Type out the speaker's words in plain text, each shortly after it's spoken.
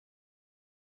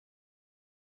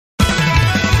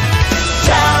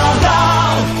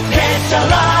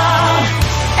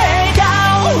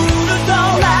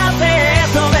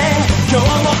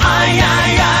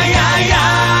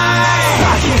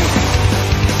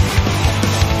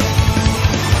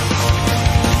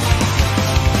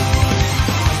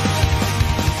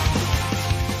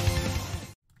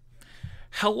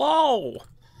Hello!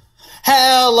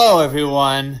 Hello,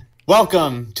 everyone.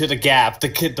 Welcome to the G.A.P,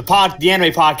 the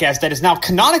anime podcast that is now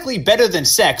canonically better than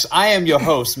sex. I am your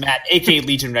host, Matt, a.k.a.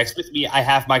 Legion Rex. With me, I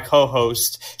have my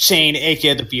co-host, Shane,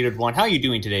 a.k.a. the Bearded One. How are you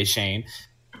doing today, Shane?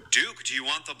 Duke, do you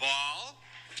want the ball?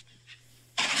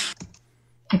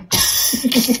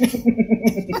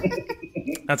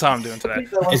 That's how I'm doing today.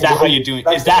 Is that how you're doing?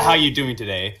 Is that how you're doing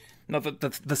today? No,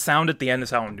 the sound at the end is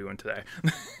how I'm doing today.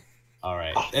 All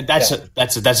right,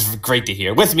 that's great to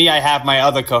hear. With me, I have my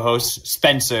other co-host,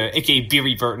 Spencer, a.k.a.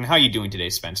 Beery Burton. How are you doing today,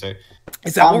 Spencer?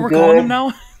 Is that what we're calling him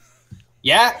now?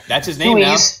 Yeah, that's his name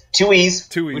now. Two E's.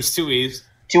 Which two E's?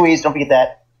 Two E's, don't forget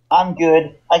that. I'm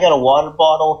good. I got a water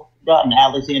bottle. Got an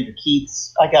Alexander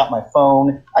Keith's. I got my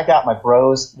phone. I got my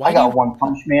bros. I got One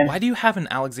Punch Man. Why do you have an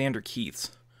Alexander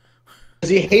Keith's? Because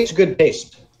he hates good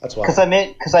taste. That's why.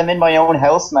 Because I'm in my own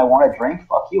house and I want a drink.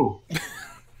 Fuck you.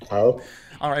 Oh.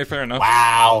 All right, fair enough.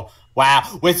 Wow.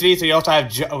 With me, we also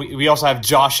have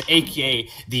Josh, a.k.a.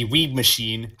 the Weed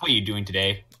Machine. How are you doing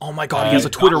today? Oh my god, he has a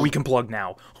Twitter we can plug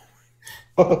now.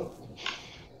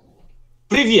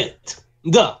 Привет!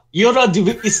 Да, я рад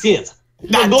вести.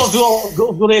 Oh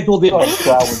god,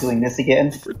 we're doing this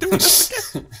again.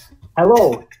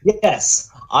 Hello, yes,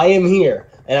 I am here,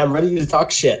 and I'm ready to talk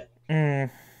shit. Yeah,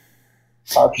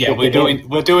 we're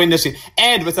doing this,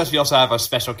 and with us we also have our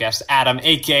special guest, Adam,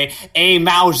 a.k.a.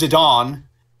 Mao Zedong.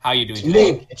 How are you doing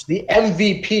today? It's the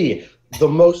MVP, the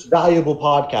most valuable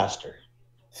podcaster.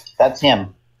 That's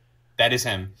him. That is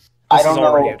him. This I don't is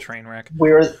already know a train wreck.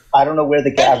 I don't know where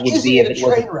the gap would be if it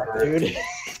wasn't for dude.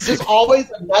 It's just always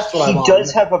that's what I'm on. He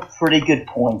does have a pretty good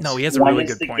point. No, he has a really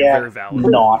good point. Very valid.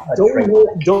 Not a train wreck.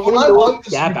 Don't When we I know watch what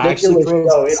this G.A.P actually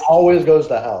ridiculous show, it translates? always goes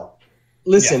to hell.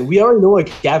 Listen, we already know what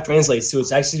G.A.P translates to.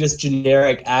 It's actually just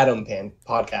generic Adam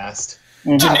podcast.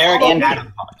 Generic and Adam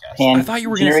podcast. I thought you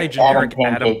were going to say generic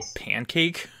Adam pancakes.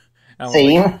 pancake. I was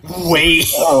Same. like, Wait,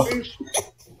 Oh,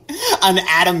 an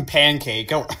Adam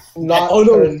pancake. Oh, Not Oh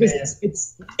no, for me.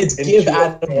 it's give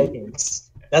Adam pancakes.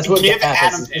 That's what give G.A.P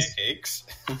Adam is. pancakes.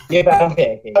 Give Adam I'm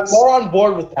pancakes. more on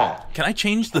board with that. can I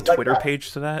change the like Twitter that.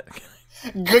 page to that?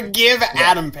 Give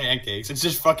Adam pancakes. It's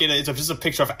just fucking. It's just a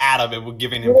picture of Adam, and we're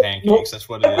giving him pancakes. That's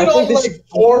what it I've is. been on this- like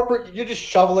four. You're just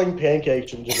shoveling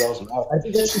pancakes in Giselle's mouth. I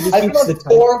think that should just I've be been the on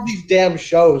title. 4 of these damn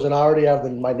shows, and I already have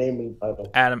my name in the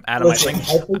title. Adam, Listen,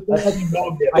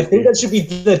 I think that should be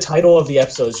the title of the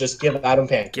episode. Is just give Adam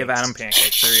pancakes. Give Adam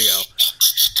pancakes. There you go.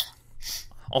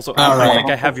 Also, All I right. think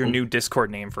I have your new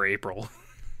Discord name for April.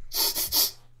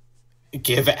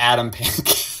 Give Adam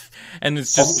pancakes. And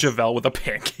it's just Javel with a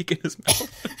pancake in his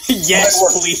mouth. Yes,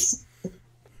 please.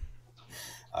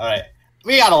 All right,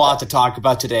 we got a lot to talk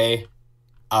about today.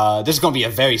 This is going to be a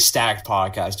very stacked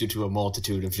podcast due to a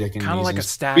multitude of different Kind of like a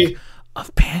reasons. stack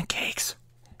of pancakes.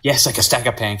 Yes, like a stack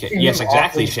of pancakes. Yes,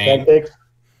 exactly, Awesome Shane. pancakes.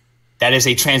 That is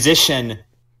a transition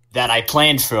that I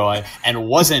planned for and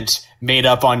wasn't made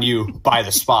up on you by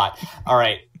the spot. All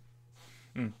right.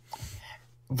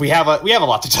 We have a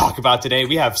lot to talk about today.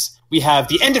 We have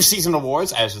the end of season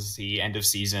awards, as is the end of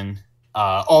season.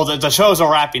 All the shows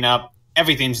are wrapping up.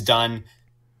 Everything's done.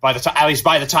 At least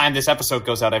by the time this episode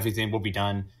goes out, everything will be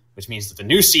done, which means that the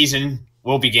new season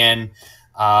will begin.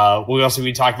 We'll also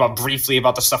be talking briefly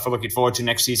about the stuff we're looking forward to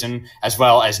next season, as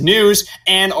well as news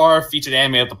and our featured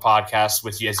anime of the podcast,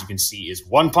 which, as you can see, is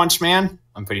One Punch Man.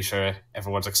 I'm pretty sure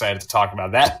everyone's excited to talk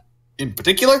about that in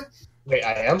particular. Wait,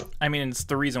 I am? I mean, it's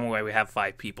the reason why we have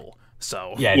 5 people.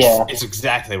 So Yeah, Yeah. it's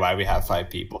exactly why we have 5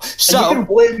 people. And you So can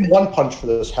blame One Punch for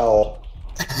this hell.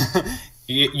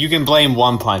 you can blame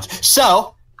One Punch.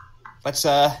 So let's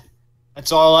try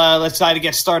to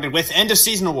get started with end of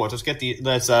season awards.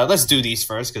 Let's do these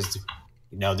first because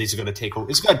these are going to take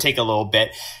a little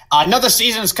bit. Another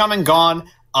season is come and gone.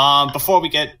 Before we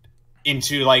get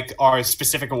into our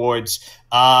specific awards,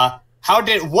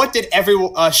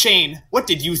 Shane, what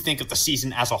did you think of the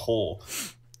season as a whole?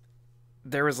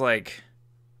 there was like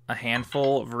a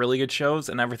handful of really good shows,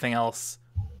 and everything else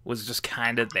was just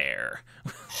kind of there.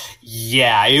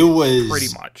 Yeah, it was Pretty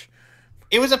much.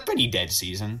 It was a pretty dead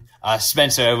season.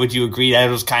 Spencer, would you agree that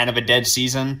it was kind of a dead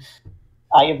season?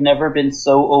 I have never been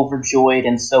so overjoyed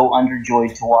and so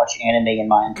underjoyed to watch anime in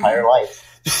my entire life.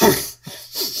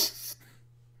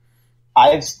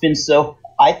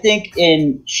 I think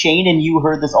in Shane and you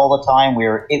heard this all the time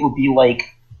where it would be like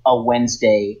a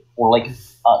Wednesday or like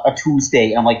a Tuesday,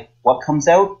 and I'm like, what comes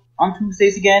out on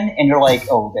Tuesdays again? And you're like,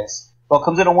 oh, this. What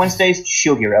comes out on Wednesdays?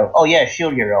 Shield Hero. Oh yeah,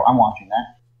 Shield Hero. I'm watching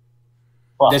that.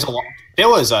 Well, There's a lot. There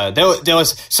was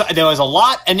a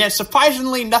lot, and yet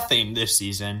surprisingly nothing this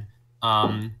season.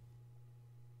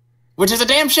 Which is a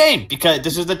damn shame because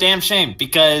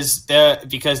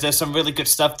there's some really good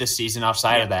stuff this season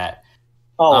outside of that.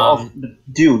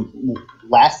 Dude,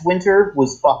 last winter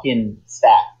was fucking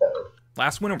stacked though.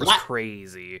 Last winter was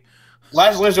crazy.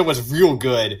 Last winter was real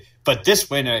good, but this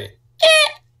winter,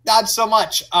 not so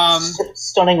much.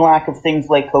 Stunning lack of things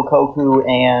like Kokoku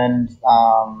and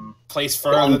Place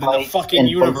further than the fucking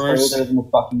universe. Further than the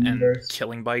fucking And universe.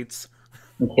 killing bites.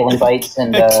 And killing bites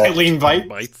and Killing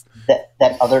bites.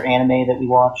 that other anime that we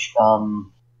watched.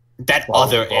 Anime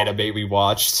we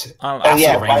watched. Violet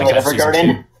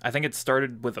Evergarden. I think it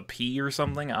started with a P or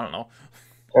something. I don't know.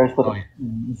 Starts with a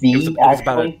V.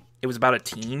 It was about a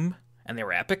team, and they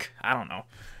were epic. I don't know.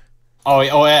 Oh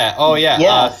yeah.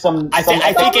 Yeah, I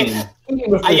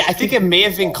think it may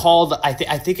have been called. I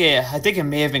think it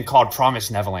may have been called Promise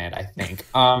Neverland. I think.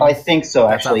 I think so.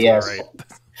 Actually, yes. Right.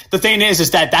 The thing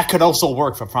is that could also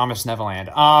work for Promise Neverland.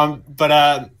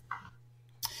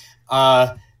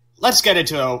 Let's get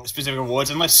into specific awards,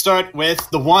 and let's start with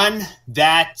the one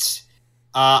that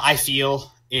I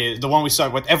feel is the one we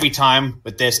start with every time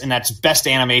with this, and that's best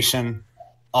animation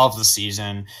of the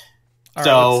season. All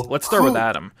so right, let's start with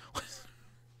Adam.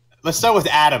 Let's start with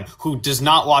Adam, who does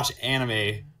not watch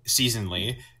anime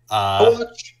seasonally. I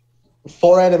watch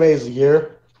 4 animes a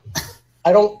year.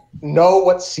 I don't know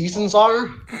what seasons are.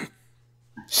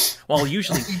 Well,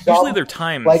 usually there are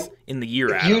times in the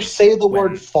year. If you say the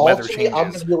word fall to me,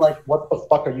 I'm gonna be like, "What the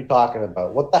fuck are you talking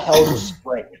about? What the hell is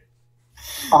spring?"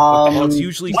 It's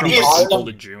usually from April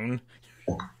to June.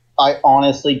 I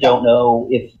honestly don't know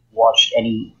if you watched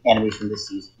any anime from this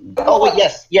season. Oh wait,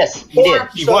 yes, you did.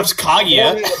 He watched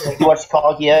Kaguya. You watched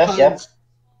Kaguya. Yep.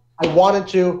 I wanted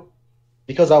to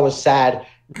because I was sad,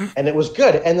 and it was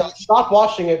good. And I stopped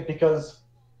watching it because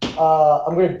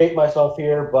I'm going to date myself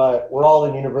here, but we're all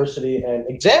in university, and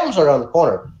exams are around the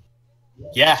corner.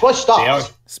 Yeah, so I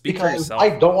stopped. Speak for yourself. I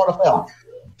don't want to fail.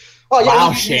 Oh yeah,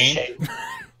 wow, Shane.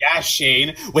 Yeah,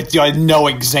 Shane, with your no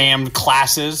exam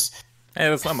classes. Hey,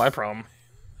 that's not my problem.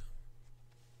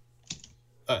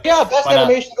 Yeah, best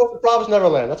animation go for Promise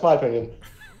Neverland. That's my opinion.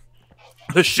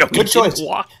 The show Good choice.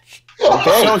 Watch.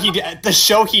 The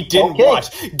show he didn't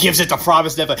watch gives it to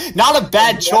Promise Neverland. Not a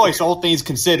bad choice, all things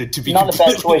considered. To be not a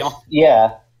bad choice. Honest.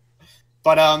 Yeah.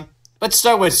 But let's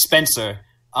start with Spencer.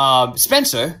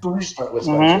 Spencer. Let's start with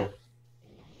Spencer.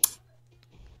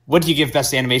 What do you give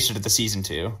best animation of the season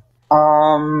to?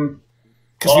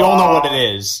 Because we all know what it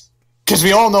is.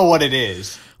 We all know what it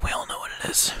is.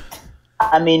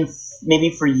 I mean,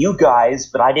 maybe for you guys,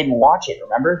 but I didn't watch it.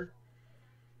 Remember?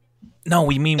 No,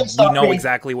 we know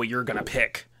exactly what you're gonna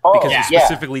pick because you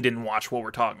specifically didn't watch what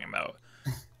we're talking about.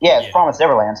 Yeah, it's Promise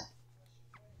Neverland.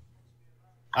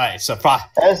 All right, so that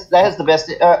is the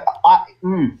best.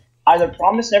 Either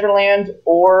Promise Neverland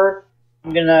or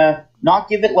I'm gonna not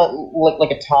give it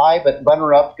like a tie, but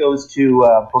runner up goes to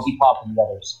Boogie Pop and the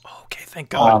others. Okay, thank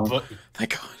God.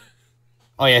 Thank God.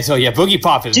 Oh yeah, so Boogie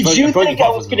Pop is. Did you think I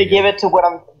was gonna give it to what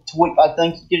I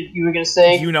think you were gonna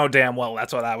say? You know damn well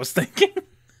that's what I was thinking.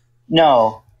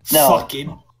 No.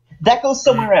 Fucking. That goes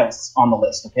somewhere else on the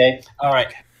list, okay? All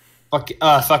right. Fuck it.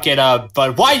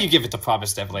 But why do you give it to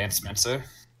Promise Neverland, Spencer?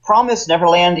 Promise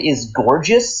Neverland is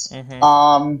gorgeous. Mm-hmm.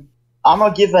 I'm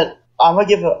gonna give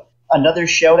another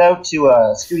shout out to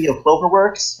Studio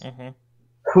Cloverworks,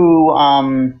 who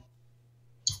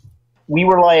we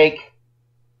were like,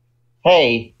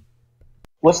 hey,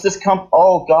 what's this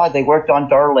Oh God, they worked on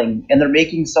Darling, and they're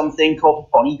making something called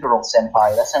Bunny Girl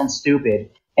Senpai. That sounds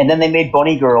stupid. And then they made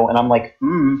Bunny Girl, and I'm like,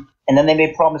 And then they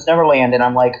made Promise Neverland, and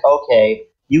I'm like, okay,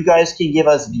 you guys can give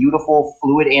us beautiful,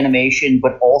 fluid animation,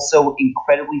 but also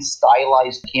incredibly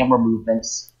stylized camera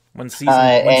movements. When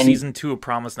season 2 of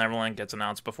Promise Neverland gets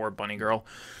announced before Bunny Girl.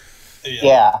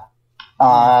 Yeah.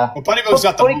 Well, Bunny Girl's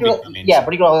got the movie coming. Yeah,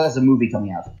 Bunny Girl has a movie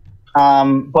coming out.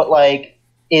 But, like,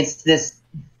 it's this...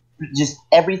 Just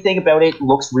everything about it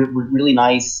looks really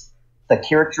nice. The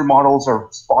character models are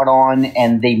spot on,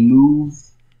 and they move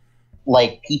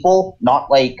like people, not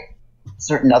like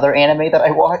certain other anime that I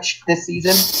watched this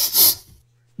season.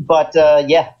 But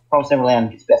Promise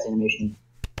Neverland is best animation.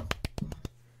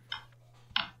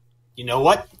 You know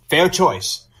what? Fair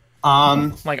choice.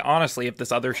 Like honestly, if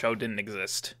this other show didn't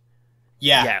exist.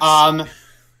 Yeah. Yes.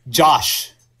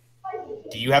 Josh,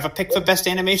 do you have a pick for best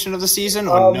animation of the season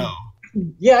or no?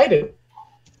 Yeah, I do.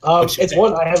 It's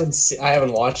one I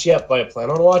haven't watched yet, but I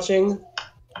plan on watching.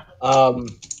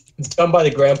 It's done by the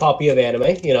grandpappy of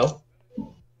anime, you know.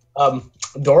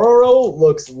 Dororo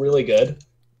looks really good.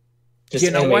 Just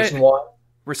animation wise.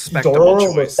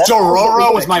 Respectable choice.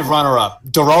 Dororo was my runner-up.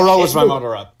 Dororo was my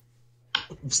runner-up.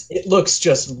 it looks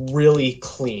just really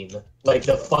clean. Like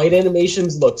the fight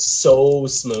animations look so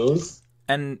smooth.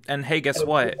 And hey, guess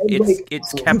what? And,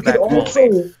 It's kept that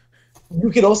quality. You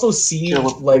can also see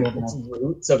Sure, like its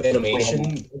roots of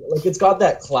animation. Like it's got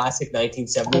that classic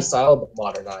 1970s style, but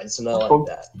modernized, and I like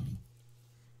that.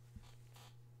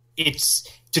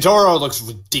 Totoro looks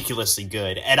ridiculously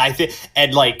good, and I think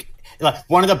like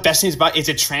one of the best things about it is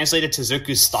it translated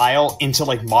Tezuka's style into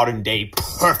like modern day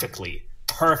perfectly.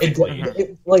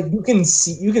 Like you can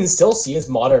still see its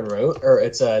modern root, or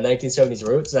it's 1970s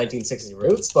roots, 1960s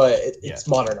roots, but it's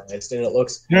modernized and it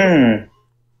looks.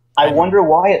 I wonder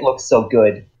why it looks so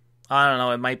good. I don't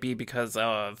know. It might be because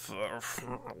of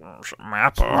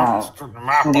Mappa.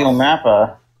 Studio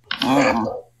Mappa.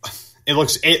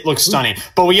 It looks stunning,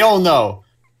 but we all know,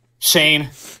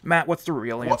 Shane. Matt, what's the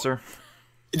real answer?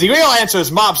 The real answer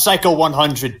is Mob Psycho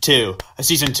 102,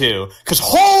 season 2. Because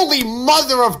holy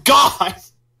mother of God,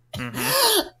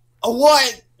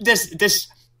 what this?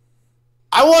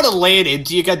 I want to lay it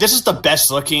into you guys. This is the best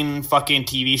looking fucking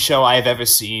TV show I have ever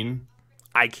seen.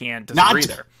 I can't disagree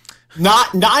there.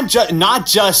 Not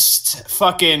just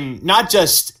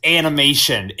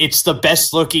animation. It's the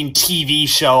best looking TV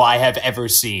show I have ever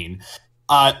seen.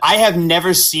 I have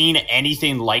never seen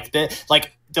anything like this.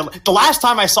 Like the last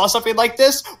time I saw something like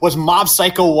this was Mob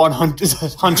Psycho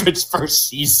 100's first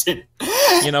season.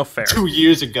 Fair. 2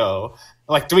 years ago,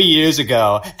 like 3 years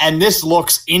ago, and this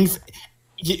looks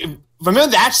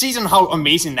remember that season? How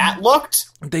amazing that looked.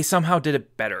 They somehow did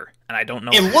it better. And I don't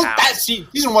know how.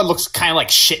 Season 1 looks kind of like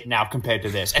shit now compared to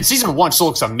this. And Season 1 still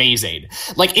looks amazing.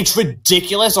 Like, it's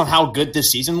ridiculous on how good this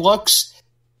season looks.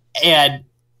 And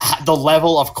the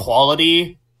level of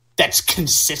quality that's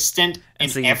consistent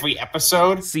in every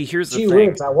episode. See, here's the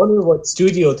thing. I wonder what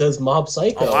studio does Mob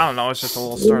Psycho. Oh, I don't know. It's just a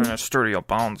little starting a studio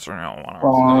bounce. Don't know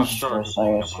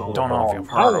if you've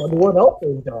heard of it. What else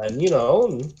they've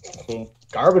done,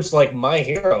 garbage like My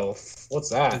Hero. What's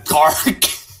that?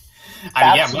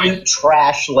 Absolute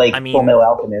trash, like Full Metal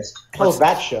Alchemist. How's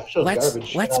that show?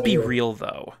 Let's be real,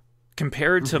 though.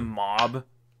 Compared to Mob,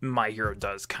 My Hero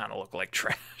does kind of look like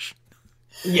trash.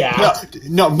 Yeah.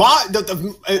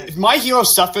 My Hero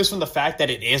suffers from the fact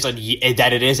that it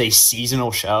is a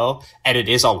seasonal show, and it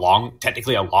is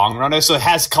technically a long runner, so it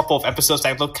has a couple of episodes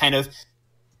that look kind of.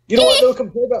 You know what, though?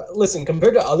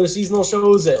 Compared to other seasonal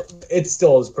shows, it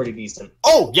still is pretty decent.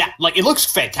 Oh, yeah. Like, it looks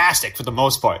fantastic for the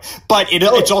most part. But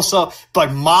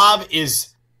but Mob is,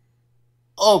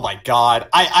 oh my God.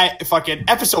 I fucking,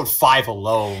 episode 5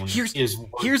 alone Here's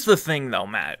the thing, though,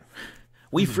 Matt.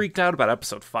 We freaked out about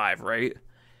episode 5, right?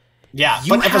 Yeah,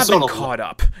 you haven't caught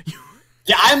up.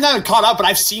 Yeah, I'm not caught up, but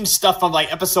I've seen stuff from,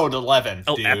 like, episode 11,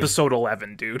 dude. Episode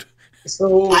 11, dude.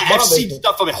 So I've seen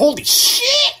stuff from it. Holy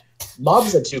shit! Mob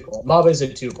is a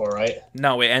 2-core, right?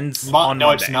 No, it ends on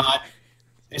Monday. It's not.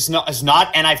 It's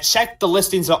not. And I've checked the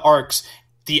listings of arcs.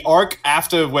 The arc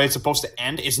after where it's supposed to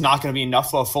end is not going to be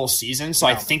enough for a full season, so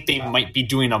I think they might be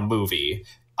doing a movie.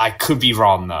 I could be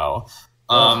wrong, though.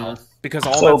 Because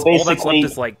all that's left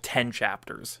is like 10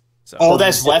 chapters. So. All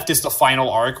that's left is the final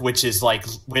arc, which is like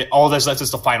all that's left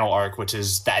is the final arc, which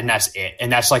is that, and that's it, and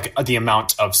that's like the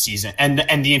amount of season, and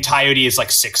the entirety is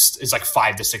like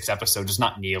 5 to 6 episodes. It's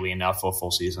not nearly enough for a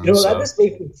full season. That just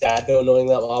makes me sad though, knowing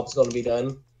that Mob's going to be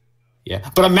done. Yeah,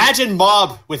 but imagine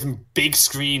Mob with big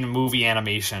screen movie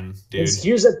animation, dude.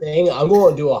 Here's the thing: I'm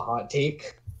going to do a hot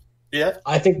take. Yeah,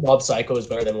 I think Mob Psycho is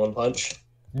better than One Punch.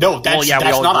 No, that's not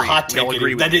agree. a hot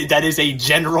take. That is a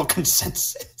general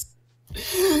consensus.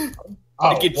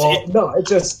 It's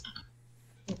just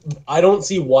I don't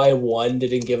see why one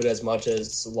didn't give it as much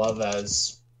as love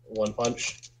as One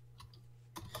Punch.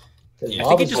 I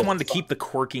think he just wanted to keep the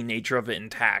quirky nature of it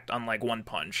intact, unlike One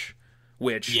Punch,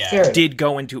 which did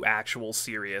go into actual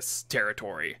serious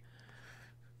territory.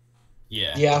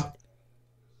 Yeah.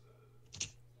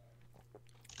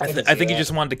 I think he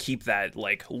just wanted to keep that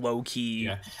like low key.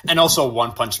 Yeah. And also,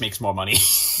 One Punch makes more money.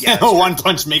 One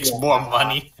Punch makes more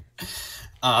money.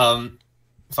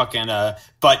 But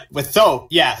so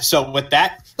with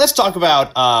that, let's talk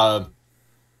about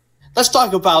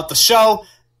the show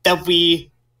that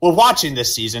we were watching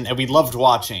this season and we loved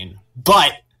watching,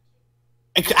 but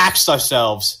asked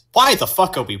ourselves, why the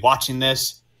fuck are we watching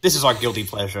this? This is our guilty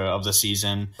pleasure of the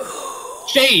season.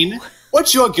 Shane,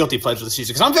 what's your guilty pleasure of the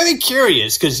season? Because I'm very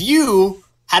curious, because you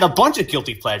had a bunch of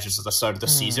guilty pleasures at the start of the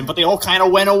season, but they all kind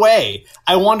of went away.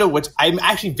 I wonder which. I'm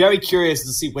actually very curious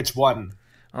to see which one.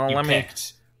 Let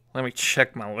me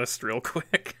check my list real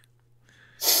quick.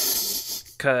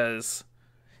 Because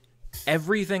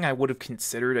everything I would have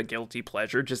considered a guilty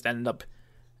pleasure just ended up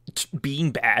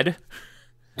being bad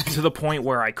to the point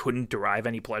where I couldn't derive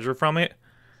any pleasure from it.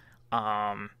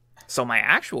 So my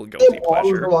actual guilty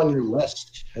pleasure. Go on your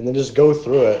list and then just go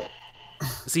through it.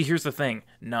 See, here's the thing.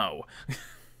 No.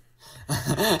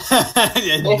 No.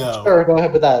 Sure, go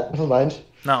ahead with that. Never mind.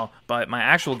 No, but my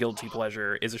actual guilty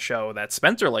pleasure is a show that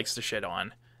Spencer likes to shit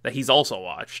on, that he's also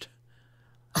watched.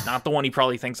 Not the one he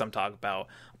probably thinks I'm talking about,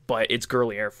 but it's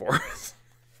Girly Air Force.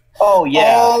 Oh,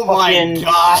 yeah. Oh, my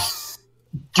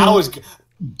God.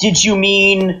 Did you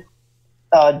mean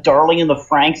Darling in the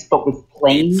Franxx, but with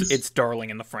planes? It's Darling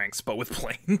in the Franxx, but with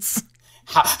planes.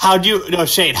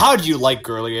 Shane, how do you like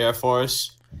Girly Air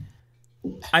Force?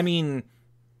 I mean,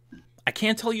 I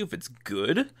can't tell you if it's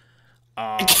good.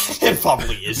 It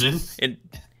probably isn't.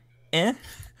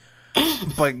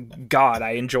 But God,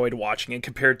 I enjoyed watching it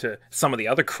compared to some of the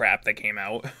other crap that came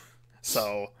out.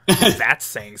 So that's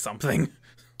saying something.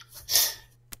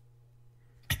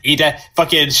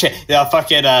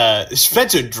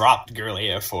 Spencer dropped Girly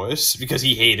Air Force because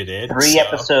he hated it. 3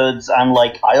 episodes, I'm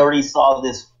like, I already saw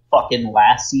this fucking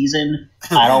last season.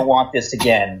 I don't want this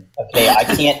again. Okay, I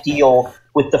can't deal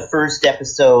with the first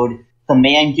episode. The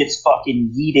man gets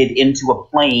fucking yeeted into a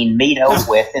plane, made out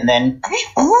with, and then... I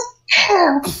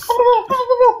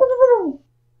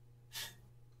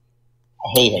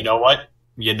hate it.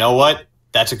 You know what?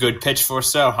 That's a good pitch for a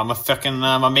show. I'm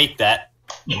gonna make that.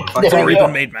 It's already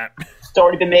been made, Matt. It's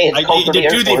already been made.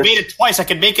 Dude, they made it twice. I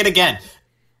can make it again.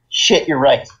 Shit, you're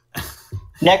right.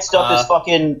 Next up is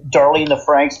fucking Darling in the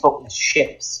Franxx, but with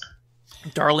ships.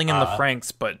 Darling in the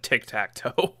Franxx, but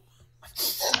tic-tac-toe.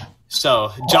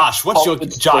 So, Josh,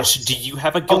 do you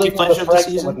have a guilty pleasure this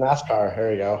season? With NASCAR,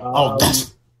 here you go.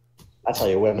 That's how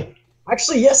you win.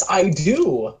 Actually, yes, I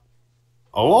do.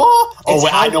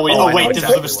 I know. Wait, this is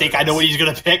a mistake. I know what he's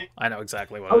gonna pick. I know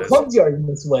exactly what it is. How come you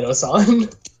argument, Bueno-san?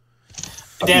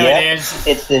 There it is.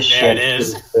 It's this shit. There it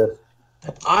is.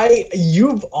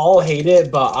 You've all hated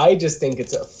it, but I just think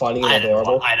it's funny and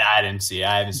adorable. I didn't see it.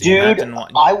 I haven't seen it. Dude,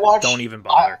 I watched... Don't even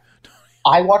bother.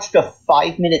 I watched a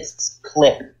 5-minute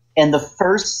clip, and the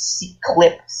first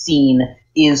clip scene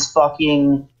is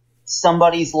fucking...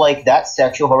 Somebody's like, that's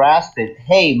sexual harassment.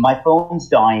 Hey, my phone's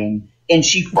dying. And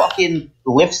she fucking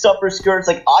lifts up her skirts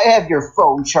like, I have your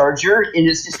phone charger. And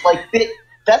it's just like,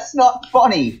 that's not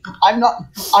funny. I'm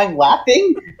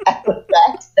laughing at the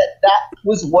fact that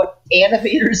was what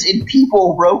animators and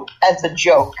people wrote as a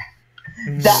joke.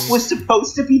 That was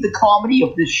supposed to be the comedy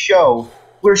of this show,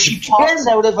 where she pops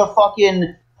out of a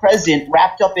fucking present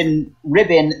wrapped up in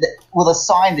ribbon with a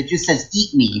sign that just says,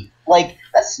 eat me. Like,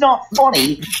 that's not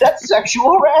funny. That's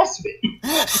sexual harassment.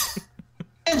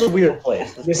 It's a weird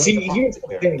place. You see, here's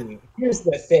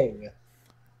the thing.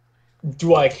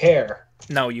 Do I care?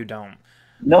 No, you don't.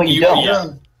 No, you don't.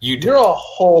 Yeah, you're a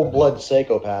whole-blood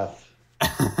psychopath.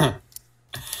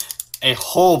 A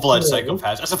whole-blood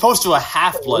psychopath, as opposed to a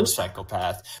half-blood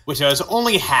psychopath, which is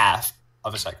only half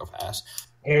of a psychopath.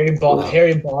 Harry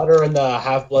Potter and the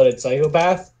half-blooded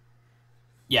psychopath?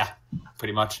 Yeah,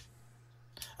 pretty much.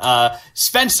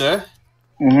 Spencer,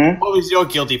 what was your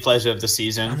guilty pleasure of the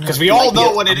season? Because we all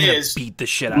know what it is. Beat the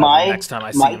shit out of him next time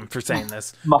I see him for saying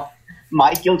this.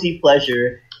 My guilty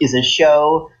pleasure is a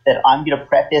show that I'm going to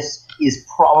preface is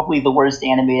probably the worst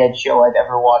animated show I've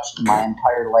ever watched in my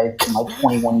entire life in my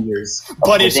 21 years.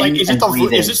 But it's like, is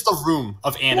this the room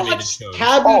of animated shows?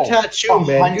 Taboo Tattoo,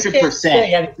 man.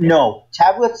 100%. No,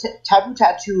 Taboo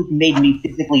Tattoo made me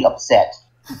physically upset.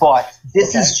 But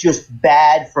this is just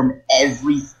bad from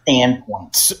every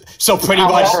standpoint. So pretty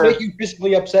much... Does that make you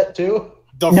physically upset, too?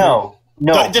 No.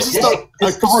 This is the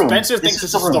room. Spencer thinks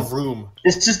this is the room.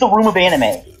 This is the room of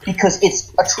anime, because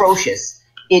it's atrocious.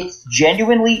 It's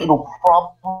genuinely, it'll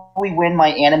probably win my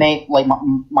anime, like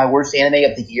my worst anime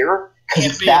of the year, because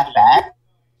it's that bad.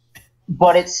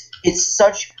 But it's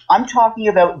such... I'm talking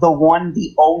about the one,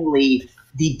 the only,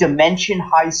 the Dimension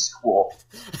High School.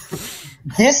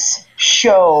 This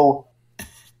show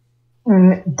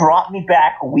brought me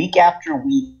back week after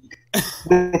week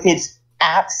with its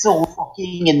absolute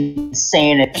fucking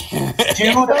insanity.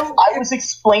 Dude, I was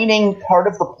explaining part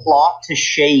of the plot to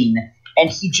Shane, and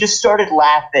he just started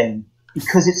laughing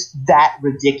because it's that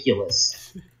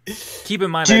ridiculous. Keep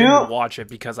in mind, I didn't watch it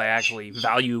because I actually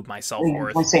value my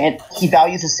self-worth. I'm saying he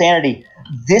values his sanity.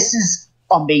 This is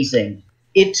amazing.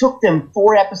 It took them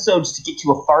 4 episodes to get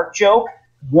to a fart joke.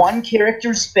 One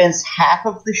character spends half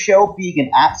of the show being an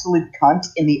absolute cunt,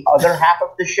 and the other half of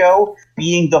the show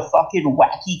being the fucking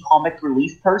wacky comic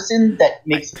relief person that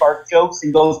makes fart jokes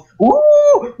and goes, woo,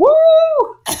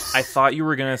 woo! I thought you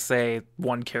were going to say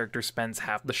one character spends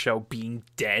half the show being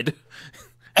dead.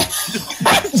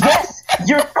 Yes,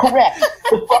 you're correct.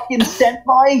 The fucking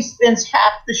senpai spends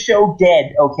half the show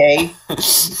dead, okay?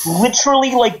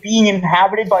 Literally like being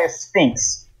inhabited by a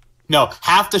sphinx. No,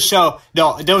 half the show.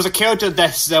 No, there was a character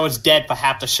that was dead for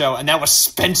half the show, and that was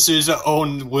Spencer's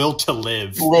own will to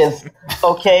live.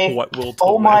 Okay? What will to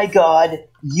Oh live? my god,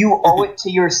 you owe it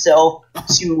to yourself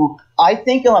to... I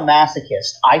think I'm a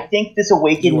masochist. I think this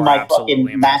awakened You are my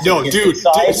absolutely fucking a masochist. No, masochistic dude,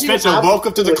 side. Spencer,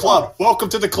 welcome to the club. Welcome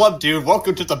to the club, dude.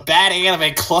 Welcome to the bad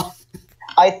anime club.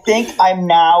 I think I'm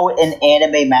now an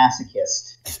anime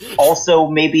masochist. Also,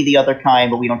 maybe the other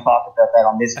kind, but we don't talk about that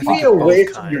on this Be podcast. away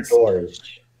both from your kinds. doors.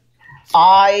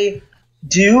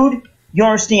 Dude, you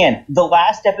understand, the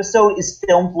last episode is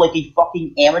filmed like a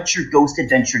fucking amateur Ghost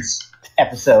Adventures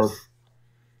episode.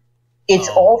 It's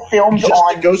all filmed Just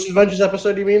on... the Ghost Adventures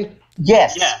episode, you mean?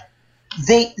 Yes. Yeah.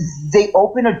 They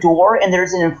open a door and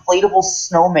there's an inflatable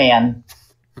snowman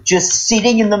just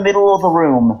sitting in the middle of the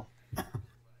room.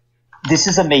 This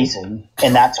is amazing,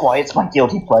 and that's why it's my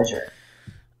guilty pleasure.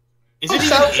 Is it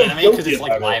sounds so even anime because guilty it's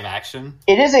like about it. live action?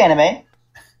 It is anime,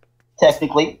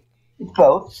 technically. It's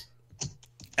both.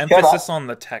 Emphasis on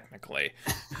the technically.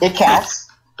 It counts.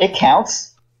 It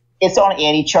counts. It's on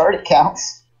Annie chart. It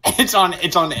counts. It's on I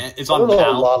don't know a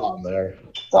Mal. lot on there.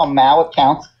 It's on Mao. It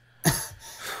counts.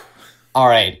 All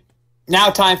right. Now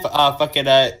time for fucking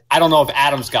I don't know if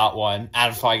Adam's got one.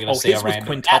 Adam's probably gonna Oh, say a his was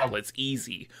random. Adam, quintuplets.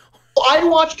 Easy. I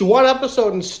watched one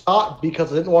episode and stopped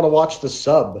because I didn't want to watch the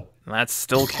sub. That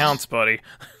still counts, buddy.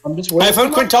 I'm just I've heard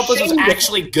I'm not quintuplets was ashamed of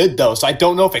actually good though, so I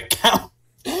don't know if it counts.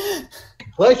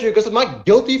 pleasure because I'm not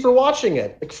guilty for watching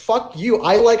it. Like fuck you.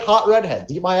 I like hot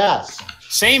redheads. Eat my ass.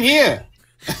 Same here.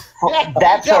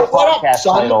 That's Yeah, our what up, podcast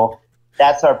son? title.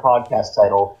 That's our podcast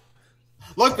title.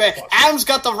 Look, man, Adam's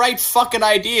got the right fucking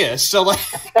idea. So like,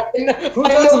 Who I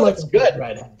doesn't know like it's a good.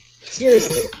 redhead?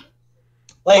 Seriously.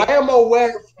 Like, I am aware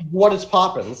of what is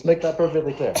popping. Let's make that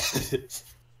perfectly clear.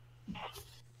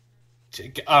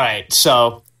 all right.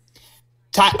 So,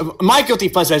 my guilty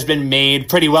pleasure has been made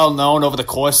pretty well known over the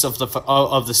course of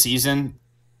the season,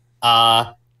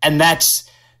 and that's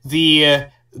the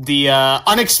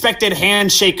unexpected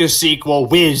Handshaker sequel,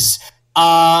 Wiz.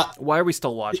 Why are we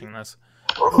still watching this?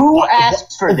 Who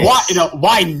asked for this?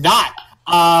 Why not?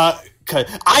 'Cause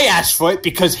I asked for it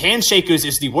because Handshakers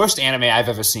is the worst anime I've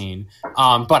ever seen.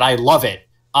 But I love it.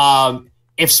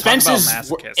 If Spencer's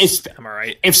Am I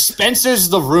right? if Spencer's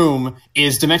The Room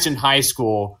is Dimension High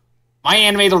School, my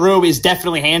anime The Room is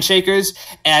definitely Handshakers,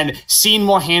 and seeing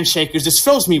more Handshakers just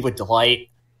fills me with delight.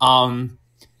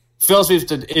 Fills me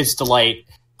with its delight,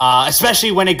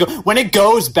 especially when it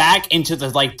goes back into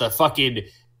the fucking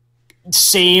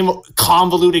same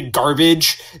convoluted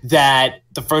garbage that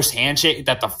the first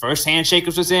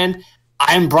Handshakers was in.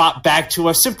 I'm brought back to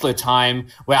a simpler time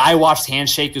where I watched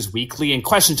Handshakers weekly and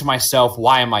questioned to myself,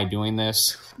 why am I doing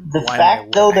this? The Why am I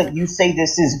fact, though, living? that you say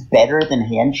this is better than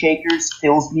Handshakers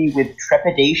fills me with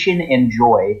trepidation and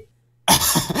joy.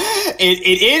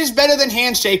 It is better than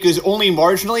Handshakers, only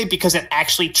marginally, because it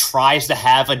actually tries to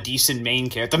have a decent main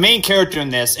character. The main character in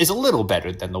this is a little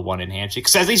better than the one in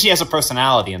Handshakers. At least he has a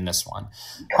personality in this one.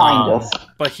 Kind of.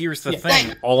 But here's the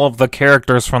thing: all of the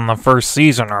characters from the first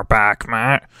season are back,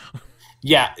 Matt.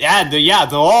 They're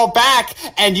all back,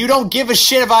 and you don't give a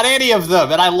shit about any of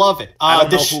them, and I love it. I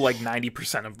don't know who like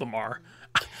 90% of them are.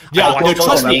 Yeah, I watched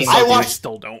trust all me, episodes, I I watched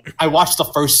still don't. I watched the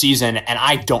first season, and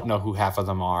I don't know who half of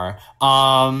them are.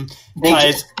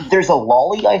 There's a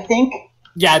lolly, I think.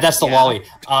 Yeah, that's the lolly.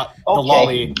 The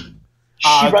lolly.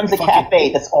 She runs a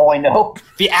cafe. That's all I know.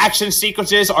 The action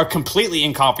sequences are completely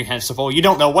incomprehensible. You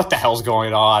don't know what the hell's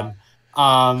going on.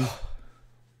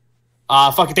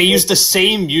 They use the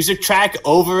same music track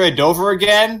over and over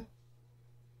again.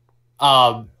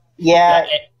 The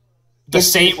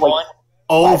same one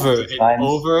over and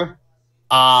over.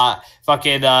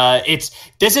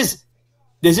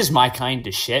 This is my kind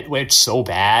of shit where it's so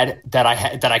bad that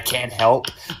I can't help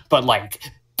but like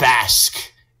bask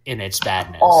in its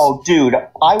badness. Oh, dude,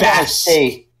 I want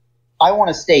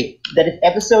to state that if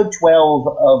episode 12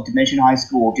 of Dimension High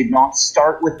School did not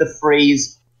start with the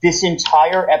phrase "this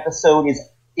entire episode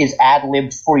is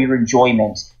ad-libbed for your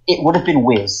enjoyment," it would have been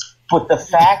Wiz. But the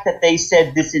fact that they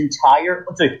said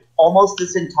almost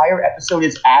this entire episode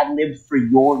is ad-libbed for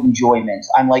your enjoyment,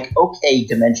 I'm like, okay,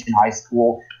 Dimension High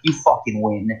School, you fucking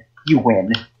win. You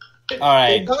win. All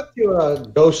right. It got to a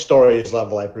Ghost Stories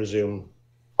level, I presume.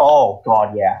 Oh,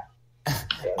 God, yeah.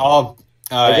 All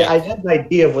right. I get an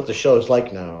idea of what the show is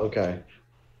like now. Okay.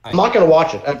 I'm not going to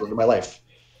watch it ever in my life.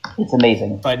 It's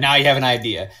amazing. But now you have an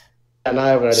idea. And I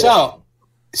have an idea. So,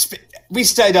 we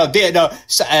still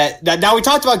now we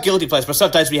talked about guilty pleasures, but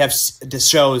sometimes we have the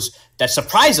shows that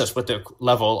surprise us with their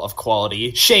level of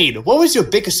quality. Shane, what was your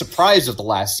biggest surprise of the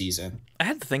last season? I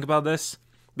had to think about this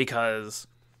because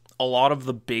a lot of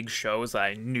the big shows that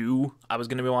I knew I was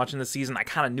going to be watching this season, I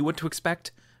kind of knew what to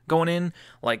expect going in.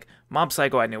 Like Mob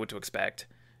Psycho, I knew what to expect.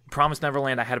 Promised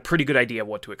Neverland, I had a pretty good idea of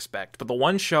what to expect. But the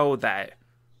one show that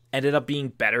ended up being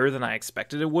better than I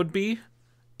expected it would be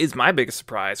is my biggest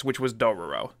surprise, which was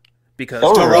Dororo. Because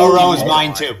Dororo is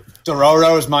mine too.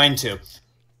 Dororo is mine too.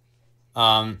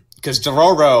 Because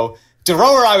Dororo,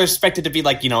 I was expected to be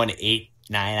like, an 8,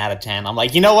 9 out of 10. I'm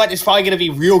like, you know what? It's probably going to be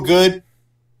real good.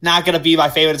 Not going to be my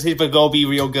favorite, but go be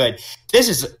real good. This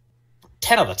is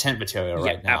 10 out of 10 material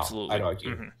right now. Absolutely. I'd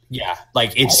argue. Mm-hmm. Yeah,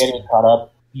 like it's getting caught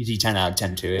up. Easy 10 out of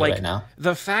 10 to it like, right now.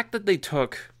 The fact that they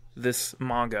took this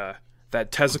manga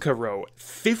that Tezuka wrote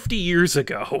 50 years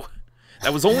ago,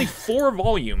 that was only 4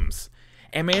 volumes,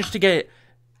 and managed to get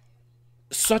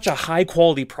such a high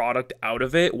quality product out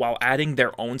of it while adding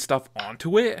their own stuff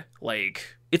onto it,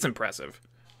 like, it's impressive.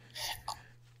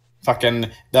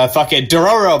 Fucking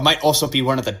Dororo might also be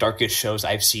one of the darkest shows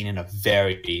I've seen in a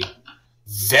very,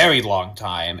 very long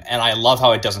time, and I love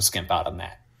how it doesn't skimp out on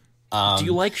that. Do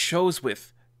you like shows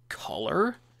with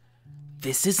color?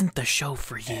 This isn't the show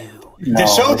for you.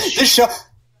 No, this show,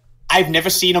 I've never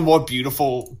seen a more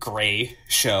beautiful gray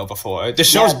show before. The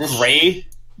show's gray.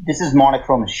 This is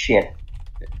monochrome as shit.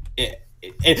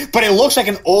 But it looks like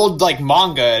an old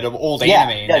manga and an old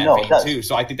anime too.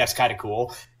 So I think that's kind of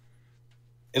cool.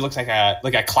 It looks like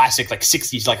a classic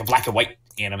 60s a black and white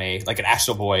anime, like an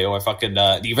Astro Boy or fucking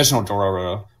the original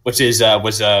Dororo, which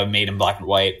was made in black and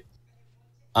white.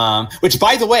 Which,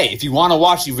 by the way, if you want to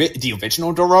watch the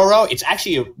original Dororo, it's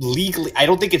actually legally. I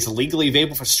don't think it's legally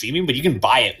available for streaming, but you can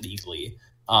buy it legally.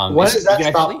 Why does that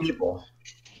stop people?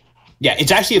 Yeah,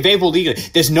 it's actually available legally.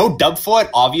 There's no dub for it,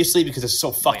 obviously, because it's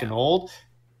so fucking old.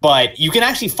 But you can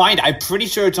actually find it. I'm pretty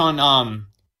sure it's on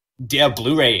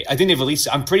Blu-ray. I think they've released.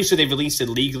 I'm pretty sure they've released it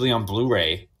legally on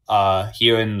Blu-ray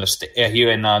here in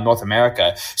North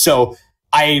America. So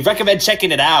I recommend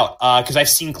checking it out because I've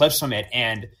seen clips from it,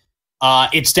 and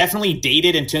it's definitely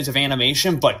dated in terms of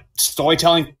animation, but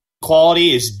storytelling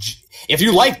quality is. If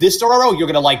you like this Dororo, you're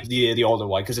gonna like the older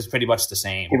one because it's pretty much the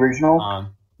same. The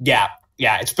original.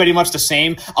 Yeah, it's pretty much the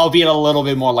same, albeit a little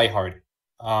bit more lighthearted.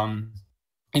 And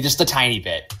just a tiny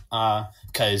bit,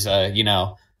 because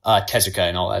Tezuka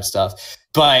and all that stuff.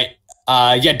 But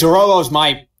Dororo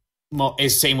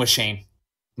is same with Shane.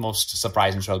 Most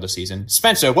surprising show of the season.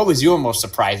 Spencer, what was your most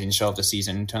surprising show of the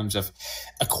season in terms of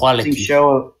quality?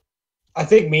 Show. I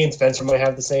think me and Spencer might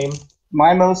have the same.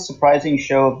 My most surprising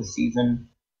show of the season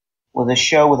was a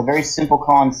show with a very simple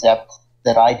concept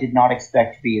that I did not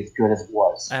expect to be as good as it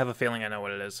was. I have a feeling I know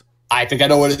what it is. I think I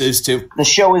know what it is too.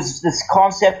 This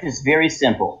concept is very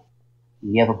simple.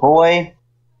 You have a boy,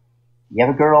 you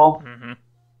have a girl.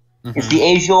 Mm-hmm. It's the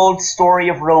age-old story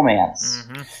of romance.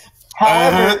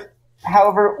 Mm-hmm.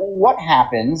 However, what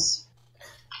happens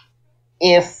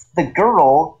if the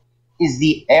girl is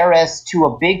the heiress to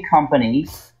a big company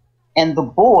and the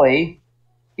boy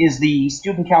is the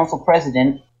student council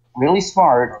president, really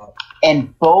smart,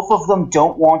 and both of them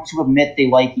don't want to admit they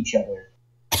like each other?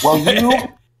 Well,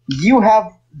 you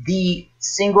have the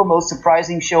single most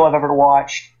surprising show I've ever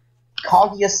watched,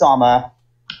 Kaguya-sama,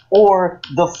 or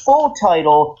the full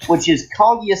title, which is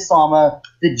Kaguya-sama,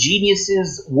 The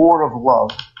Geniuses' War of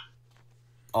Love.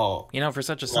 Oh. For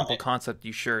such a simple concept,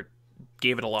 you sure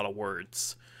gave it a lot of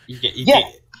words.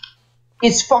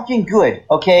 It's fucking good,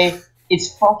 okay?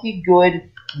 It's fucking good.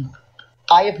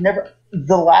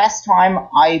 The last time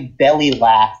I belly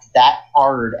laughed that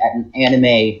hard at an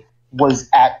anime was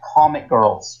at Comic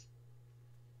Girls.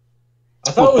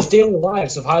 I thought it was daily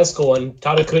lives of high school and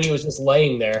Tadakuni was just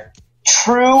laying there.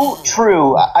 True.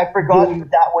 I forgot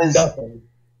that was nothing.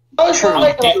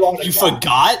 True. You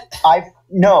forgot?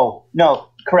 No,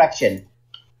 correction.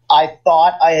 I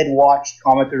thought I had watched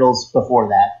Comic Girls before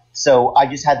that, so I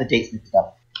just had the dates mixed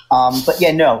up. But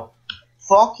yeah, no.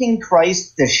 Fucking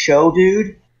Christ, the show,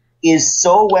 dude, is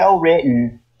so well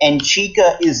written, and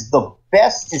Chica is the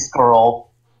bestest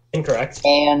girl. Incorrect.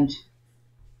 And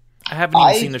I haven't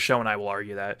even seen the show, and I will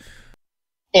argue that.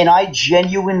 And I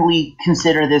genuinely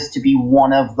consider this to be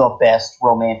one of the best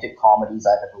romantic comedies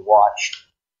I've ever watched.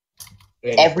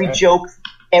 Incorrect.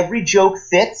 Every joke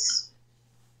fits.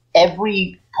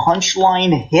 Every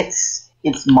punchline hits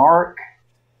its mark.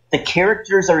 The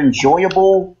characters are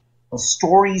enjoyable. The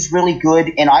story's really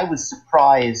good, and I was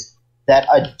surprised that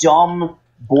a dumb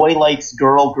boy likes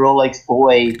girl, girl likes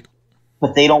boy,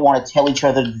 but they don't want to tell each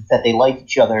other that they like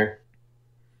each other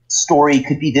story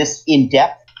could be this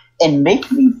in-depth and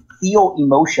make me feel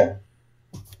emotion.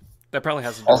 That probably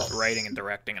has to do with writing and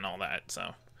directing and all that.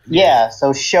 So yeah,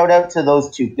 so shout out to those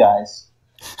two guys.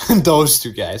 Those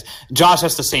two guys. Josh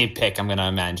has the same pick, I'm gonna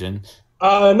imagine.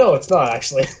 No, it's not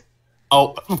actually.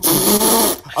 Oh,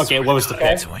 okay. What was the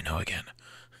pick? so I know again.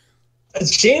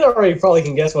 Shane already probably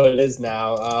can guess what it is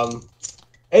now.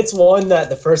 It's one that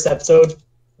the first episode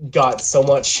got so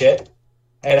much shit,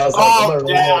 and I was like, Oh, am I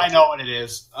really yeah, gonna, I know what it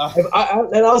is. and I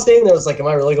was saying there was like, am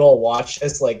I really going to watch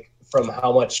this? Like from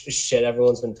how much shit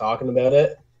everyone's been talking about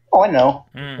it. Oh, I know.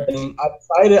 And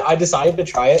I decided to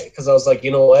try it because I was like,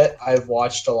 you know what? I've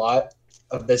watched a lot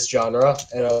of this genre,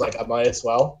 and I was like, I might as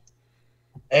well.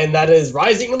 And that is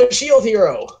Rising of the Shield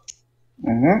Hero.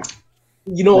 Mm-hmm.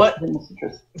 You know what?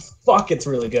 Fuck, it's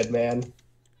really good, man.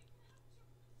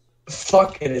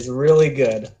 Fuck, it is really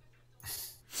good.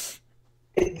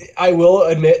 I will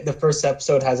admit the first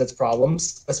episode has its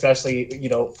problems, especially,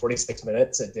 46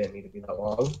 minutes. It didn't need to be that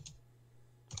long.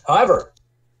 However,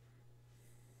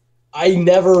 I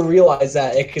never realized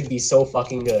that it could be so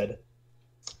fucking good.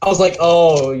 I was like,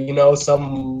 oh,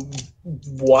 some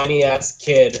whiny-ass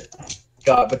kid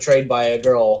got betrayed by a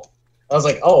girl. I was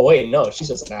like, oh, wait, no, she's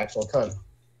just an actual cunt.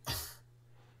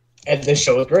 And this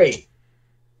show is great.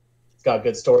 It's got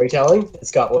good storytelling.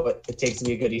 It's got what it takes to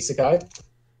be a good isekai.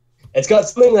 It's got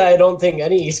something that I don't think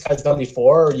any isekai's done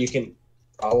before, or you can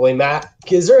probably Matt.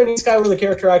 Is there an isekai where the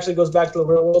character actually goes back to the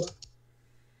real world?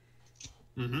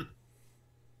 Mm-hmm.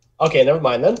 Okay, never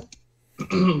mind then.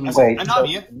 Wait. I know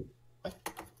you.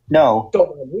 No.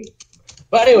 Don't mind me.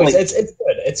 But anyways, Wait. it's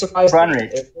good. It surprised me.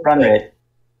 Run it.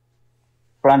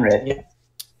 Yeah.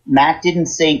 Matt didn't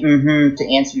say mm-hmm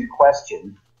to answer your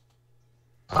question.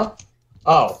 Huh?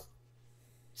 Oh.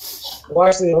 Well,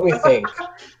 actually, let me think.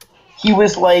 He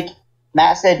was like,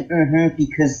 Matt said mm-hmm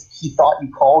because he thought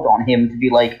you called on him to be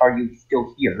like, are you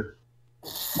still here?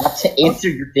 Not to answer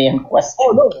your damn question.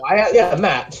 Oh, no.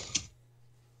 Matt.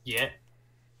 Yeah.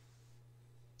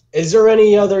 Is there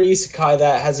any other isekai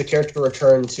that has a character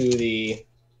return to the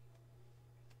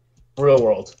real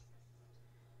world?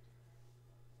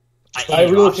 I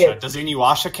really can't. Does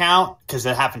Inuyasha count? Because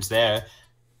that happens there.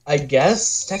 I guess.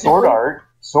 Sword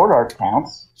Art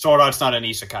counts. Sword Art's not an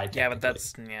isekai. Yeah, but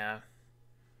that's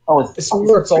Oh, Sword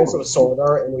Art's also a Sword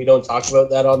Art, and we don't talk about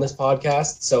that on this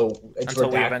podcast, so it's until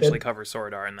redacted. we eventually cover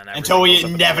Sword Art, and then Until we goes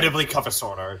up inevitably cover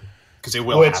Sword Art, because it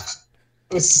will Which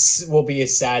happen. will be a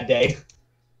sad day.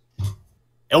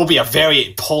 It will be a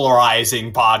very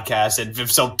polarizing podcast, and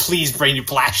so please bring your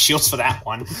black shields for that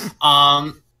one.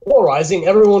 Polarizing.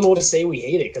 Everyone will just say we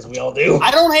hate it because we all do.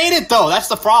 I don't hate it though. That's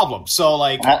the problem. So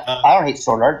like, I don't hate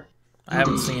Sword Art. I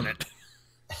haven't seen it.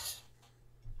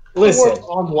 Listen,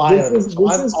 online. this is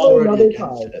for another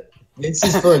time. This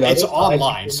is for another it's time.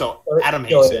 online, so Adam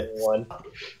hates it. Everyone.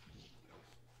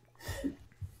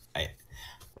 All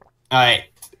right.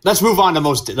 Let's move on to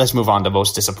most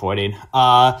disappointing.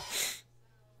 Because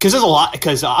there's a lot.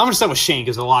 Because I'm gonna start with Shane.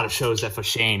 Because there's a lot of shows that for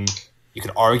Shane you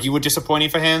could argue were disappointing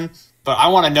for him. But I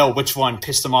want to know which one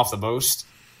pissed him off the most.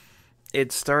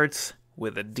 It starts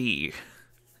with a D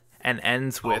and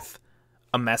ends with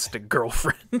a domestic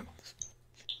girlfriend.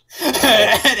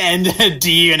 and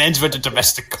D and ends with a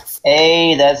domestic girlfriend.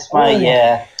 Hey, that's my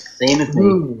same as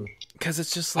me. Because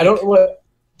it's just like, I don't know what.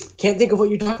 Can't think of what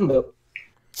you're talking about.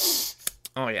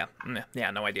 oh yeah,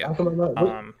 no idea. How come I'm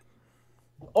not-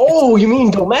 Oh, you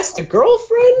mean domestic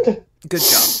girlfriend?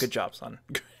 Good job, son.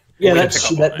 Yeah, Way to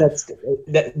pick up on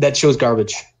that show's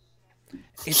garbage.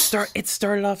 It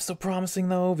started off so promising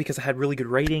though because it had really good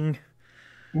rating,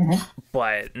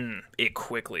 but it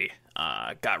quickly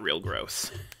got real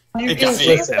gross. You It can got-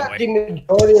 say it- that the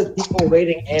majority of people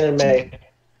rating anime.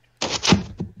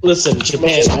 Listen,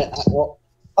 Japan.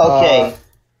 Okay,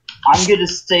 I'm going to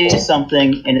say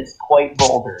something, and it's quite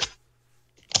vulgar.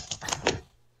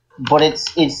 But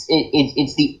it's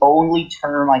the only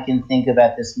term I can think of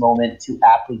at this moment to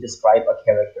aptly describe a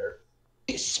character.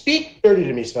 Speak dirty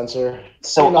to me, Spencer.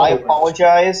 So I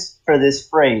apologize for this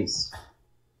phrase.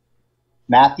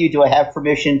 Matthew, do I have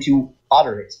permission to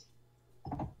utter it?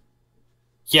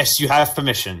 Yes, you have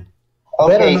permission.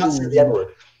 Better Okay, not say the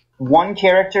N-word. one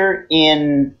character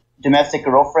in Domestic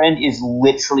Girlfriend is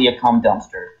literally a cum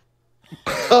dumpster.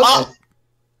 What?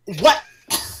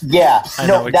 Yeah, I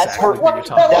know that's exactly her. what you're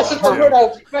talking That's about. her. I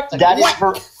was expecting. That is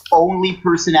her only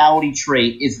personality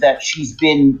trait, is that she's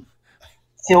been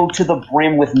filled to the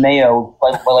brim with mayo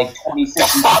by like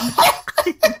 26 seasons.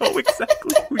 I know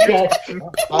exactly who you're talking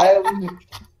about.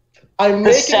 I'm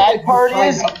The sad part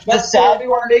is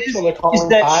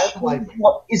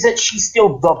that she's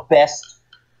still the best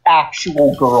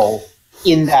actual girl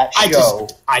in that show.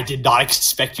 I did not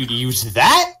expect you to use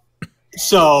that.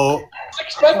 So I was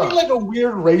expecting like a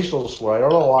weird racial slur. I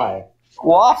don't know why.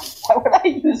 What? Why would I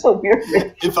use a weird?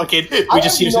 we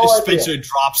just hear Spencer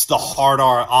drops the hard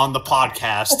R on the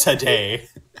podcast today.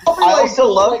 I also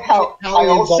love how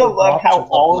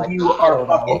all of you are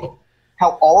fucking,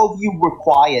 how all of you were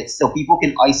quiet so people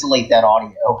can isolate that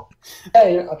audio.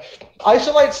 Hey,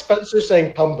 isolate Spencer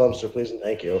saying "cum dumpster," please and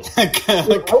thank you.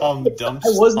 Cum dumpster.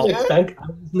 I wasn't expecting.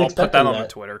 I'll put that on the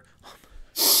Twitter.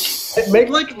 Make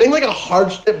like a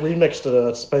hardship remix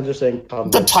to Spencer saying "cum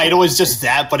dumpster." The title is just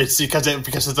that, but it's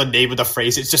because of the name of the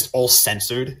phrase. It's just all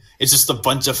censored. It's just a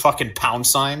bunch of fucking pound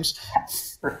signs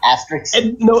or asterisks.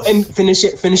 And finish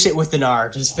it with an R.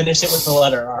 Just finish it with the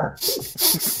letter R.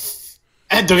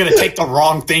 And they're gonna take the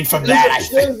wrong thing from that. I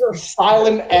think. There's a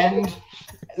silent end.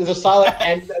 There's a silent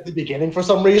end at the beginning for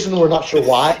some reason. We're not sure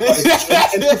why.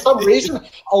 And for some reason,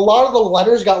 a lot of the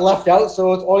letters got left out,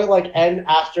 so it's only like N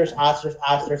asterisk asterisk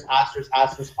asterisk asterisk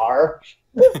asterisk R.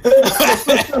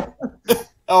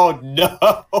 Oh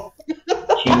no!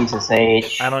 Jesus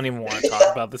H. I don't even want to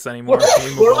talk about this anymore.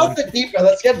 We're off the deep end.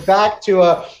 Let's get back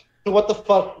to what the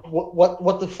fuck?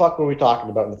 What the fuck were we talking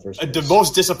about in the first place? The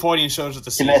most disappointing shows of the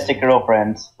season. Domestic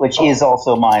Girlfriend, which is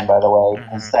also mine, by the way.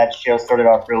 Because that show started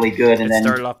off really good and then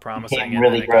started off promising became and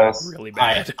really then it got gross. really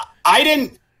bad. I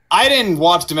didn't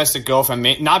watch Domestic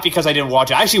Girlfriend, not because I didn't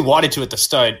watch it. I actually wanted to at the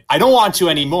start. I don't want to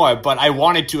anymore, but I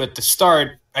wanted to at the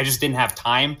start. I just didn't have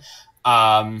time.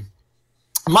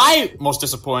 My most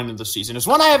disappointing of the season is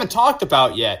one I haven't talked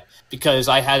about yet because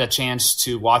I had a chance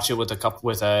to watch it with a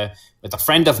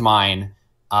friend of mine,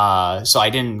 so I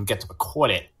didn't get to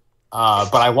record it.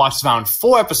 But I watched around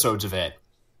 4 episodes of it.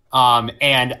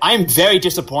 And I'm very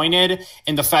disappointed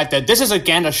in the fact that this is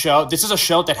again a show. This is a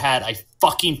show that had a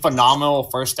fucking phenomenal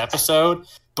first episode,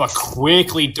 but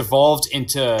quickly devolved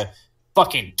into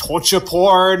fucking torture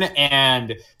porn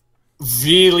and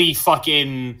really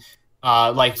fucking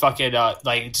like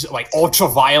ultra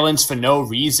violence for no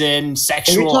reason,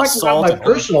 sexual assault, about my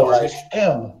personal life.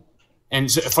 Damn. And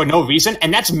for no reason.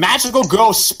 And that's Magical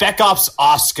Girl Spec Ops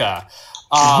Oscar.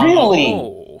 Really?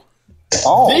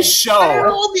 Oh. This show. Why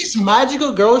are all these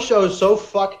magical girl shows so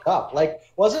fucked up? Like,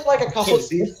 wasn't like a couple of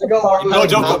seasons ago?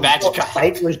 Madoka Magica.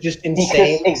 Fight was just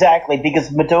insane. Because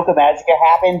Madoka Magica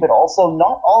happened, but also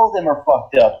not all of them are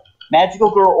fucked up.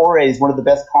 Magical Girl Ore is one of the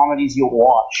best comedies you'll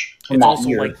watch from It's that also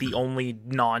year. like the only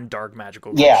non-dark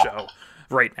magical girl show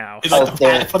right now.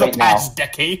 For the past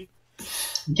decade.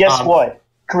 Guess what?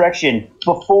 Correction.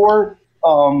 Before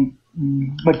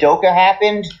Madoka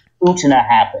happened, Utena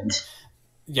happened.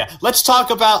 Yeah, let's talk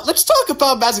about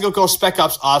Magical Girl Spec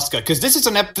Ops Oscar because this is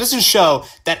a show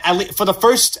that for the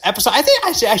first episode, I think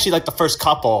actually like the first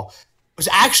couple was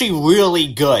actually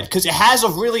really good because it has a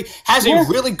really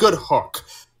good hook.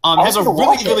 Has a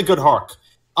really good hook.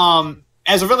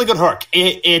 Has a really good hook.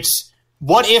 It's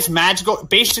what if magical.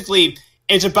 Basically,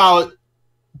 it's about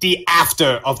the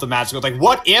after of the magical. Like,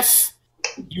 what if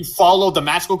you follow the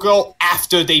magical girl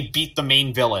after they beat the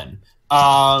main villain?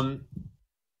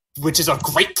 Which is a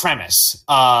great premise.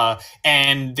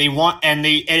 And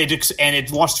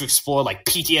it wants to explore like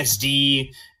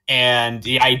PTSD and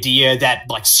the idea that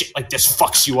like shit like this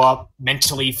fucks you up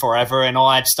mentally forever and all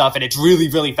that stuff. And it's really,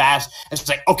 really fast. And it's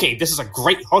like, okay, this is a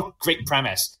great hook, great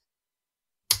premise.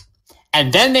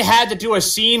 And then they had to do a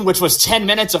scene which was 10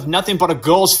 minutes of nothing but a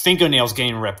girl's fingernails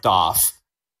getting ripped off.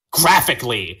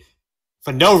 Graphically.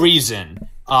 For no reason.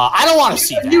 I don't want to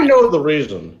see that. You know the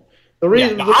reason. The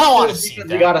reason I don't want to see that.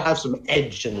 You gotta have some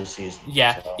edge in the season.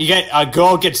 Yeah, so. You get a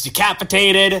girl gets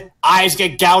decapitated, eyes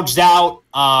get gouged out.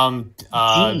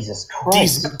 Jesus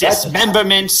Christ!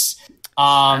 Dismemberments.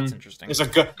 That's interesting.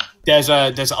 There's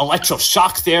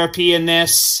electroshock therapy in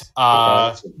this.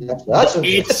 That's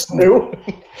new.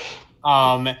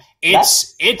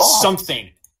 It's something.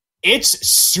 It's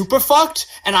super fucked,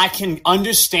 and I can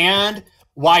understand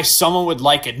why someone would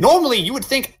like it. Normally, you would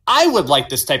think I would like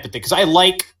this type of thing because I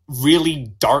like really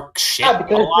dark shit. Yeah,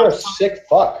 because you're a sick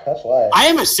fuck. That's why. I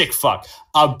am a sick fuck.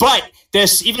 But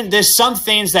there's some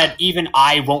things that even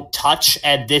I won't touch,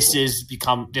 and this has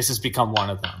become one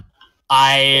of them.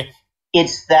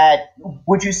 It's that.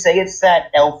 Would you say it's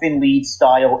that Elfin Lead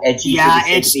style edgy? Yeah,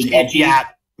 edgy.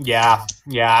 Yeah.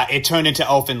 It turned into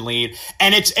Elfin Lead,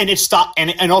 and it stopped,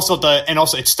 and also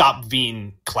it stopped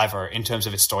being clever in terms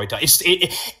of its storytelling.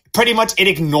 It started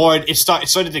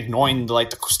ignoring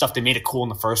the stuff that made it cool in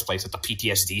the first place, like the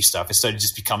PTSD stuff. It started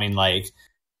just becoming like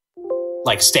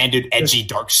standard edgy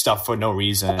dark stuff for no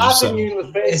reason. Laughing you in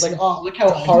the face, like, oh, look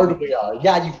how hard we are.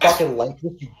 Yeah, you fucking like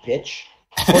this, you bitch.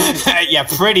 Yeah,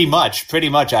 pretty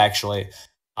much actually.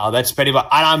 That's pretty much,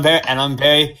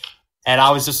 and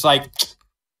I was just like,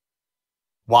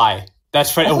 why?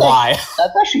 That's why.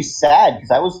 That's actually sad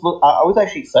because I was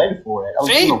actually excited for it. I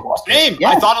was Same. Yeah.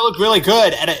 I thought it looked really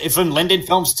good, and it's from Linden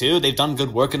Films too. They've done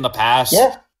good work in the past.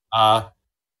 Yeah. Uh,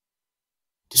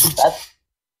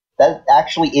 that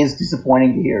actually is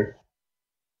disappointing to hear.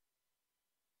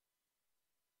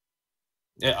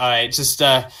 All right,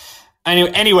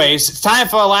 anyways, it's time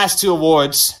for our last two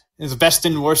awards. It's the best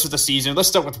and worst of the season. Let's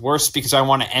start with worst because I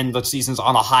want to end the seasons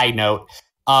on a high note.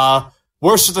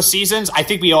 Worst of the seasons, I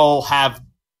think we all have.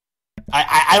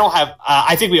 I don't have.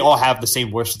 I think we all have the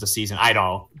same worst of the season. I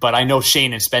don't, but I know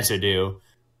Shane and Spencer do.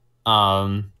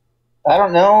 I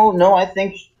don't know. No, I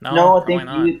think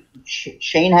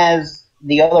Shane has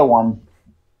the other one.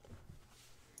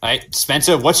 All right,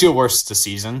 Spencer, what's your worst of the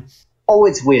season? Oh,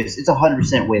 it's Wiz. It's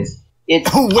 100% Wiz. Wiz.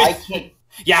 I can't.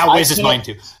 Yeah, Wiz is mine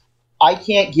too. I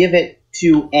can't give it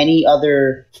to any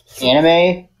other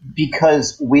anime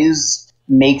because Wiz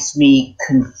makes me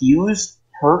confused,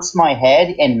 hurts my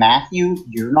head, and Matthew,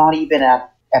 you're not even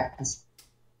at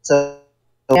episode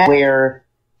where...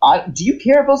 do you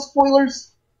care about spoilers?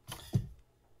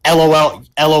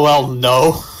 LOL,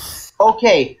 no.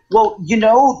 Okay, well, you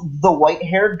know the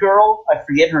white-haired girl? I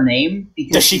forget her name.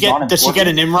 Because Does she get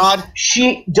a Nimrod?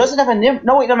 She doesn't have a Nimrod.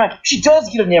 No, wait, no. She does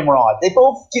get a Nimrod. They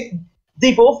both get.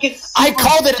 I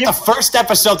called it in the first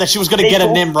episode that she was going to get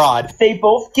a Nimrod. They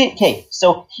both get. Okay,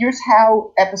 so here's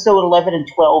how episode 11 and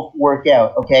 12 work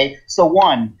out. Okay, so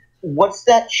one, what's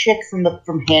that chick from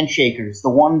Handshakers? The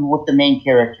one with the main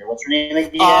character. What's her name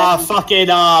again?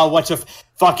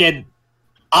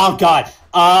 Oh God.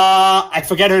 I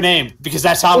forget her name because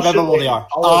that's how memorable they are.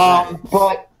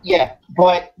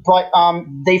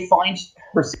 They find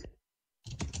her.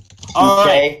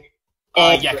 Okay.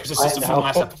 And because this is from the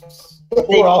last episode.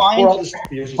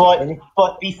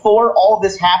 But before all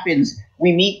this happens,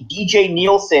 we meet DJ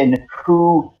Nielsen,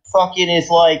 who fucking is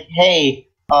like, hey,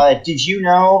 did you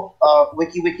know,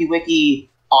 wiki,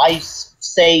 I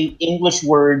say English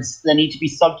words that need to be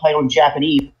subtitled in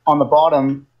Japanese on the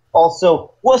bottom.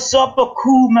 Also, what's up, a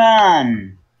cool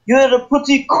man? You're a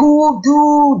pretty cool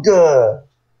dude.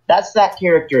 That's that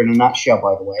character in a nutshell,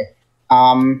 by the way.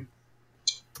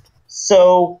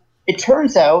 So it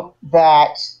turns out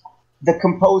that the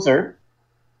composer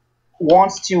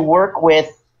wants to work with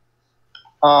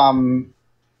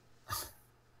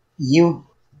Yuki.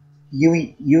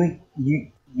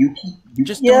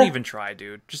 Just don't even try,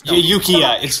 dude. Just don't.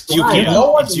 Yukiya. It's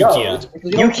Yukiya. It's Yukiya.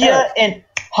 Yukiya and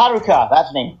Haruka. That's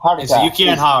her name. Haruka. It's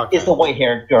Yukiya and Haruka. Is the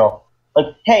white-haired girl.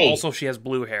 Like, hey. Also, she has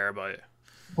blue hair, but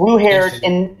blue-haired,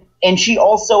 and she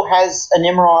also has a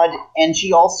Nimrod, and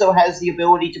she also has the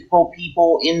ability to pull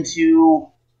people into.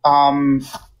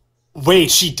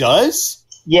 Wait, she does?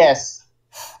 Yes.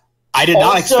 I did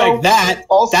not expect that.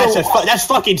 That's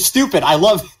fucking stupid. I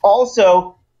love.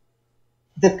 Also,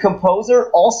 the composer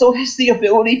also has the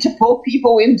ability to pull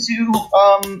people into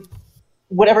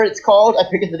whatever it's called. I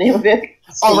forget the name of it.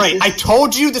 All right, I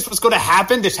told you this was going to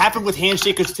happen. This happened with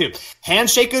Handshakers too.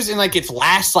 Handshakers in like its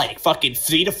last fucking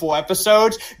 3 to 4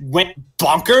 episodes went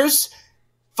bonkers.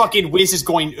 Fucking Wiz is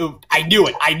going. I knew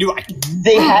it.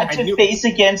 They had to face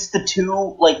against the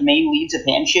two main leads of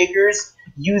Handshakers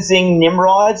using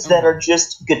Nimrods that are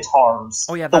just guitars.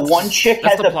 Oh yeah, the one chick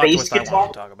has a bass guitar. I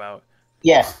want to talk about.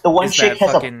 Yeah, the one chick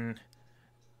has fucking...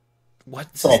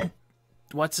 What's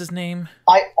his name?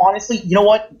 I honestly, you know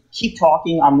what? Keep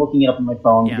talking. I'm looking it up on my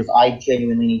phone because I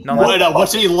genuinely need to know.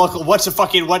 What's he look? What's the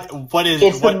fucking what is?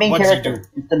 It's the main character.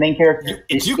 It's the main character.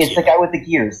 It's the guy with the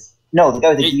gears. No, the guy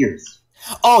with the gears.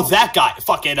 Oh, that guy.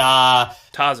 Fucking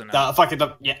Tazuna.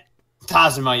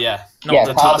 Tazuma. Yeah. No, yeah,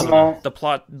 Tazuma.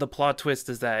 The plot twist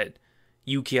is that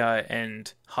Yukiya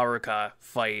and Haruka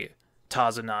fight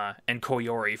Tazuna and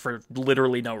Koyori for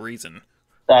literally no reason.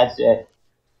 That's it.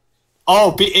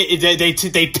 Oh,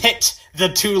 they pit the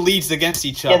two leads against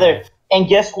each other. And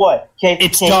guess what?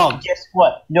 It's dumb. Guess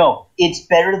what? No, it's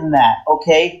better than that,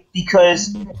 okay?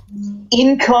 Because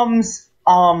in comes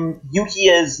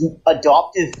Yukiya's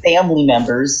adoptive family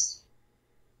members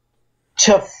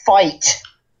to fight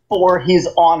for his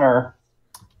honor.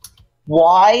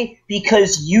 Why?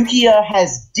 Because Yukiya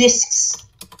has discs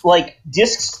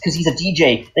because he's a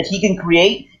DJ, that he can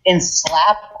create and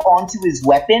slap onto his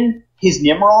weapon, his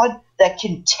Nimrod, that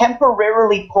can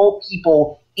temporarily pull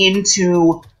people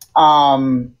into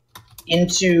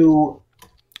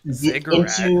Ziggurat,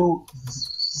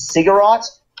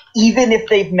 even if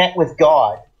they've met with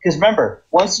God. Because remember,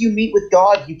 once you meet with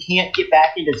God, you can't get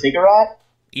back into Ziggurat.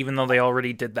 Even though they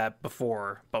already did that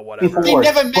before, but whatever. They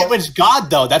never met with God,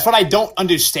 though. That's what I don't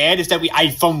understand. Is that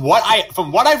from what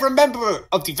I remember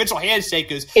of the official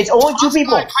Handshakers, it's only two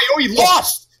people. Coyote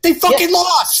lost. They fucking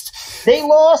lost. They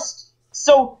lost.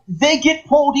 So they get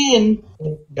pulled in,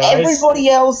 Guys, everybody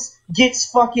else gets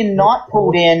fucking not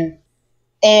pulled in,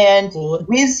 and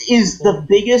Wiz is the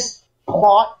biggest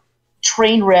plot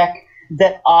train wreck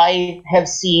that I have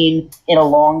seen in a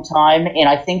long time, and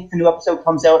I think the new episode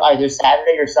comes out either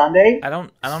Saturday or Sunday. I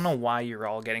don't know why you're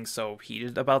all getting so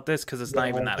heated about this, because it's not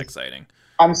even that exciting.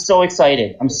 I'm so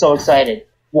excited.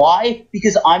 Why?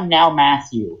 Because I'm now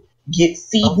Matthew.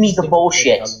 Feed me the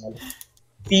bullshit.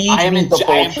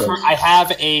 I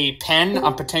have a pen.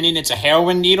 I'm pretending it's a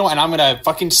heroin needle, and I'm gonna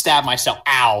fucking stab myself.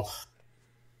 Ow!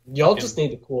 y'all just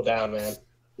need to cool down, man.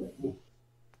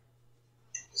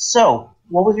 So,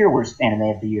 what was your worst anime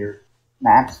of the year,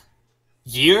 Max?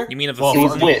 Year? You mean of the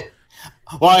season?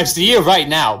 Well, it's the year right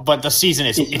now, but the season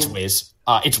is it's Wiz.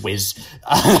 It's Wiz.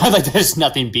 Like there's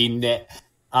nothing beating it.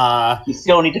 You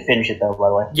still need to finish it though, by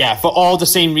the way. Yeah, for all the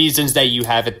same reasons that you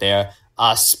have it there.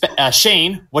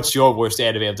 Shane, what's your worst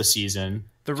anime of the season?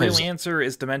 The real answer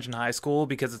is Dimension High School,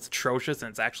 because it's atrocious and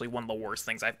it's actually one of the worst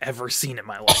things I've ever seen in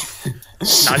my life.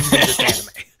 Not even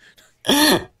just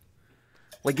anime.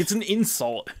 Like, it's an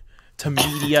insult to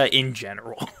media in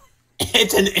general.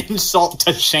 It's an insult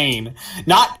to Shane.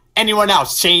 Not anyone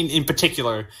else, Shane in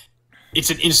particular.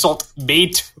 It's an insult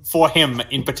made for him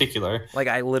in particular. Like,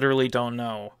 I literally don't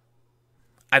know.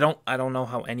 I don't know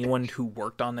how anyone who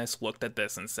worked on this looked at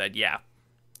this and said, yeah,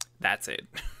 that's it.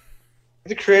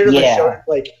 The creator of the show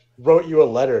wrote you a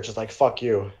letter, just like fuck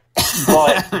you.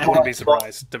 But I wouldn't be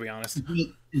surprised, to be honest.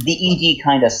 The ED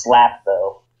kind of slapped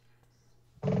though.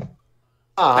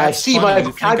 I see funny. my You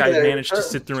think I vocabulary. managed to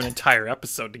sit through an entire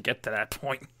episode to get to that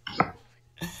point?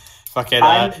 Fuck it.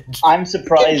 I'm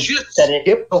surprised that it.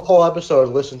 Skip the whole episode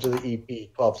and listen to the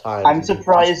EP 12 times. I'm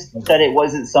surprised that it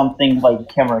wasn't something like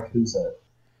Kamarakusa.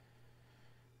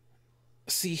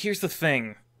 See, here's the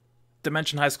thing.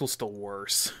 Dimension High School's still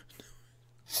worse.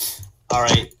 All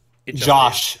right,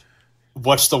 Josh,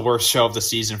 what's the worst show of the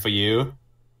season for you?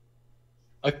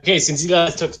 Okay, since you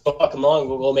guys took so fucking long,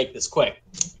 we'll make this quick.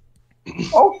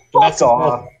 Oh, fuck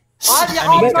off.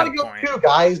 I'm gonna go too,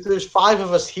 guys. There's 5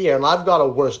 of us here, and I've got a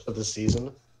worst of the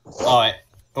season. All right,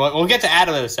 we'll get to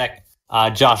Adam in a second.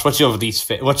 Josh, what's your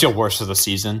what's your worst of the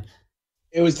season?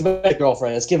 It was my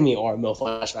girlfriend. It's giving me RMO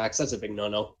flashbacks. That's a big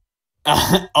no-no.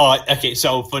 Okay.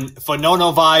 So for no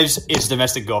vibes, it's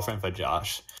Domestic Girlfriend for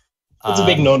Josh. It's a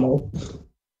big no-no.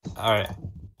 All right,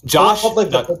 Josh. Like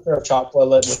the picture of chocolate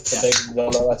with the big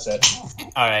no-no. That's it.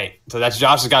 All right, so that's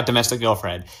Josh has got Domestic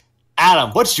Girlfriend.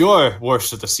 Adam, what's your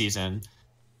worst of the season?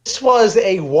 This was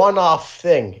a one-off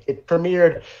thing. It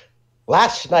premiered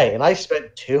last night, and I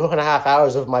spent 2.5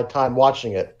 hours of my time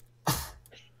watching it.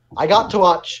 I got to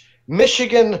watch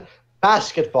Michigan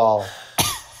basketball.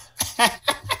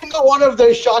 One of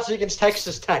those shots against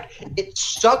Texas Tech. It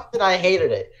sucked and I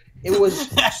hated it. It was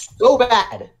so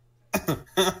bad.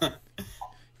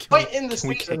 Right in the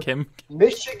season,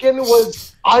 Michigan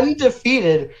was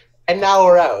undefeated, and now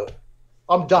we're out.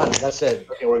 I'm done. That's it.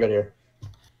 Okay, we're good here.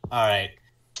 All right.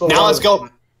 So now let's go.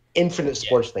 Infinite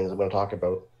sports things I'm going to talk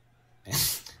about.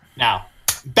 Now,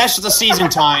 best of the season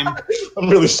time. I'm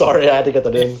really sorry I had to get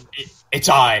that in. It's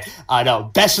all right. I know.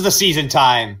 Best of the season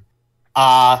time.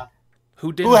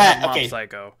 Who didn't have Mob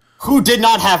Psycho? Who did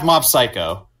not have Mob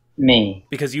Psycho? Me.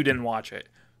 Because you didn't watch it.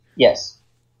 Yes.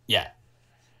 Yeah.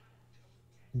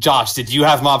 Josh, did you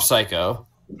have Mob Psycho?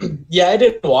 Yeah, I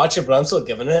didn't watch it, but I'm still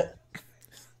giving it.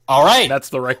 All right. That's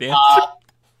the right answer.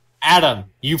 Adam,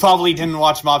 you probably didn't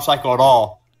watch Mob Psycho at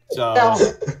all. So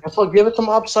guess I'll give it to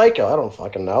Mob Psycho. I don't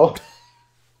fucking know.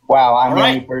 Wow, I'm the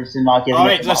only person not giving it to All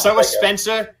right, let's start Mob with Psycho.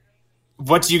 Spencer.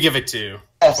 What do you give it to?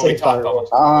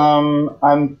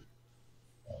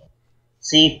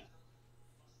 See,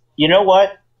 you know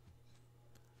what?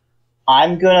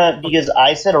 I'm gonna, because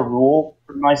I set a rule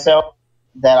for myself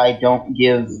that I don't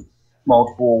give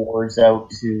multiple awards out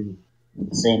to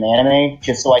the same anime,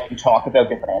 just so I can talk about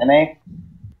different anime.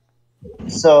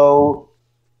 So,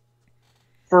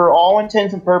 for all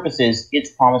intents and purposes,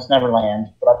 it's Promised Neverland,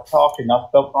 but I've talked enough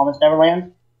about Promised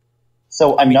Neverland.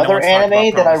 So another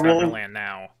anime that I really Neverland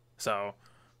now. So,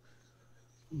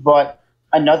 but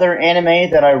another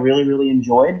anime that I really, really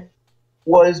enjoyed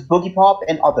was Boogie Pop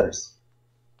and Others.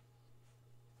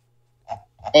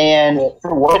 And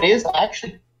for what it is, I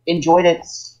actually enjoyed it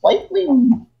slightly.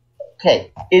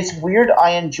 Okay, it's weird.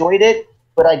 I enjoyed it,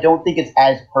 but I don't think it's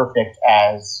as perfect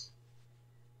as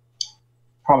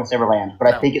Promised Neverland.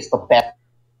 But I think it's the best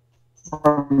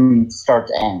from start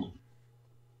to end.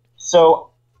 So,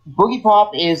 Boogie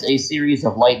Pop is a series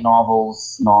of light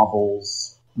novels,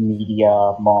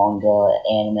 media, manga,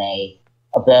 anime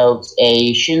about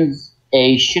a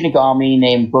Shinigami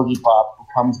named Boogie Pop who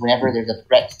comes whenever there's a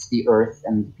threat to the Earth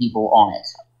and the people on it.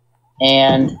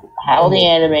 And how the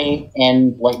anime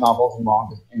and light novels and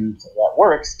manga and that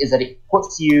works is that it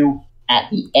puts you at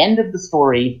the end of the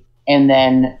story and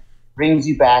then brings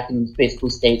you back and basically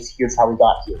states, here's how we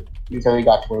got here. Here's how we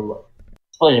got to where we were.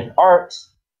 Split different arcs.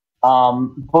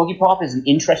 Boogie Pop is an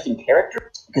interesting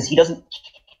character because he doesn't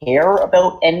care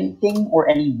about anything or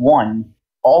anyone.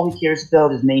 All he cares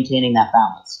about is maintaining that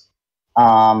balance.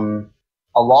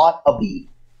 A lot of the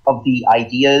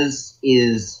ideas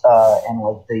is and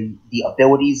like the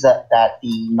abilities that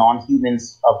the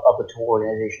non-humans of the Tool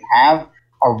organization have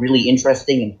are really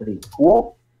interesting and pretty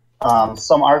cool.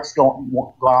 Some arcs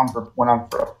went on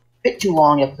for a bit too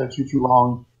long, episode too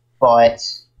long, but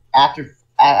after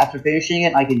finishing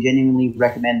it, I can genuinely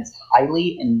recommend this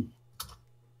highly and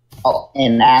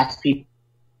ask people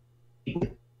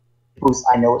because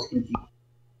I know it's confusing.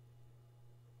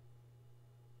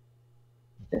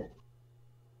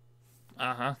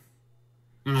 Uh-huh.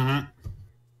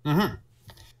 Mm-hmm. Mm-hmm.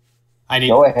 I need.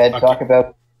 Go ahead, talk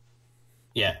about.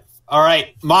 Yeah. All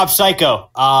right, Mob Psycho.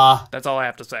 That's all I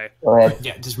have to say. Go ahead.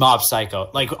 Yeah, just Mob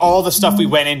Psycho. Like all the stuff we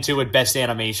went into with best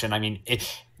animation. I mean,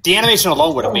 the animation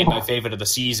alone would have made my favorite of the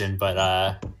season, but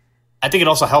I think it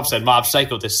also helps that Mob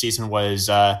Psycho this season was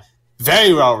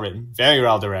very well written, very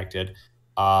well directed,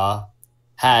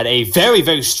 had a very,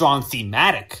 very strong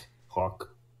thematic hook,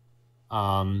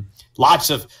 lots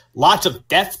of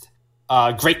depth,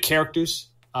 great characters,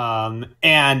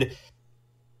 and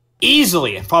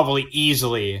probably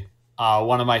easily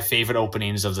one of my favorite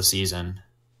openings of the season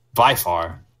by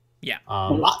far. Yeah.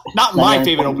 Not my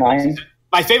favorite opening.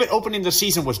 My favorite opening of the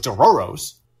season was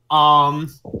Dororo's.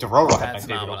 Dororo had my That's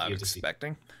favorite not what I opening was of the season.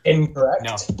 expecting.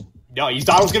 Incorrect. No, you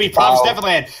thought it was going to be Promised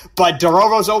Neverland, but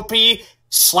Dororo's OP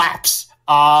slaps.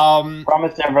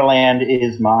 Promised Neverland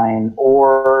is mine,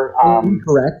 or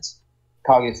Incorrect.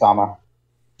 Kaguya-sama.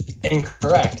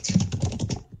 Incorrect.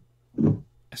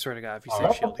 I swear to God, if you Oh, say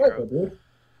Mob Shield Psycho, Hero. dude.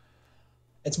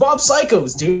 It's Mob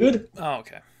Psychos, dude. Oh,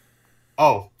 okay.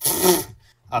 Oh.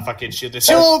 Fucking Shield.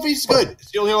 Shield OP is good.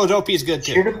 Shield Hero's OP is good,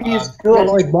 too. Shield Hero is good.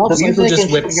 like Mob The Psycho music just in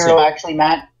Shield whips Hero it. actually,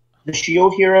 Matt, the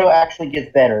Shield Hero actually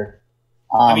gets better.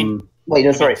 Wait,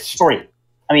 no, sorry.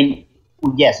 I mean,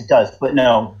 yes, it does, but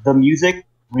no, the music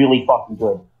really fucking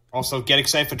good. Also, get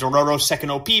excited for Dororo's second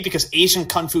OP because Asian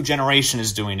Kung Fu Generation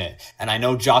is doing it, and I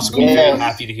know Josh will be very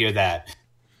happy to hear that.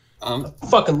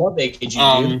 Fucking love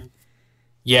AKG, dude.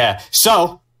 Yeah.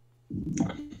 So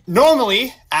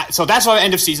normally, so that's our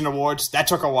end of season awards. That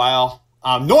took a while.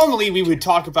 Normally, we would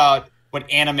talk about what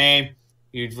anime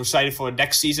we were excited for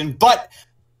next season, but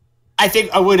I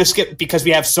think I would have skipped because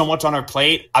we have so much on our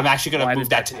plate. I'm actually going to move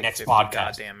that to next podcast.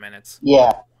 Goddamn minutes.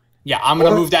 Yeah. Yeah, I'm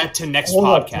going to move that to next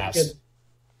podcast.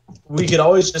 We could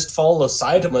always just follow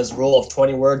Saitama's rule of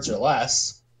 20 words or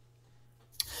less.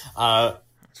 We're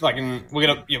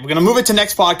gonna move it to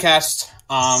next podcast.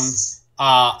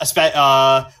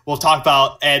 We'll talk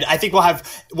about, and I think we'll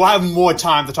have more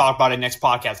time to talk about it next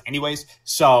podcast, anyways.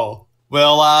 So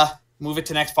we'll move it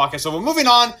to next podcast. So we're moving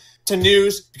on to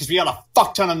news because we got a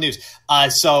fuck ton of news.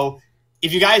 So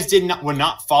if you guys were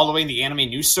not following the anime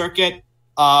news circuit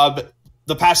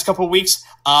the past couple of weeks,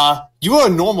 you are a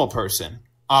normal person.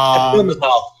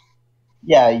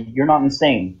 Yeah, you're not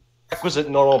insane. Requisite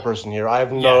normal person here. I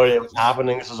have no idea what's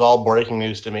happening. This is all breaking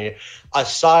news to me.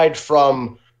 Aside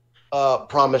from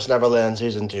Promised Neverland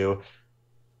Season 2.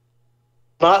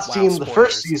 Not seen the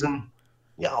first season.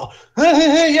 Yeah,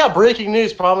 breaking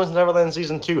news. Promised Neverland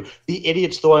Season 2. The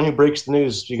idiot's the one who breaks the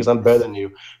news because I'm better than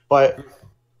you. But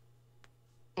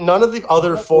none of the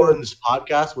other four in this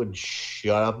podcast would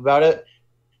shut up about it.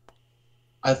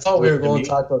 I thought we were going to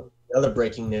talk about the other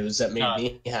breaking news that made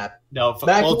me happy. No,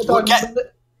 Mac, we'll we'll get.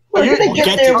 We're gonna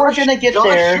get there. We're gonna get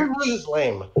there. Your news is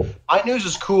lame. My news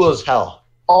is cool as hell.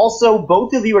 Also,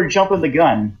 both of you are jumping the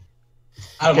gun.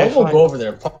 I don't know. We'll go over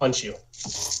there and punch you.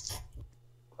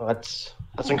 Well, that's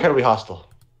incredibly hostile.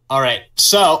 All right,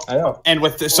 so I know. And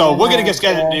with this, so we're gonna just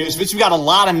get into news. We got a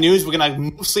lot of news. We're gonna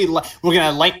mostly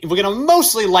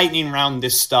lightning round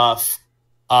this stuff.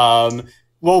 Well,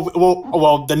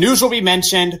 the news will be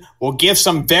mentioned. We'll give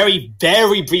some very,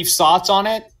 very brief thoughts on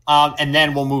it, and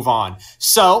then we'll move on.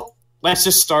 So let's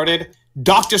just start it.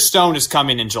 Dr. Stone is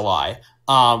coming in July.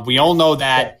 We all know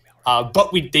that,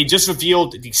 but they just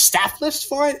revealed the staff list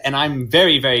for it, and I'm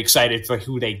very, very excited for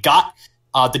who they got.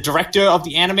 The director of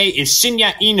the anime is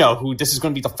Shinya Ino, who this is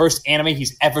going to be the first anime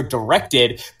he's ever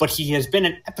directed, but he has been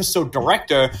an episode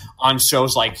director on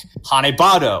shows like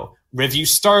Hanebado, Review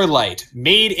Starlight,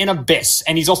 Made in Abyss,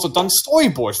 and he's also done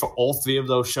storyboards for all three of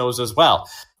those shows as well.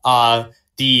 The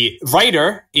The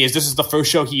writer this is the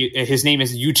first show. His name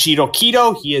is Yuichiro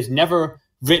Kido. He has never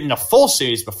written a full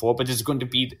series before, but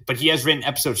he has written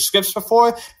episode scripts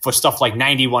before for stuff like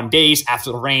 91 Days,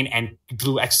 After the Rain, and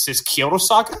Blue Exorcist Kyoto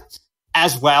Saga,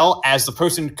 as well as the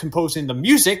person composing the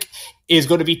music is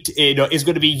going to be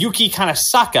Yuki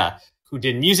Kanasaka, who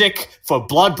did music for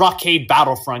Blood Blockade,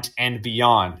 Battlefront, and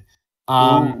beyond.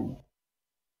 And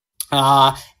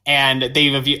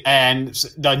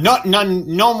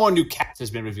no more new cast has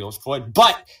been revealed for it,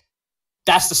 but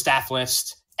that's the staff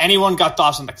list. Anyone got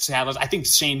thoughts on the staff list? I think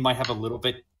Shane might have a little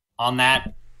bit on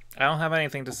that. I don't have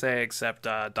anything to say except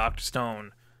Dr.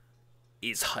 Stone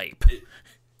is hype.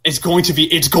 It's going to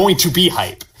be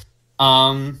hype.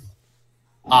 I'm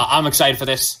excited for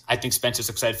this. I think Spencer's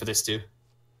excited for this too.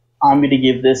 I'm going to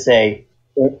give this a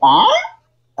out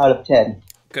of 10.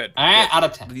 Good. Out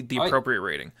of 10. The appropriate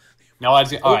rating. No, all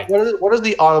right. What does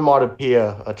the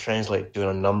onomatopoeia translate to in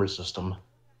a number system?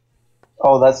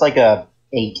 Oh, that's like a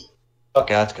 8.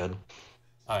 Okay, that's good.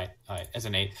 All right, as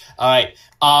an 8. All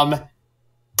right.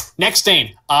 Next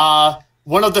thing.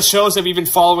 One of the shows that we've been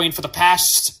following for the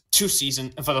past 2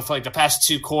 seasons, for the past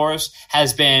 2 cores,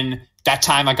 has been That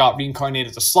Time I Got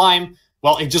Reincarnated as Slime.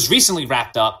 Well, it just recently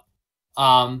wrapped up.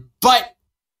 But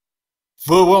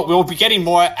we'll be getting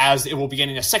more, as it will be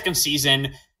getting a second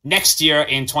season next year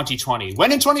in 2020.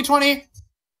 When in 2020?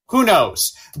 Who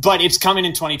knows? But it's coming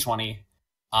in 2020.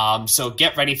 So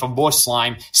get ready for more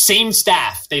slime. Same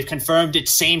staff. They've confirmed it.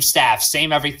 Same staff.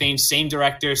 Same everything. Same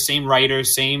director. Same writer.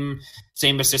 Same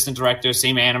assistant director.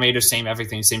 Same animator. Same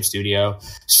everything. Same studio.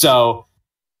 So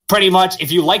pretty much,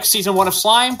 if you like season 1 of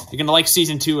Slime, you're going to like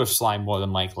season 2 of Slime more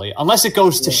than likely. Unless it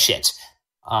goes to shit.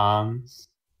 Don't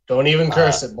even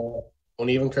curse it, boy.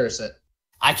 Don't even curse it.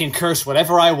 I can curse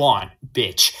whatever I want,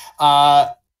 bitch.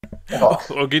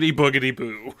 Oogity boogity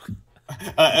boo.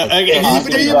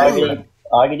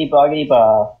 Oggity boggity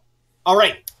ba. All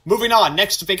right, moving on.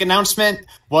 Next big announcement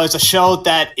was a show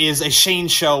that is a Shane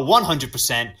show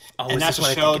 100%. And that's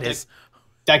a show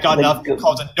that got enough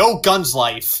called a No Guns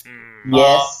Life.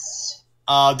 Yes.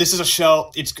 This is a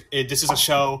show. This is a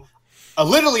show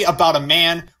literally about a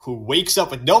man who wakes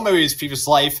up with no memory of his previous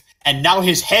life, and now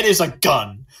his head is a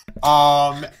gun.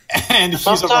 And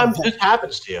sometimes this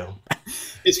happens to you.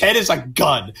 His head is a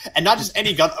gun, and not just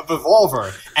any gun, a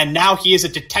revolver. And now he is a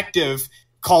detective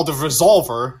called a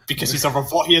Resolver because he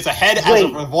has a head as a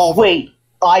revolver. Wait,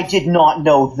 I did not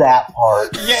know that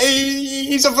part. Yeah,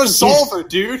 he's a Resolver,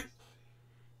 dude.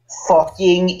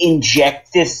 Fucking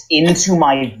inject this into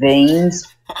my veins.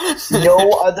 No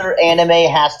other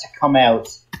anime has to come out.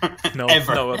 No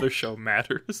other show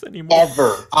matters anymore.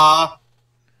 Ever.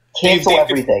 Cancel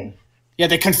everything. Yeah,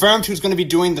 they confirmed who's going to be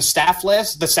doing the staff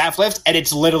list, and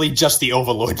it's literally just the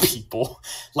Overlord people.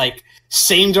 Like,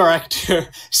 same director,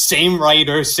 same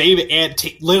writer,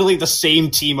 literally the same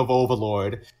team of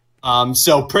Overlord.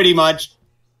 So pretty much,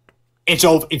 if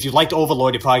you liked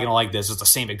Overlord, you're probably going to like this. It's the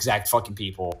same exact fucking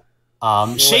people.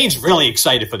 Shane's really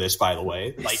excited for this, by the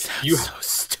way. Like, so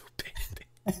stupid.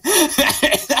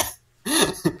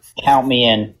 Count me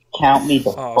in. Count me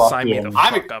the fuck sign in. me the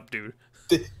fuck up, dude.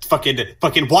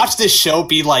 Fucking watch this show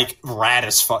be like rad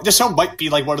as fuck. This show might be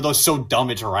like one of those so dumb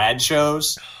it's rad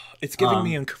shows. It's giving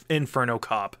me Inferno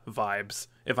Cop vibes,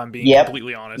 if I'm being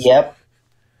completely honest. Yep.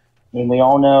 I mean, we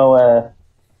all know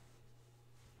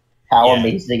how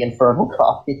amazing Inferno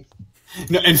Cop is.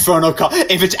 No, Inferno Cop.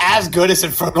 If it's as good as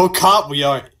Inferno Cop, we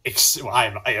are in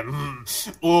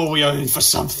for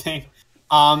something.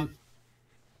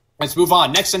 Let's move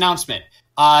on. Next announcement.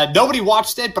 Nobody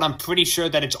watched it, but I'm pretty sure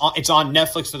that it's on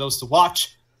Netflix for those to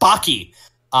watch. Baki.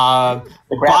 The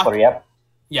Grappler, yep.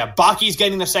 Yeah, Baki's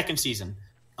getting the second season.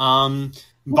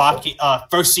 Baki,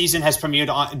 first season has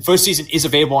premiered first season is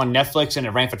available on Netflix, and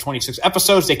it ran for 26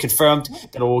 episodes. They confirmed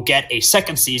that it will get a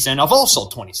second season of also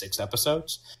 26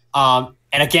 episodes. And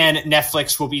again,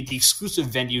 Netflix will be the exclusive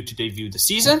venue to debut the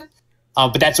season.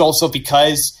 But that's also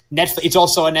because it's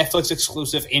also a Netflix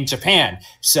exclusive in Japan.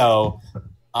 So,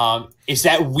 is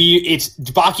that weird?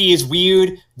 Baki is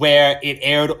weird where it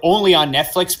aired only on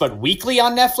Netflix, but weekly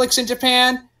on Netflix in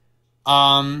Japan.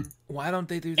 Why don't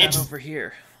they do that over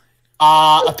here?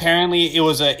 Apparently it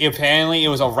was a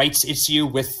rights issue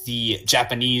with the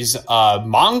Japanese the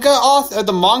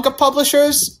manga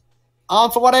publishers.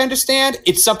 For what I understand,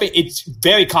 it's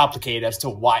very complicated as to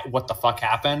what the fuck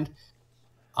happened.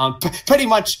 Pretty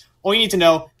much all you need to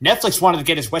know, Netflix wanted to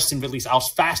get its Western release out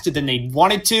faster than they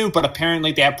wanted to, but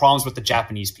apparently they had problems with the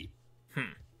Japanese people.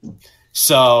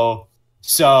 So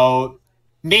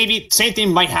maybe same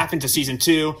thing might happen to season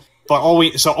 2. But all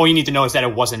you need to know is that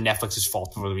it wasn't Netflix's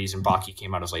fault for the reason Baki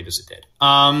came out as late as it did.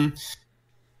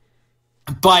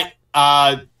 But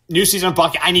new season of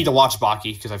Baki. I need to watch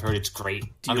Baki because I've heard it's great.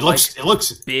 Do you it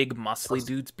looks big, muscly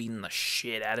dudes beating the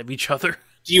shit out of each other?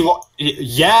 Do you?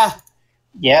 Yeah,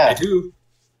 I do.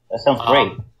 That sounds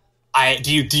great.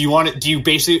 Do you want it? Do you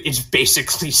basically? It's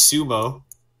basically sumo,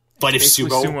 but if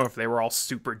sumo, if they were all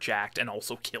super jacked and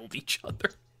also killed each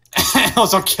other,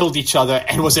 also killed each other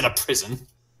and was in a prison.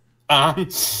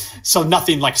 So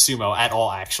nothing like sumo at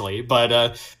all, actually.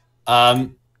 But now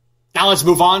let's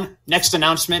move on. Next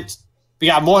announcement. We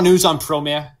got more news on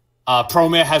Promare.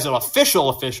 Promare has an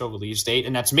official release date,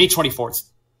 and that's May 24th.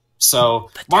 So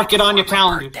mark it on your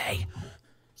calendar.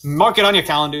 Mark it on your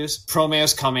calendars.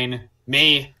 Promare's coming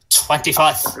May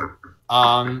 24th.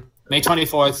 May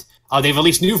 24th. They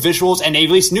released new visuals and they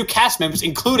released new cast members,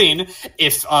 including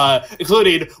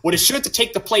what is sure to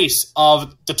take the place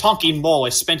of the Tonking Mole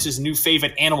as Spencer's new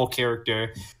favorite animal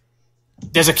character.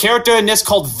 There's a character in this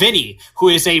called Vinny, who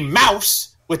is a mouse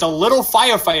with a little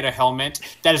firefighter helmet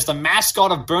that is the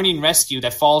mascot of Burning Rescue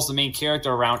that follows the main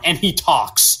character around, and he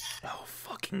talks. Oh,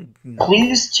 fucking no.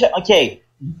 Please, okay.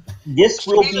 This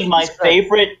will be my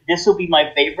favorite. This will be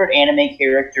my favorite anime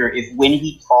character if when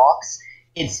he talks,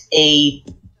 it's a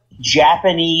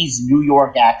Japanese New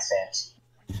York accent.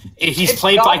 He's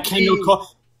played by Kendo.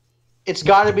 It's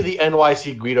got to be the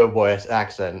NYC Guido voice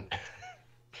accent.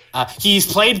 He's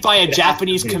played by a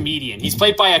Japanese comedian. He's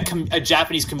played by a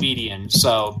Japanese comedian.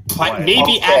 So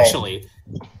maybe actually,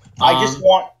 I just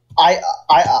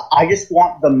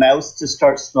want the mouse to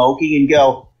start smoking and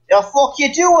go, "The fuck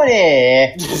you doing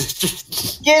here?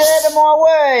 Get out of my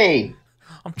way!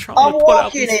 I'm trying to put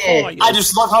out these fires." I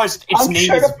just love how its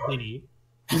name is Vinny.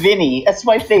 Vinny, that's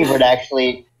my favorite,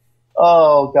 actually.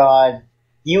 Oh God,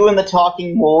 you and the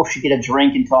talking mole should get a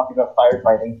drink and talk about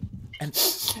firefighting.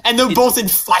 And they're both in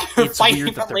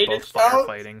firefighting that related they're both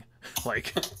firefighting.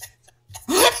 Like,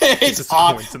 it's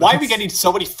odd. Why are we getting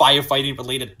so many firefighting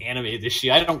related anime this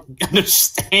year? I don't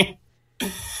understand.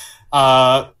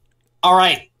 All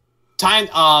right,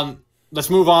 time. Let's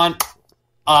move on.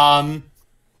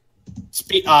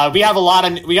 We got a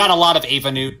lot of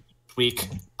Ava news this week.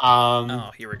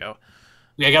 Here we go.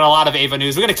 We got a lot of Ava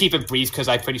news. We're gonna keep it brief because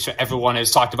I'm pretty sure everyone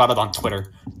has talked about it on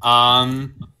Twitter.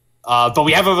 But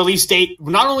we have a release date.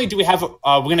 Not only do we have, we're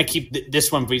going to keep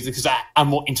this one brief because I'm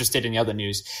more interested in the other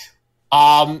news.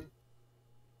 Ava's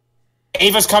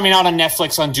coming out on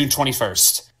Netflix on June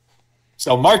 21st.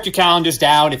 So mark your calendars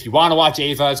down. If you want to watch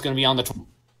Ava, it's going to be on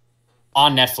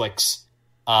Netflix.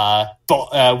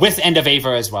 But with End of Ava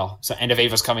as well. So End of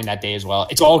Ava's coming that day as well.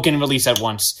 It's all going to release at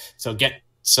once. So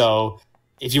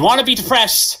if you want to be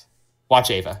depressed,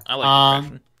 watch Ava. I like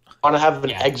depression. Want to have an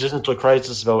existential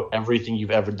crisis about everything you've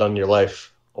ever done in your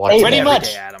life. Pretty much.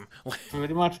 Day, Adam.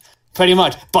 Pretty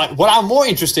much. But what I'm more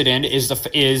interested in is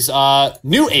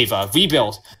new Ava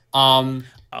Rebuild. Oh,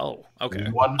 okay.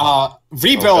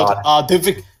 Rebuild.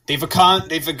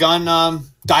 They've begun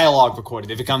dialogue recording.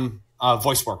 They've begun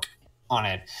voice work on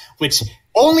it, which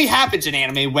only happens in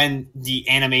anime when the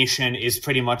animation is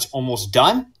pretty much almost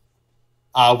done.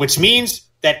 Which means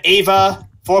that Ava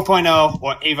 4.0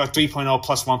 or Ava 3.0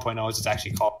 plus 1.0 as it's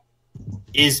actually called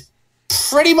is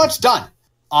pretty much done.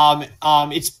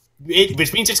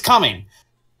 Which means it's coming.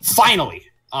 Finally.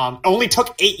 Only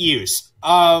took 8 years.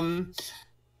 But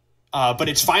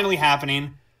it's finally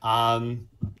happening.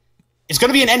 It's going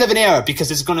to be an end of an era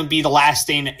because it's going to be the last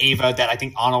thing Ava that I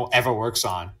think Ano ever works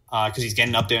on because he's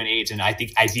getting up there in age, and I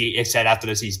think as he said after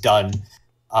this he's done.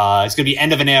 It's going to be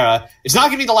end of an era. It's not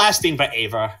going to be the last thing but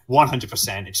Ava.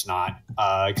 100% it's not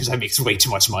because that makes way too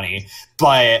much money.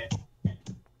 But,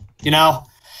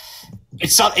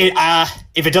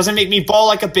 if it doesn't make me bawl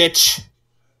like a bitch,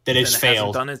 then it's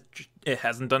failed. It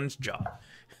hasn't done its job.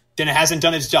 Then it hasn't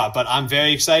done its job. But I'm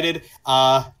very excited.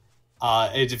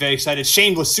 It's very excited.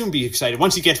 Shane will soon be excited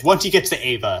once he gets to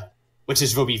Ava,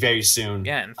 will be very soon.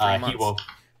 Yeah, in 3 months.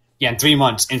 In 3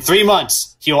 months. In 3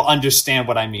 months, he will understand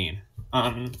what I mean.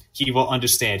 He will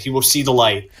understand. He will see the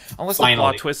light. Unless the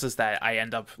plot twist is that I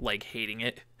end up hating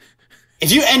it.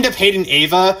 If you end up hating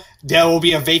Ava, there will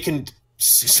be a vacant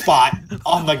spot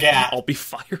on the gap. I'll be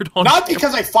fired on Not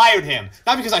because I fired him.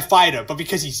 Not because I fired him, but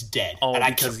because he's dead. Oh,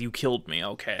 because you killed me.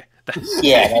 Okay.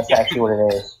 Yeah, that's actually what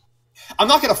it is. I'm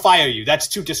not going to fire you. That's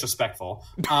too disrespectful.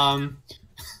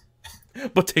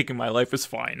 But taking my life is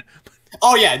fine.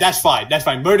 Oh, yeah, that's fine. That's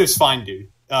fine. Murder's fine, dude.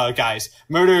 Guys.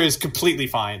 Murder is completely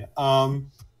fine. All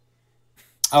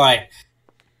right.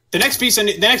 The next piece of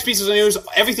news,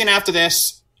 everything after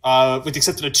this, with the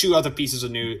exception of two other pieces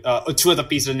of news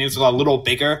that are a little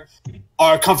bigger,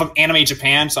 come from Anime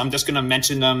Japan. So I'm just going to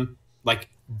mention them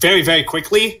very, very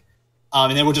quickly.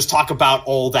 and then we'll just talk about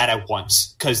all that at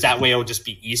once, because that way it'll just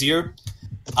be easier.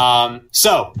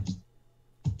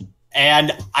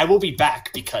 And I will be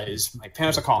back because my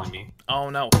parents are calling me. Oh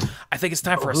no, I think it's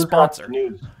time for a sponsor.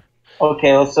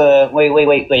 Okay, let's wait one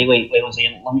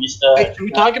second. Let me just Wait, are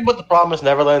we talking about the Promised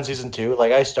Neverland season 2?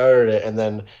 Like, I started it, and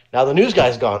then now the news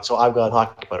guy's gone, so I've got to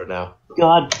talk about it now.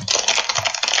 God,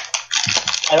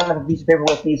 I don't have a piece of paper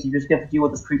with me, so you just have to deal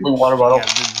with this crinkling water bottle. Yeah,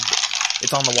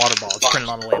 it's on the water bottle. It's printed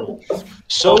on the label.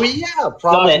 So yeah,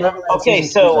 Promised Neverland. Okay,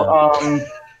 season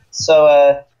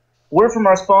 2. Word from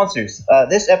our sponsors.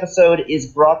 This episode is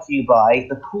brought to you by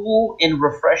the cool and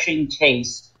refreshing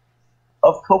taste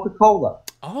of Coca-Cola.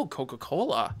 Oh,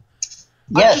 Coca-Cola.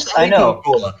 Yes, I know.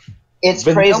 Coca-Cola. It's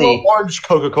Vanilla crazy. orange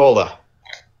Coca-Cola.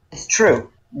 It's true.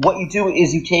 What you do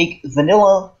is you take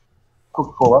vanilla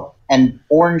Coca-Cola and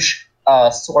orange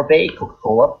sorbet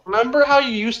Coca-Cola. Remember how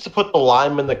you used to put the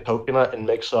lime in the coconut and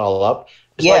mix it all up?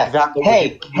 It's Yeah. like that, but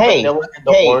Hey, with the vanilla and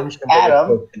the orange and Adam.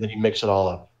 the Coke, and then you mix it all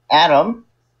up. Adam,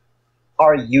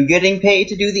 are you getting paid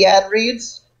to do the ad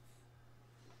reads?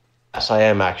 Yes, I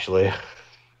am actually.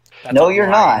 That's No, a you're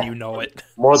lie, not. You know it.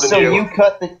 More than So you.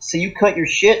 you cut your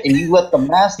shit and you let the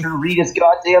master read his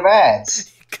goddamn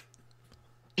ads.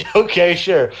 Okay,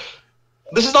 sure.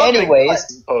 This is not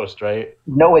Anyways. post, right?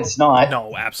 No, it's not.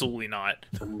 No, absolutely not.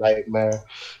 Nightmare.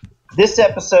 This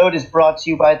episode is brought to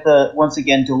you by the, once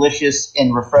again, delicious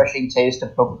and refreshing taste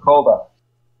of Coca-Cola.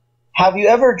 Have you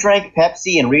ever drank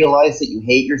Pepsi and realized that you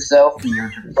hate yourself and you're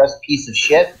a depressed piece of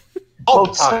shit? All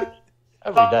the Well, time.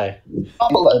 Every day.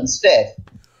 Coca-Cola instead.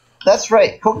 That's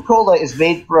right. Coca-Cola is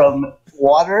made from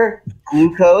water,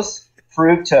 glucose,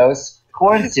 fructose,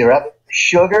 corn syrup,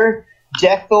 sugar,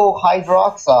 decyl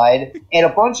hydroxide, and a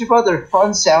bunch of other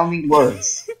fun-sounding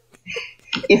words.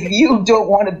 If you don't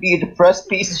want to be a depressed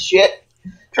piece of shit,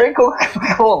 drink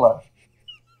Coca-Cola.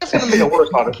 That's gonna make it worse,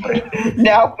 honestly.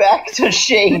 Now back to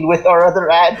Shane with our other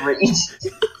ad read.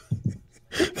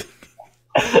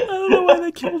 I don't know why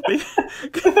they killed me.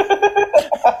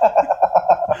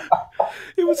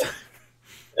 It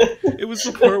was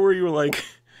the part where you were like,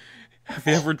 have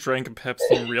you ever drank a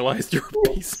Pepsi and realized you're a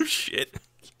piece of shit?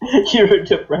 You're a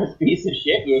depressed piece of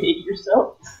shit. You hate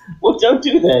yourself. Well, don't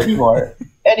do that anymore.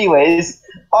 Anyways,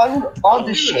 on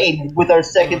to Shane with our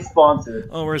second sponsor.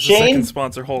 Oh, where's Shane? the second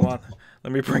sponsor? Hold on.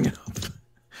 Let me bring it up.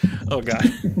 Oh, God.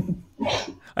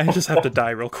 I just have to die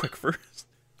real quick first.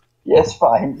 Yes,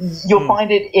 fine. You'll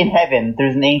find it in heaven.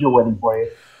 There's an angel waiting for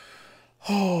you.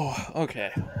 Oh,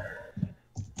 okay.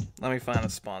 Let me find a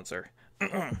sponsor.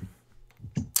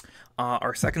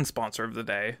 Our second sponsor of the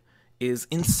day is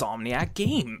Insomniac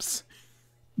Games.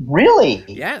 Really?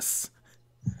 Yes.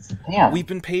 Damn. We've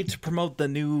been paid to promote the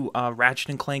new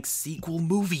Ratchet & Clank sequel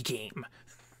movie game.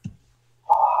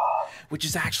 Which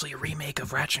is actually a remake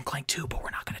of Ratchet & Clank 2, but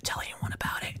we're not going to tell anyone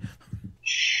about it.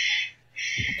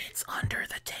 It's under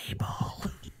the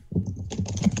table.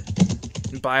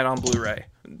 Buy it on Blu-ray.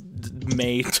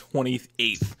 May 28th.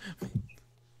 That's it.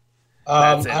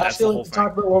 I That's the actually whole like to thing.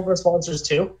 talk about one of our sponsors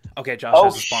too. Okay, Josh Oh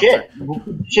has a sponsor.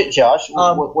 shit, Josh.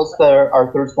 What's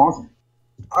our third sponsor?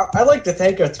 I'd like to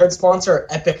thank our third sponsor,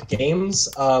 Epic Games.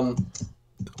 Are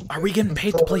we getting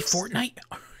paid to play Fortnite?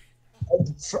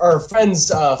 Our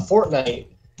friends, Fortnite.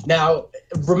 Now,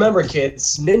 remember,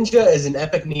 kids, Ninja is in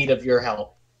epic need of your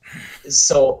help.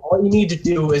 So all you need to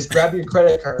do is grab your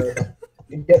credit card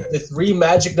and get the 3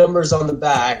 magic numbers on the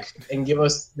back and give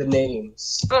us the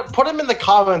names. Put them in the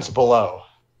comments below.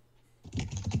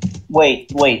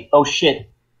 Wait. Oh shit.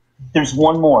 There's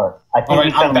one more. I think Alright,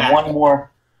 we found I'm back. one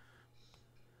more.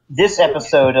 This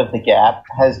episode of the G.A.P.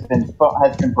 has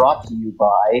been brought to you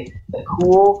by the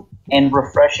cool and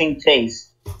refreshing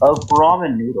taste of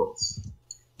ramen noodles.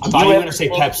 I thought you were going to say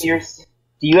Pepsi.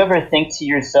 Do you ever think to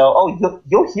yourself, oh,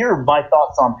 you'll hear my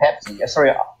thoughts on Pepsi.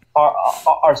 Sorry,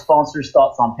 our sponsor's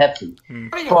thoughts on Pepsi.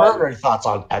 What are your thoughts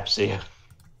on Pepsi?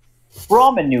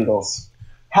 Ramen noodles.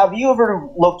 Have you ever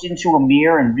looked into a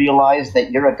mirror and realized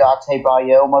that you're a Gate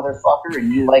Bayo motherfucker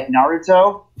and you like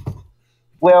Naruto?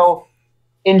 Well,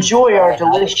 enjoy our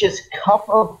delicious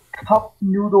cup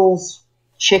noodles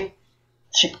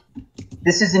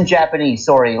This is in Japanese,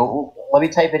 sorry. Let me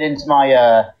type it into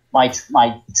my my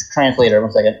translator.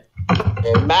 1 second.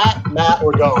 Okay, Matt,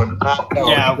 we're going. Matt, go.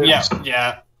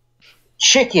 Yeah.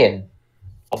 Chicken.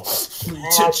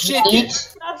 Chicken.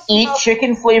 Eat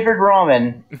chicken-flavored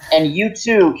ramen, and you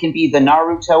too can be the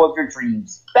Naruto of your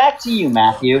dreams. Back to you,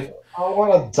 Matthew. I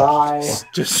want to die.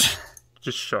 Just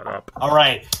shut up. All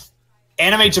right.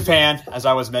 Anime Japan, as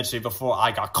I was mentioning before,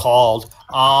 I got called.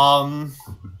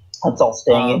 That's all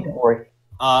staying in. Don't worry.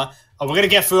 We're going to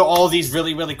get through all of these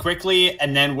really, really quickly,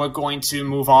 and then we're going to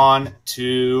move on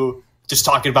to just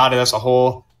talking about it as a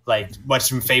whole. Like, what's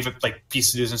your favorite like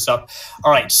piece of news and stuff?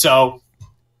 All right, so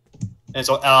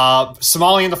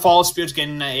Somalia and the Fall of Spirits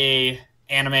getting a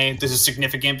anime. This is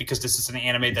significant because this is an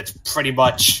anime that's pretty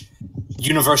much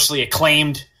universally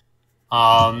acclaimed.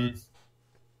 It's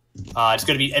going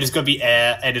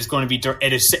to be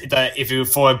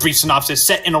for a brief synopsis,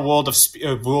 set in a world of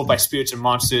ruled by spirits and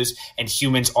monsters, and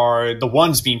humans are the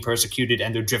ones being persecuted,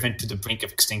 and they're driven to the brink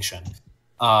of extinction.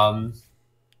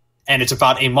 And it's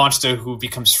about a monster who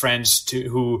becomes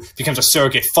a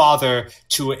surrogate father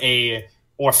to a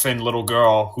orphan little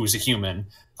girl who's a human.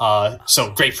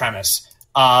 So great premise.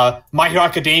 My Hero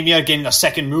Academia getting a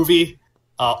second movie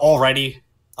already.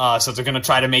 So they're going to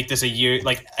try to make this a year,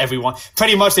 like everyone.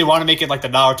 Pretty much they want to make it like the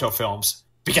Naruto films.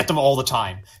 We get them all the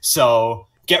time. So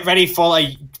get ready for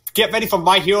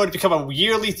My Hero to become a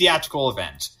yearly theatrical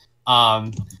event.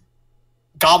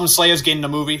 Goblin Slayer's getting a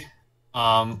movie.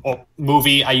 Or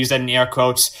movie, I use that in air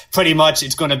quotes. Pretty much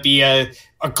it's going to be a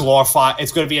glorified,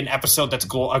 it's going to be an episode that's a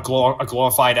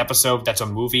glorified episode that's a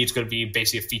movie. It's going to be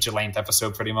basically a feature-length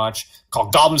episode pretty much,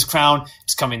 called Goblin's Crown.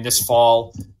 It's coming this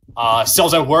fall.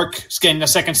 Cells at Work is getting a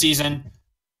second season.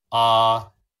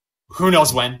 Who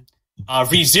knows when.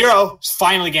 ReZero is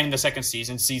finally getting the second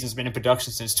season. Season's been in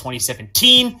production since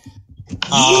 2017.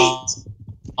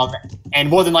 And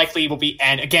more than likely will be,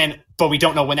 and again, but we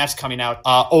don't know when that's coming out.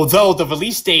 Although the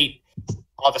release date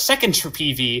the second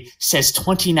PV says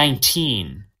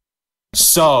 2019.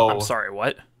 So I'm sorry,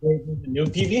 what? The new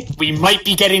PV? We might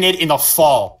be getting it in the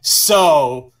fall.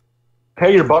 So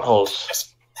pay your buttholes.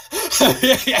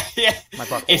 yeah. My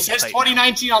butthole it says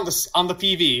 2019 on the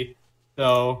PV.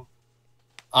 So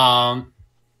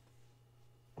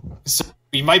so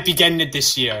we might be getting it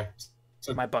this year.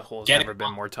 So my butthole has never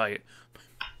been more tight.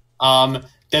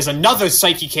 There's another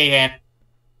Psyche K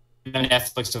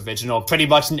Netflix original, pretty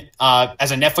much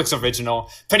as a Netflix original.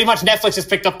 Pretty much Netflix has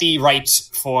picked up the rights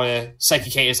for Psyche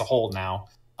K as a whole now.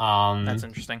 That's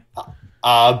interesting.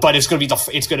 But it's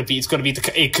gonna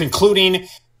be concluding.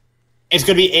 It's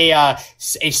gonna be a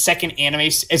second anime.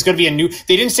 It's gonna be a new.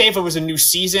 They didn't say if it was a new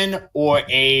season or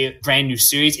a brand new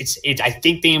series. I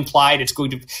think they implied it's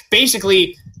going to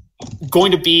basically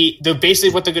be.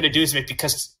 Basically what they're going to do is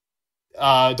because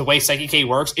the way Psyche K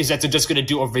works is that they're just going to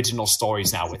do original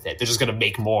stories now with it. They're just going to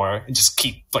make more and just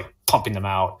keep like pumping them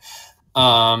out.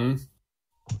 And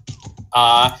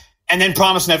then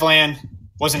Promised Neverland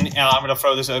wasn't. I'm going to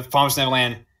throw this. Promised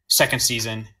Neverland second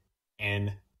season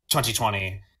in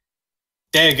 2020.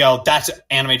 There you go. That's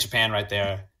Anime Japan right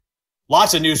there.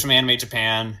 Lots of news from Anime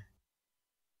Japan.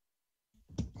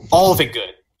 All of it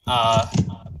good.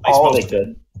 All of it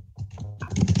good.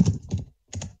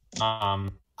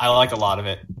 I like a lot of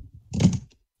it.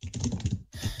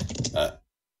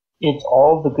 It's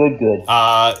all the good.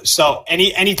 So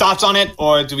any thoughts on it,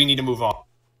 or do we need to move on?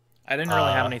 I didn't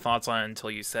really have any thoughts on it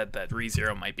until you said that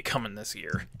ReZero might be coming this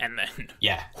year, and then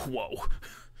whoa.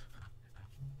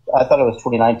 I thought it was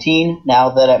 2019. Now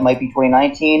that it might be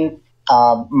 2019,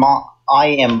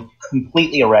 I am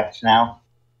completely erect now.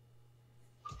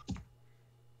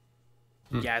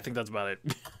 Yeah, I think that's about it.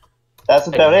 That's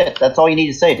about it. That's all you need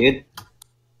to say, dude.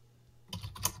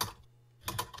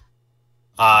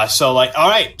 All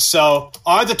right. So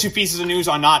our other two pieces of news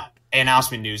are not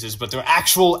announcement news, but they're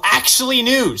actually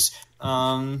news.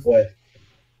 What?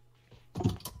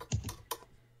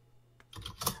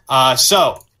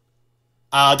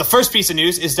 The first piece of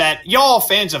news is that y'all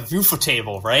fans of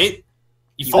Ufotable, right?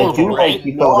 I do right?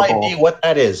 like No idea what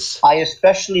that is. I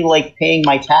especially like paying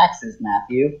my taxes,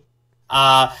 Matthew.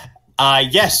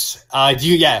 Yes.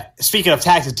 Speaking of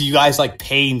taxes, do you guys like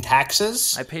paying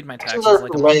taxes? I paid my taxes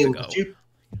like a month ago.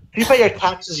 If you pay your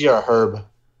taxes, you're a herb.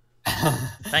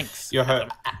 Thanks. You're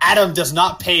hurt. Adam does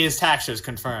not pay his taxes,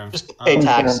 confirmed. Just pay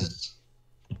taxes.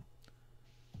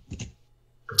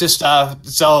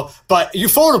 But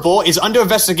Ufotable is under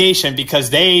investigation because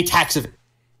they tax it.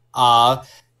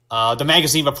 The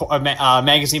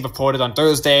magazine reported on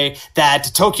Thursday that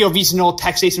the Tokyo Regional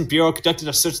Taxation Bureau conducted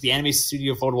a search of the anime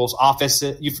studio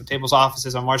Ufotable's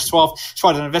offices on March 12th as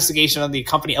part of an investigation of the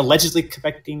company allegedly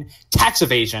conducting tax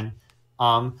evasion.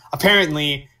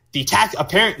 Apparently, the tax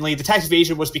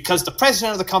evasion was because the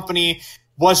president of the company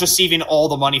was receiving all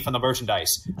the money from the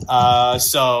merchandise.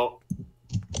 So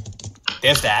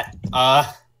there's that.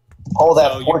 All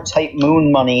that poor Type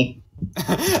Moon money.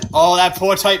 All that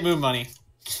poor Type Moon money.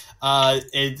 So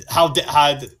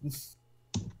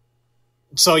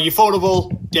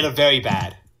Ufotable did a very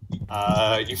bad.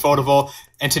 Ufotable,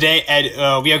 and today,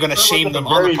 Ed, we are going to shame them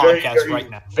on the podcast right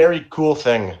now. Very cool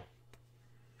thing.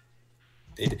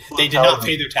 They did not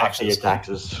pay their taxes.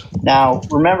 Taxes. Now,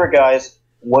 remember, guys,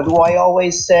 What do I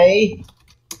always say?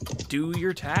 Do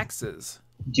your taxes.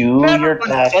 Do Never your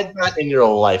taxes. said that in your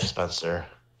life, Spencer.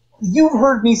 You've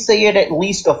heard me say it at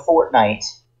least a fortnight.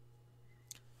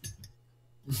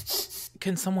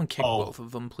 Can someone kick both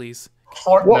of them, please?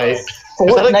 Fortnite.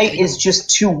 Fortnite is just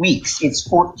 2 weeks. It's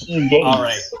 14 days. All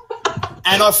right.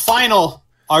 And our final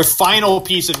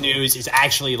piece of news is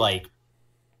actually like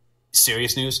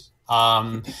serious news.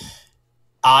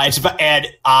 It's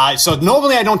about so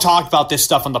normally I don't talk about this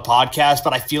stuff on the podcast,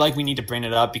 but I feel like we need to bring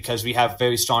it up because we have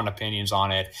very strong opinions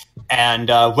on it. And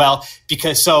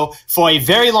because for a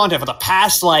very long time, for the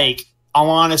past I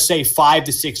want to say 5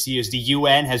 to 6 years, the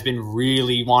UN has been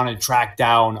really wanting to track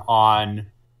down on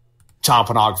child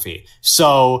pornography.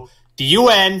 So the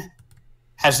UN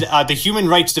has the Human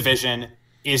Rights Division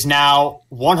is now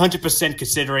 100%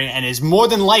 considering and is more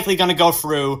than likely going to go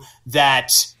through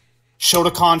that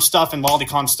Shotacon stuff and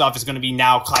Lolicon stuff is going to be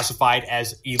now classified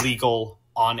as illegal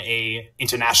on a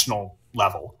international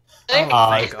level. Thank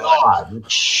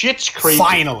God. Shit's crazy.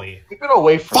 Finally. Keep it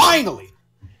away from Finally.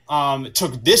 It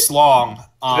took this long.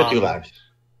 a bit too loud.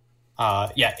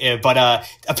 But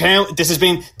apparently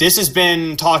this has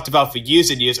been talked about for years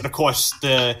and years, and of course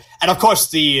the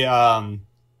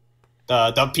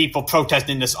people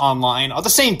protesting this online are the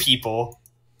same people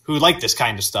who like this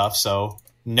kind of stuff. So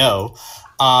no,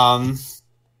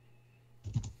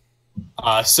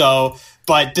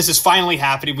 but this is finally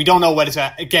happening. We don't know what it's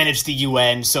at. Again, it's the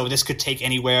UN, so this could take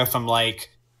anywhere from like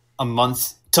a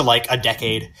month to like a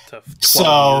decade.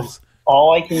 So years.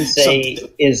 All I can say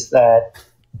is that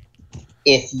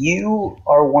if you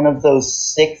are one of those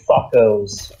sick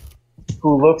fuckos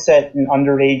who looks at an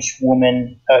underage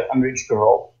underage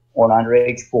girl, or an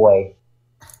underage boy,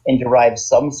 and derives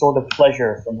some sort of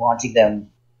pleasure from watching them,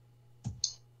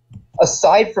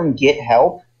 aside from get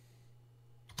help,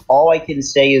 all I can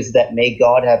say is that may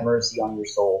God have mercy on your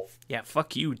soul. Yeah,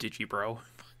 fuck you, Digibro.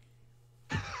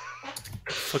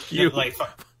 Fuck you.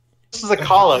 This is a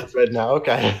call-out thread now.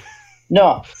 Okay.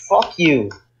 No, fuck you.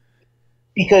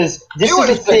 Because this is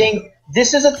a thing.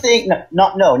 This is a thing.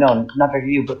 No, not for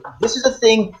you. But this is a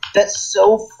thing that's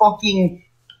so fucking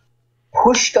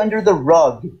pushed under the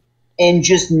rug and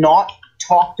just not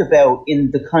talked about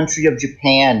in the country of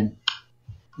Japan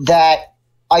that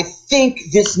I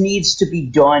think this needs to be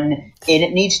done, and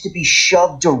it needs to be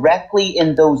shoved directly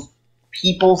in those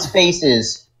people's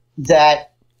faces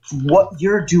that what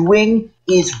you're doing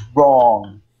is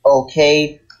wrong.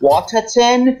 Okay,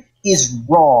 Wataten is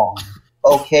wrong.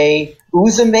 Okay,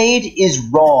 Uzumade is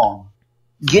wrong.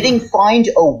 Getting fined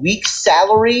a week's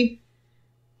salary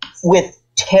with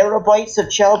terabytes of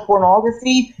child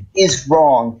pornography is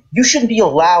wrong. You shouldn't be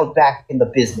allowed back in the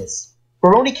business.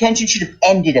 Rurouni Kenshin should have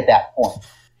ended at that point.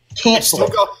 Cancel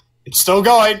it. It's still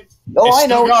going. Oh, It's I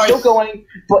know, still it's still going.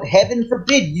 But heaven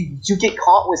forbid you get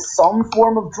caught with some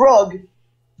form of drug,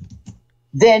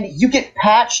 then you get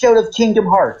patched out of Kingdom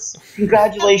Hearts.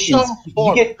 Congratulations.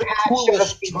 You get patched out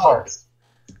of Kingdom Hearts.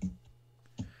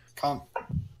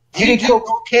 You do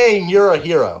cocaine, you're a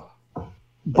hero.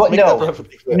 But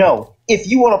no. If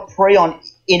you want to prey on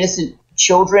innocent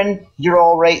children, you're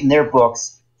all right in their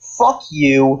books. Fuck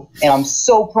you, and I'm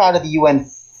so proud of the UN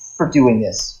for doing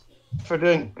this. For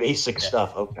doing basic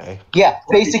stuff, okay. Yeah,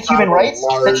 basic human rights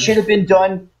that should have been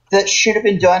done. That should have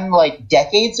been done like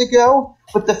decades ago.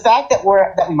 But the fact that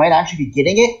we might actually be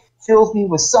getting it fills me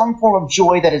with some form of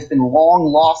joy that has been long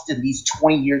lost in these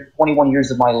 21 years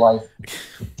of my life.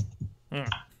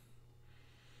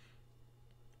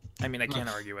 I mean, I can't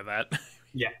argue with that.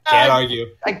 Yeah, can't argue.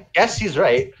 I guess he's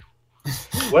right.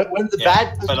 When the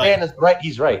bad man is right,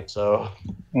 he's right. So,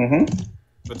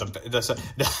 But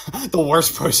the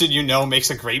worst person you know makes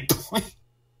a great point.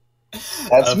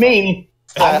 That's me.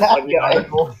 I'm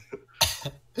that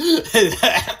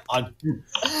guy.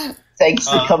 Thanks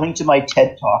for coming to my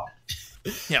TED Talk.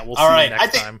 Yeah, we'll see you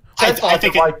next time. I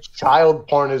think why child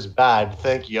porn is bad.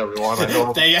 Thank you, everyone. I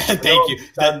know. Thank you.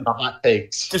 Then the hot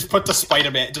takes. Just put the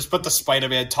Spider-Man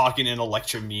talking in a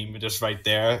lecture meme just right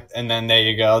there, and then there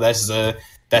you go. That's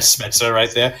Spencer right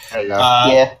there. There you go.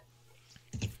 Yeah.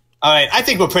 All right, I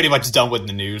think we're pretty much done with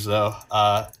the news, though.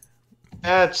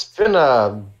 It's been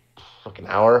a fucking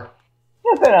hour.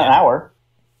 Yeah, it's been an hour.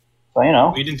 So, you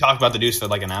know. We didn't talk about the news for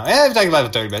like an hour. We talked about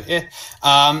it 30 minutes. Yeah.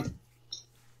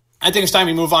 I think it's time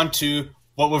we move on to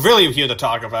what we're really here to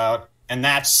talk about, and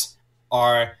that's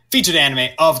our featured anime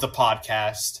of the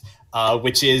podcast,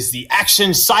 which is the action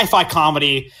sci-fi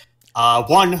comedy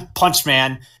One Punch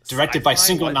Man, directed by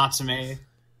Shingo Natsume. I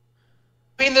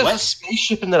mean, there's a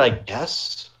spaceship in that, I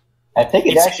guess. I think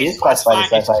it actually is classified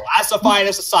as sci-fi. It's classified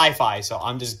as a sci-fi, so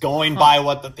I'm just going by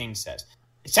what the thing says.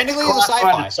 technically it's a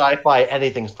Classified as sci-fi. sci-fi.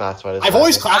 Anything's classified as I've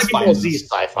always sci-fi. classified Dragon Ball it Z as- is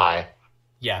sci-fi.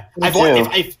 Yeah, Me I've too.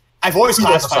 always, I've always Yeah,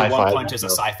 classified One sci-fi, Punch as a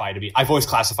so. sci-fi to be. I've always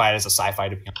classified it as a sci-fi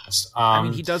to be honest. I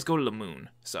mean, he does go to the moon,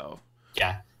 so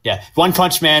Yeah. One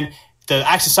Punch Man, the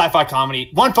action sci-fi comedy.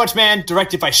 One Punch Man,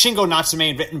 directed by Shingo Natsume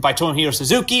and written by Tomohiro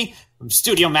Suzuki from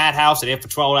Studio Madhouse. It aired for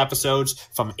 12 episodes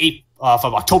from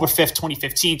October 5th,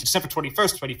 2015 to December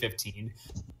 21st, 2015.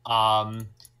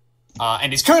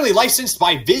 And it's currently licensed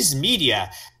by Viz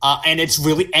Media. And its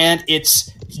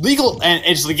legal and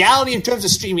its legality in terms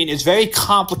of streaming is very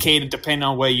complicated depending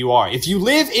on where you are. If you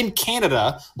live in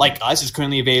Canada, like us, it's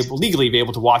currently legally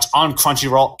available to watch on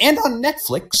Crunchyroll and on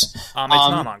Netflix. it's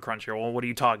not on Crunchyroll. What are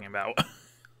you talking about?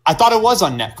 I thought it was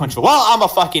on Crunchyroll. Well, I'm a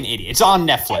fucking idiot. It's on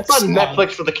Netflix. It's on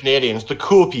Netflix for the Canadians, the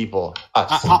cool people.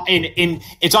 Us.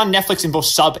 It's on Netflix in both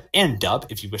sub and dub,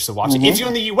 if you wish to watch it. If you're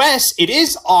in the US, it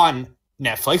is on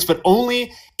Netflix, but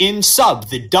only in sub.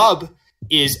 The dub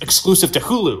is exclusive to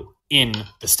Hulu in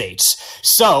the States.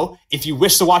 So, if you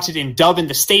wish to watch it in dub in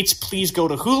the States, please go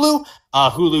to Hulu.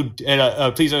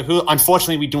 Please go to Hulu.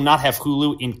 Unfortunately, we do not have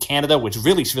Hulu in Canada, which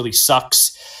really, really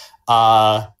sucks.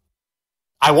 I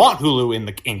want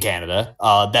Hulu in Canada.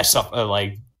 That's stuff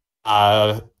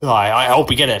I hope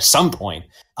we get it at some point,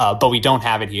 but we don't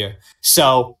have it here.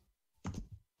 So,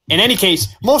 in any case,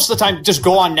 most of the time, just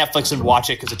go on Netflix and watch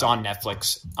it because it's on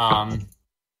Netflix.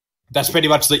 That's pretty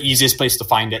much the easiest place to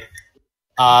find it.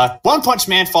 One Punch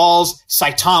Man follows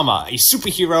Saitama, a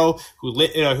superhero who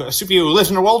lives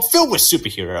in a world filled with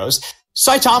superheroes.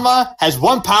 Saitama has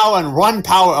one power and one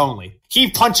power only.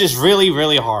 He punches really,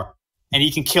 really hard, and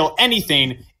he can kill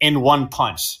anything in one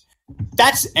punch.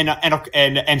 And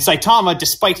Saitama,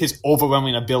 despite his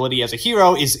overwhelming ability as a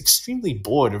hero, is extremely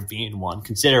bored of being one,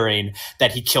 considering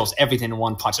that he kills everything in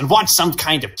one punch and wants some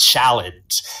kind of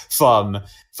challenge from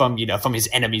his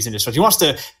enemies in this fight. He wants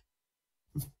to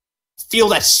feel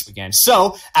that again.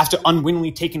 So, after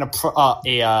unwittingly taking a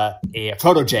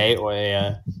protege or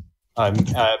a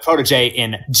protege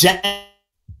in Jet,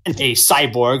 a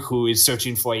cyborg who is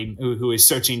searching for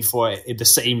the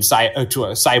same to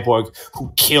a cyborg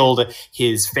who killed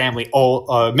his family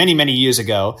many years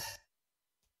ago.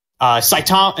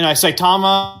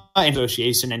 Saitama in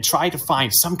negotiation and try to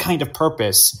find some kind of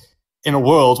purpose in a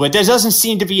world where there doesn't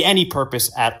seem to be any purpose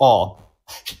at all.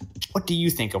 What do you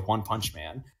think of One Punch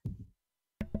Man?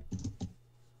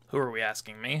 Who are we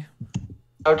asking? Me?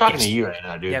 I'm talking to you right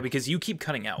now, dude. Yeah, because you keep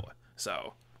cutting out.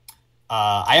 So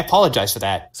I apologize for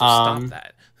that. So stop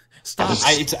that. Stop. Get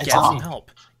some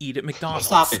help. Eat at McDonald's.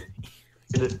 Stop it.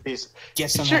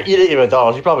 Get some help. Eat at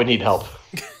McDonald's. You probably need help.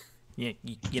 Yeah,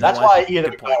 you know That's what? why I eat at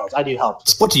McDonald's. I need help.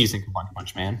 What do you think of One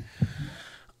Punch Man?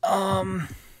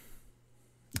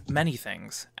 Many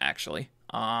things, actually.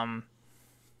 I've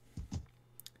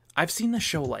seen the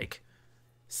show like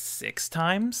 6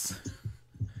 times.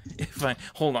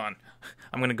 Hold on,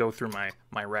 I'm gonna go through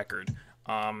my record.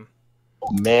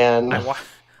 Man, I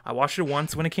watched it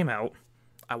once when it came out.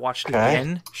 I watched it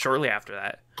again shortly after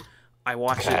that. I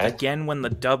watched it again when the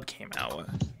dub came out.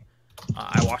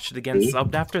 I watched it again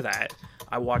subbed after that.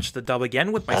 I watched the dub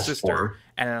again with my sister,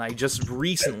 and then I just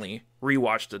recently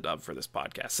rewatched the dub for this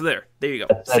podcast. So there you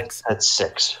go. That's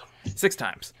 6. 6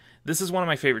 times. This is one of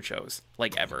my favorite shows,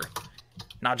 like ever.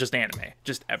 Not just anime,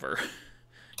 just ever.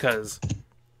 Because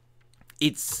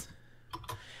it's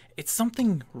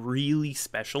something really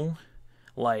special.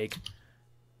 Like,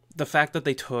 the fact that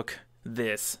they took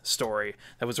this story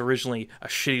that was originally a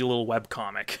shitty little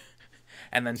webcomic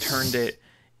and then turned it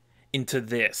into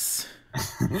this.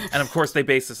 And of course they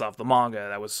based this off the manga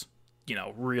that was,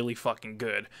 really fucking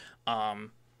good.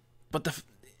 But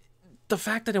the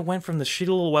fact that it went from the shitty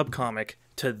little webcomic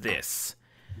to this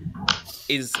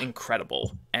is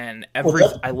incredible. And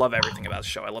I love everything about the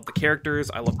show. I love the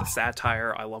characters, I love the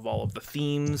satire, I love all of the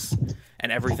themes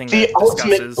and everything that it discusses.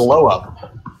 The ultimate blow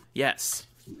up. Yes.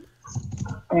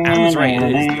 Adam's right,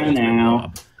 it is the ultimate blow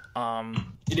up.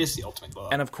 It is the ultimate blow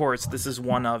up. And of course, this is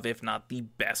one of, if not the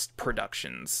best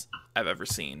productions I've ever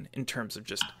seen in terms of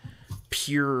just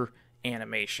pure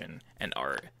animation and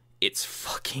art. It's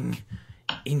fucking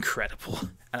incredible,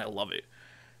 and I love it.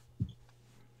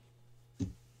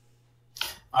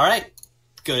 All right.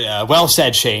 Good. Well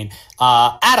said, Shane.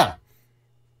 Adam,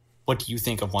 what do you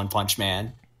think of One Punch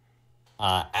Man?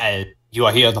 You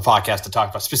are here on the podcast to talk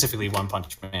about specifically One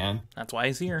Punch Man. That's why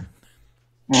he's here.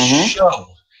 Show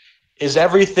is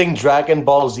everything Dragon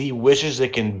Ball Z wishes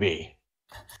it can be.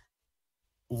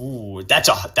 Ooh, that's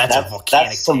a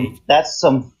volcanic take. That's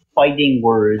some fighting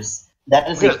words. That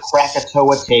is a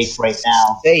Krakatoa take right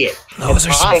now. Say it. Those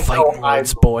are some fighting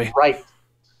words, boy. Right.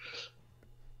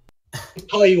 I'll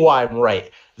tell you why I'm right.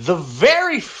 The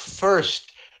very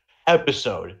first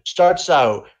episode starts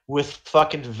out with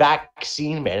fucking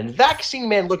Vaccine Man. And Vaccine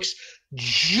Man looks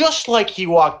just like he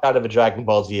walked out of a Dragon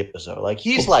Ball Z episode. Like,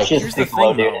 he's like... Here's the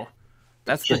thing, though.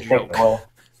 That's the joke.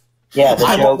 Yeah, the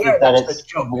joke is that that's it's the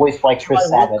joke. voiced by Chris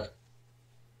Sabat.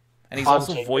 And he's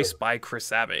also voiced by Chris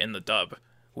Sabat in the dub,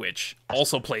 which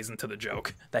also plays into the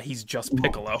joke that he's just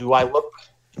Piccolo. Do I look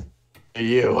to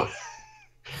you?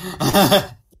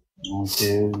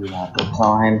 Dude, not the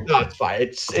time. No, it's fine.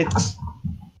 It's.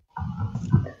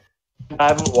 I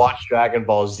haven't watched Dragon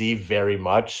Ball Z very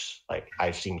much. Like,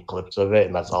 I've seen clips of it,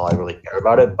 and that's all I really care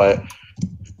about it. But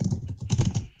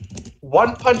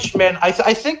One Punch Man, I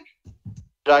think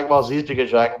Dragon Ball Z is because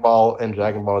Dragon Ball and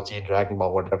Dragon Ball Z and Dragon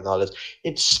Ball whatever the hell it is.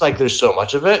 It's like there's so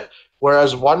much of it.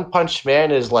 Whereas One Punch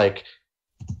Man is like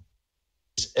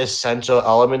essential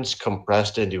elements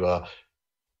compressed into a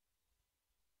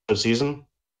season.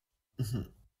 Mm-hmm.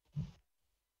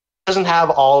 Doesn't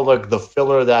have all like the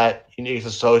filler that is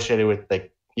associated with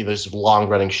like these long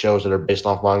running shows that are based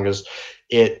off mangas.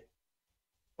 It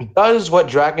does what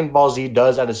Dragon Ball Z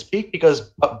does at its peak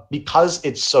because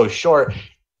it's so short.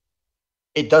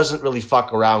 It doesn't really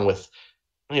fuck around with,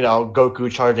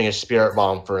 Goku charging a spirit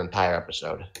bomb for an entire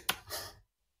episode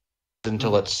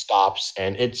until it stops.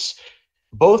 And it's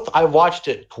both. I watched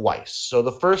it twice. So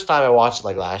the first time I watched it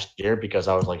like last year because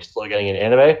I was like still getting into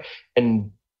anime,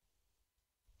 and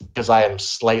because I am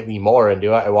slightly more into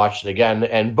it, I watched it again.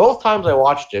 And both times I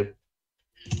watched it,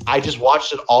 I just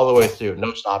watched it all the way through,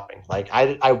 no stopping. Like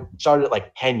I started at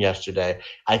like 10 yesterday.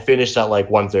 I finished at like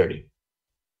 1:30.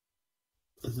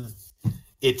 Mm-hmm.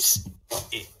 It's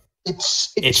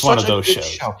such one of those a good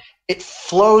shows. Show. It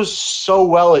flows so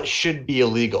well, it should be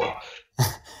illegal.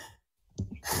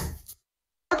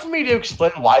 Hard for me to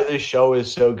explain why this show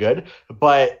is so good,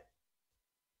 but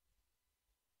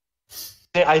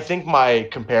I think my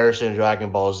comparison to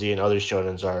Dragon Ball Z and other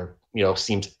shonens are,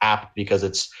 seems apt because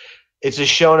it's a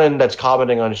shonen that's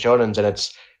commenting on shonens, and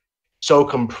it's so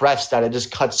compressed that it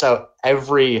just cuts out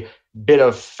every bit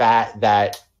of fat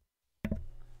that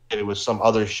it was some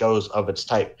other shows of its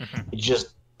type. It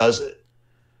just does it.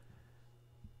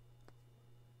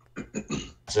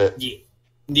 That's it.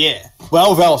 Yeah.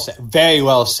 Well said. Very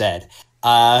well said.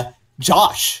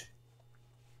 Josh.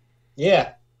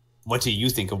 Yeah. What do you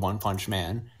think of One Punch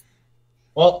Man?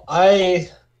 Well,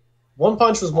 One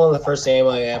Punch was one of the first anime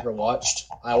I ever watched.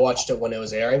 I watched it when it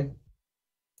was airing.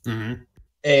 Mm-hmm.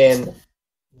 And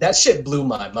that shit blew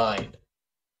my mind.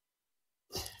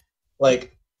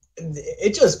 Like,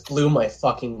 it just blew my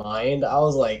fucking mind. I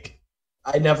was like,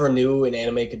 I never knew an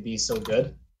anime could be so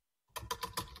good.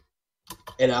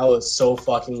 And I was so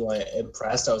fucking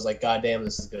impressed. I was like, God damn,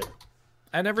 this is good.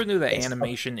 I never knew that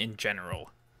animation in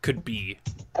general could be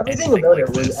everything about it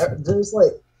was there's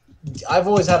like, I've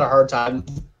always had a hard time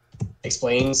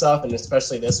explaining stuff, and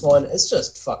especially this one. It's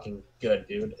just fucking good,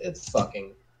 dude. It's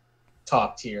fucking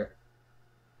top tier.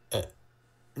 It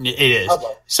is.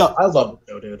 I love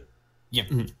the show, dude. Yeah.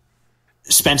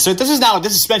 Spencer, this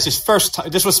is Spencer's first time.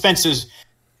 This was Spencer's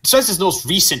most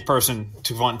recent person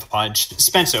to One Punch.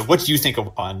 Spencer, what do you think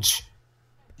of Punch?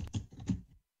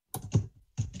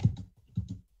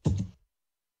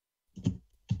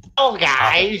 Oh,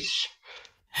 guys.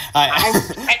 I'm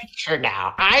Spencer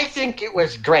now. I think it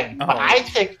was great, but I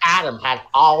think Adam had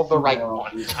all the right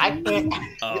ones. I think...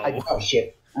 Oh,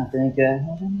 shit. I think,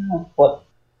 what?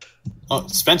 Oh,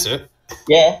 Spencer?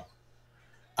 Yeah?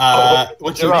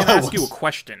 What's your ask you a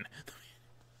question?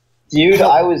 Dude,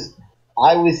 I was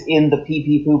in the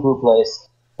pee-pee poo-poo place.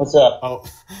 What's up? Oh,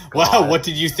 wow, what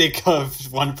did you think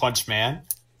of One Punch Man?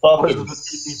 Fucking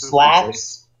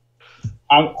slaps.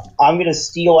 I'm gonna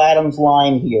steal Adam's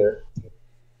line here.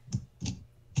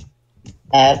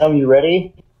 Adam, you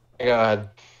ready? Go ahead.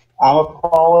 I'm gonna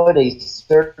call it a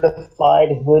certified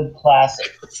hood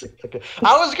classic.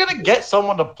 I was gonna get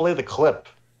someone to play the clip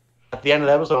at the end of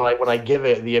the episode, like when I give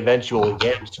it the eventual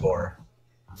game score.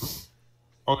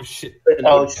 Oh shit!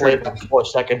 Oh shit! For a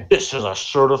second, this is a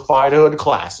certified hood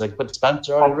classic, but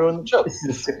Spencer already ruined the joke.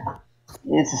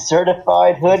 It's a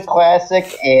certified hood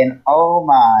classic, and oh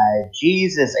my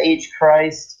Jesus H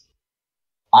Christ!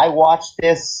 I watched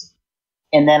this,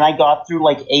 and then I got through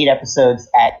like 8 episodes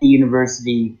at the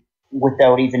university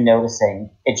without even noticing.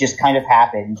 It just kind of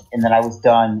happened, and then I was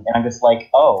done, and I'm just like,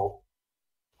 oh,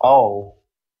 I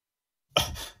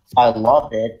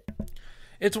love it.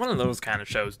 It's one of those kind of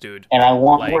shows, dude. And I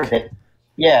want more of it.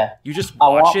 Yeah. You just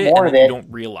watch it, and then you don't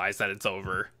realize that it's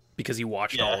over because you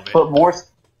watched all of it. But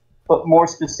more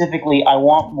specifically, I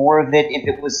want more of it if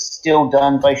it was still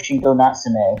done by Shingo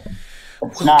Natsume.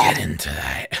 It's we'll get into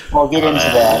that. We'll get into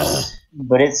that.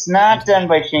 But it's not done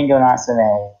by Shingo Natsume.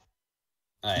 All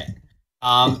right.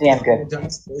 It's damn good.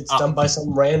 It's done by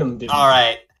some random dude. All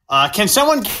right. Can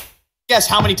someone guess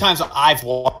how many times I've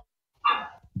watched?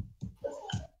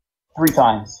 3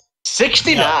 times.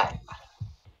 69.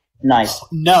 Nice.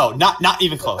 No, not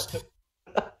even close.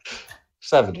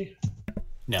 70.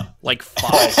 No. Like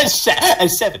 5.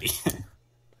 70.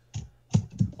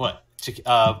 What?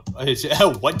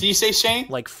 What do you say, Shane?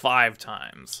 Like 5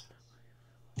 times.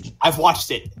 I've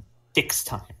watched it 6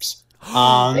 times.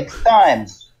 6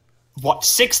 times. What?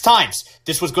 6 times.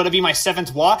 This was going to be my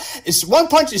 7th watch. One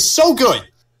Punch is so good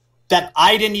that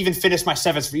I didn't even finish my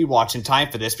 7th rewatch in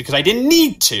time for this because I didn't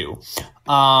need to.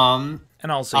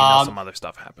 And also, some other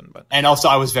stuff happened, but and also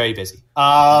I was very busy.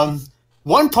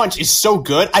 One Punch is so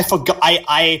good. I forgot.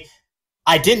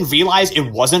 I didn't realize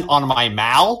it wasn't on my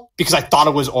Mal because I thought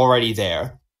it was already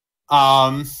there.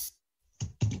 One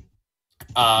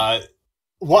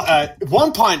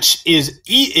Punch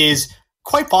is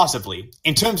quite possibly,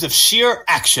 in terms of sheer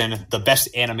action, the best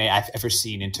anime I've ever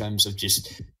seen in terms of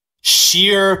just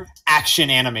sheer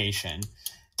action animation.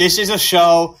 This is a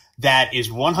show that is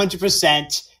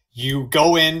 100%. You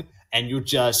go in and you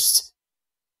just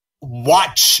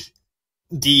watch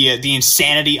the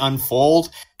insanity unfold,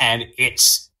 and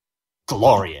it's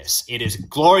glorious. It is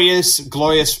glorious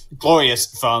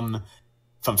from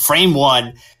frame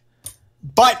 1.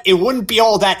 But it wouldn't be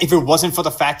all that if it wasn't for the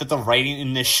fact that the writing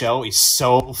in this show is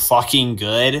so fucking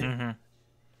good. Mm-hmm.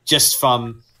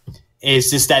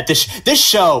 This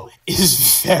show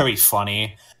is very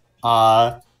funny,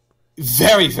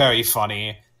 very very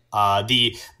funny.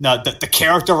 The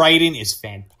character writing is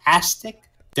fantastic.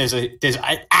 There's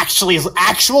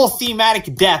actual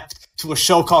thematic depth to a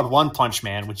show called One Punch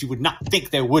Man, which you would not think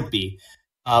there would be,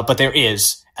 but there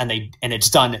is, and it's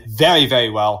done very very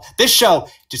well. This show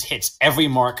just hits every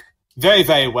mark very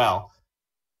very well.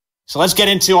 So let's get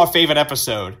into our favorite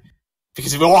episode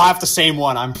because we all have the same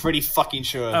one. I'm pretty fucking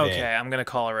sure of it. Okay, I'm gonna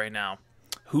call it right now.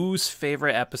 Whose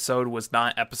favorite episode was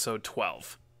not episode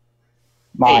 12?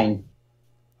 Mine.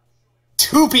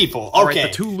 2 people. Okay. All right, the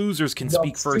 2 losers can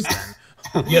speak first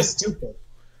then. Yes, stupid.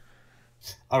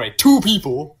 All right, 2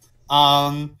 people.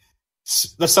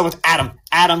 Let's start with Adam.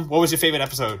 Adam, what was your favorite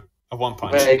episode of One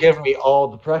Punch? Man, it gave me all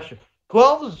the pressure.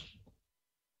 12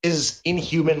 is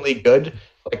inhumanly good,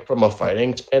 like from a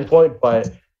fighting standpoint, but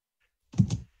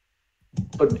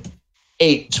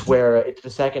 8, where it's the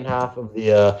second half of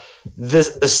the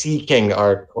Sea King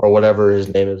arc or whatever his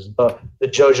name is, the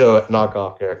JoJo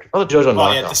knockoff character. Oh, the JoJo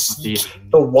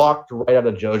knockoff. The walked right out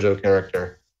of JoJo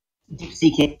character.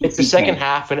 Sea King. It's the second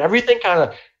half, and everything kind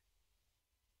of.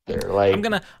 They're like. I'm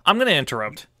gonna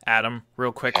interrupt Adam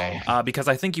real quick Okay. because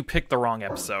I think you picked the wrong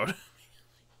episode.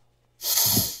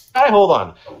 Hey, hold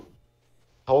on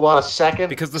a second.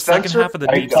 Because the Spencer, second half of the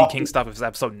are you Deep Sea talking- King stuff is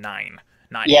episode 9.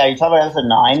 9. Yeah, you're talking about episode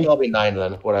 9? Probably 9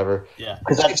 then, whatever. Yeah.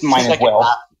 Because that's It's the mine as second well.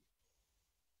 half.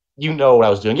 You know what I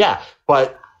was doing, yeah.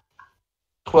 But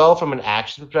 12 from an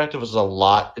action perspective is a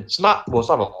lot. It's not a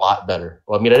lot better.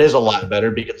 Well, I mean, it is a lot better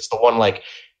because it's the one like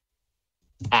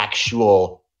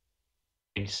actual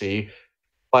PC.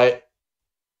 But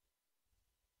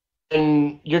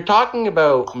and you're talking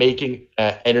about making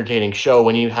an entertaining show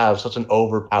when you have such an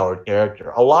overpowered character.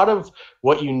 A lot of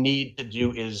what you need to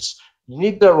do is you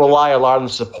need to rely a lot on the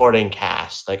supporting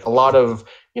cast, like a lot of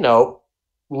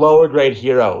lower grade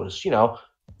heroes.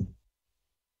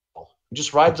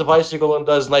 Just rides a bicycle and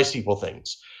does nice people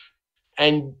things.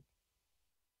 And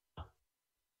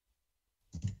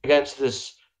against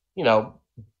this,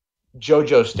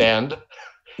 JoJo stand,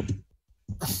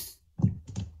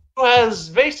 who has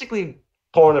basically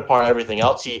torn apart everything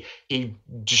else. He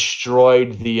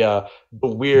destroyed the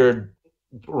weird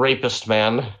rapist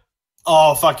man.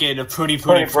 Oh, fucking a pretty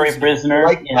prisoner.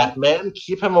 Like Yeah. that man,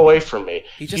 keep him away from me.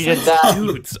 He just did likes that.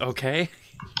 dudes, okay?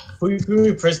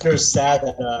 Who prisoner's sad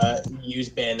that use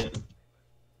banning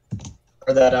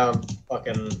or that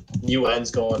fucking UN's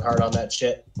going hard on that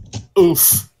shit.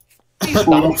 Oof. He's not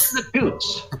the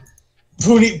dudes.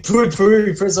 Puri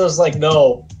prisoner's like,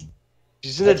 no.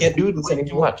 He's in a can't do dude this way too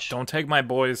anymore. much. Don't take my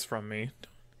boys from me.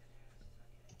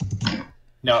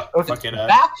 No, Okay, fucking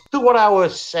back to what I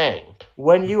was saying.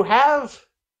 When you have,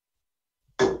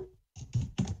 a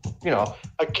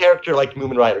character like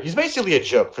Moomin Rider, he's basically a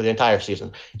joke for the entire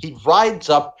season. He rides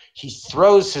up, he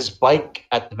throws his bike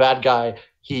at the bad guy,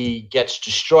 he gets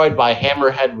destroyed by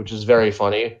Hammerhead, which is very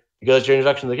funny, because your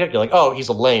introduction to the character, you're like, oh, he's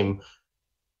a lame.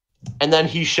 And then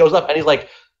he shows up, and he's like,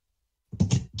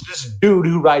 this dude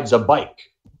who rides a bike.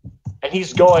 And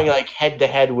he's going, like,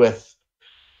 head-to-head with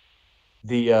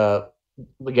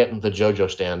getting the JoJo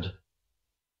stand.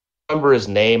 remember his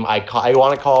name. I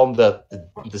want to call him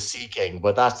the Sea King,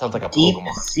 but that sounds like a Deep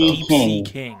Pokemon. Sea Deep King.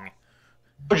 Sea King.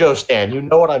 JoJo Stan, you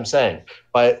know what I'm saying.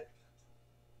 But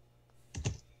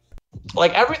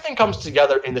like everything comes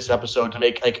together in this episode to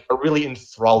make like a really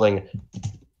enthralling.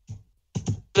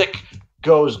 Music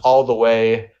goes all the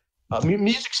way.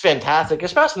 Music's fantastic,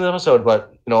 especially in the episode,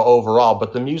 but overall.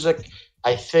 But the music,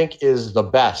 I think, is the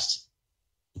best.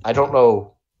 I don't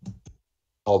know,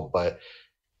 but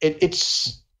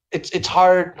it's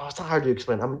hard. No, it's not hard to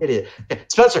explain. I'm an idiot. Okay,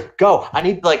 Spencer, go. I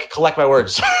need to collect my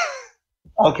words.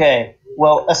 Okay,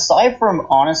 well, aside from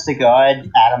honest to God,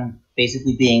 Adam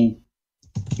basically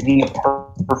giving a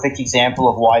perfect example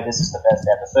of why this is the best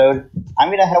episode, I'm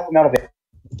going to help him out a bit.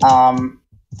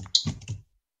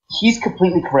 He's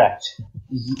completely correct.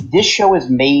 This show is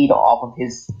made off of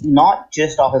not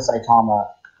just off of Saitama,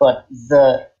 but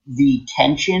the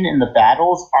tension and the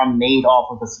battles are made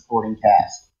off of the supporting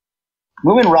cast.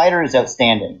 Moomin Rider is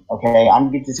outstanding, okay?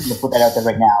 I'm just going to put that out there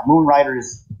right now. Moomin Rider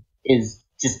is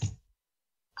just...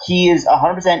 He is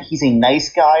 100%, he's a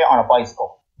nice guy on a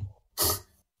bicycle.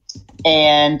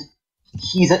 And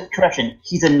he's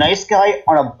a nice guy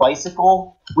on a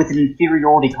bicycle with an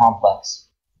inferiority complex.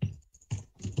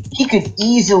 He could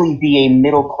easily be a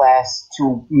middle class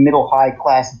to middle high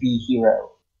class B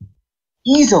hero.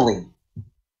 Easily.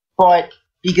 But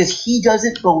because he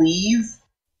doesn't believe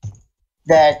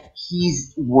that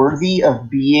he's worthy of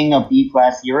being a B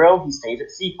class hero, he stays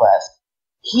at C class.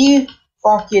 He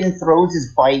fucking throws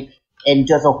his bike and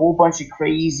does a whole bunch of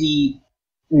crazy,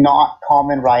 not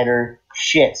Kamen Rider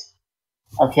shit,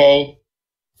 okay,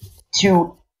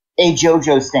 to a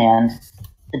JoJo stand,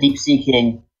 the Deep Sea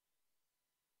King,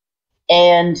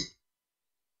 and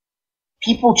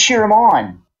people cheer him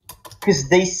on because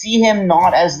they see him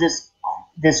not as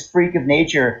this freak of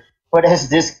nature, but as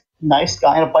this nice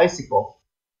guy on a bicycle.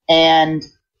 And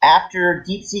after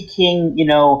Deep Sea King,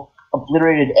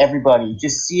 obliterated everybody,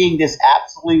 just seeing this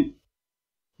absolute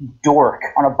dork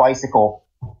on a bicycle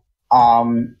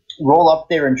roll up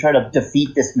there and try to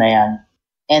defeat this man,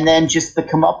 and then just the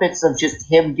comeuppance of just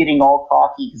him getting all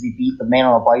cocky because he beat the man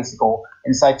on a bicycle,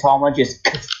 and Saitama just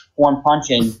one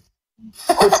punching,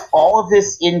 puts all of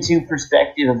this into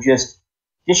perspective of just,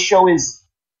 this show is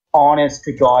honest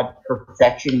to God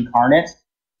perfection incarnate,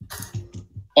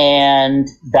 and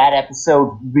that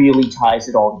episode really ties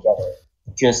it all together.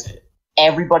 Just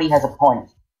everybody has a point.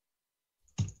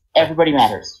 Everybody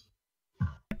matters.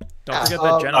 Don't forget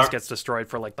that Genos gets destroyed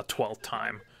for the 12th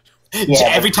time. Yeah,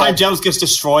 every time Genos gets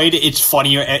destroyed, it's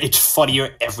funnier. It's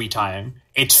funnier every time.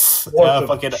 It's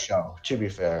fucking show. To be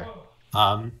fair.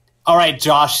 All right,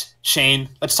 Josh, Shane,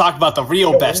 let's talk about the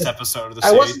real best episode of the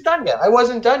series. I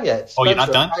wasn't done yet. Spencer, oh, you're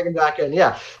not done? Dragging back in.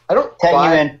 Yeah, I don't Tag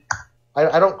cry. you in.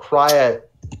 I don't cry at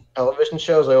television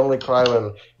shows. I only cry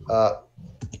when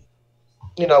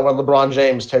when LeBron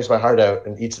James takes my heart out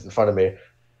and eats it in front of me.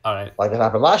 All right. Like it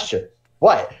happened last year.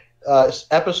 What?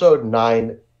 Episode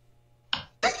 9.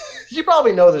 You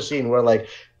probably know the scene where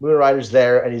Moon Rider's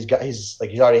there and he's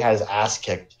already had his ass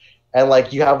kicked.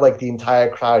 And you have the entire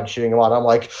crowd cheering him on. I'm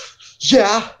like,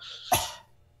 yeah,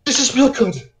 this is real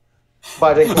good.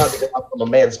 But I didn't cry because I'm a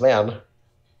man's man.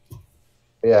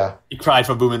 Yeah. You cried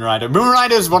for Moomin Rider. Moomin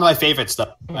Rider is one of my favorites,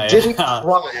 though. Didn't cry.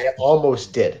 I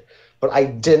almost did. But I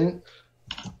didn't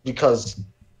because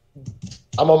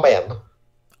I'm a man.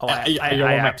 Oh, I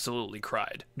absolutely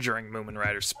cried during Moomin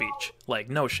Rider's speech.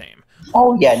 No shame.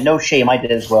 Oh, yeah, no shame. I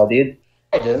did as well, dude.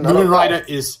 I didn't. Moomin Rider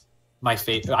is my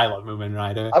favorite. I love Moomin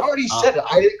Rider. I've already said it.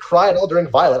 I didn't cry at all during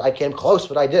Violet. I came close,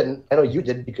 but I didn't. I know you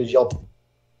did because y'all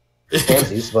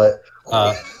pansies, but...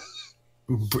 I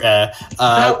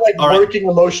have working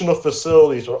emotional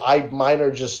facilities where mine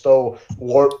are just so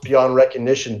warped beyond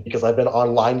recognition because I've been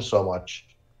online so much.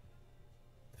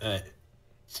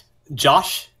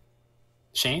 Josh?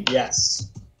 Shane? Yes.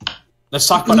 Let's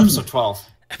talk about episode 12.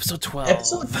 Episode 12.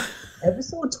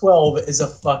 Episode 12 is a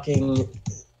fucking...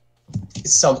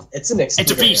 It's an experience.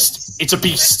 It's a beast. It's a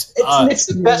beast. It's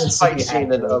the best fight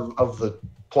scene of the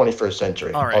 21st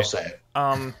century, all right. I'll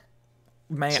say.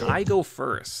 May I go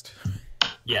first?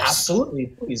 Yes. Absolutely,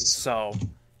 please. So,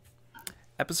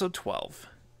 episode 12,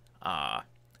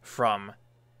 from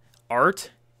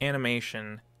art,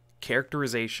 animation,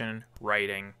 characterization,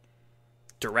 writing,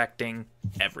 directing,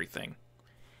 everything,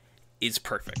 is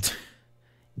perfect.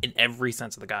 In every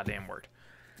sense of the goddamn word.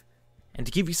 And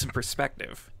to give you some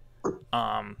perspective,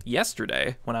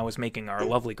 yesterday, when I was making our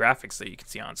lovely graphics that you can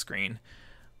see on screen,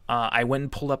 I went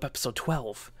and pulled up episode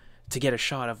 12 to get a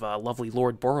shot of lovely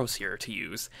Lord Boros here to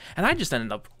use. And I just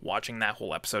ended up watching that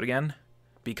whole episode again,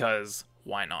 because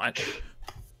why not?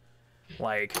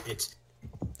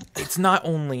 It's not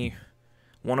only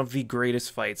one of the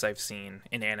greatest fights I've seen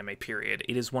in anime, period.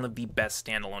 It is one of the best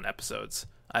standalone episodes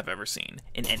I've ever seen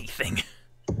in anything.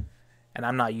 And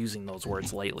I'm not using those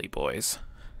words lightly, boys.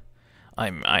 I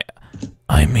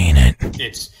mean it.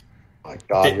 It's My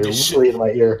God, you're really in my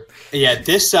ear. yeah.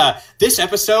 This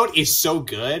episode is so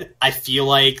good. I feel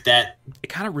like that It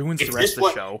kind of ruins the rest of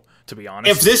the show, to be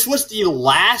honest. if this was the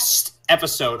last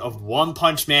episode of One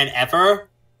Punch Man ever,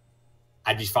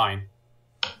 I'd be fine.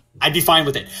 I'd be fine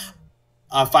with it.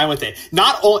 Fine with it.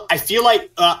 Not only, I feel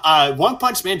like One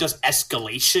Punch Man does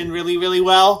escalation really, really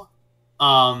well.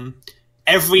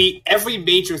 Every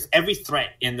threat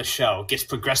in the show gets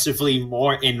progressively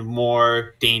more and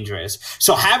more dangerous.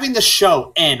 So having the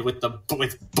show end with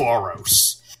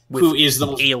Boros, who is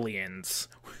the aliens.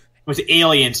 With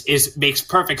aliens makes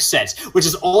perfect sense, which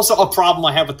is also a problem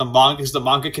I have with the manga, because the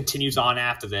manga continues on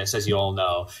after this, as you all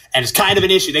know, and it's kind of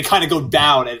an issue. They kind of go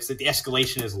down, and it's that the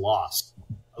escalation is lost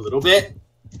a little bit.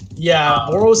 Yeah,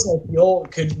 Boros, I feel,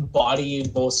 could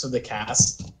body most of the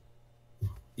cast.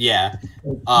 Yeah,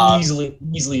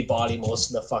 Easily body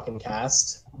most of the fucking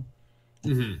cast.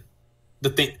 mm-hmm. The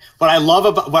thing, what I love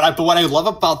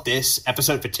about this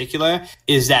episode in particular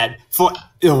is that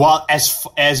while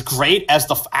as great as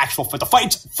the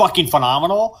fight's fucking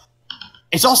phenomenal,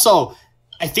 it's also,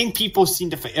 I think people seem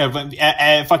to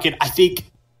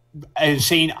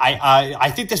Shane,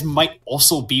 I think this might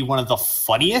also be one of the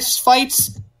funniest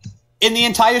fights in the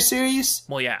entire series.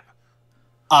 Well, yeah.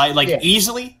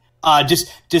 Easily. In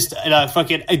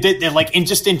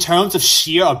terms of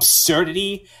sheer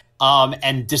absurdity,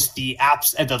 and just the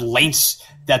apps and the lengths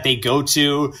that they go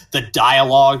to, the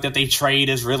dialogue that they trade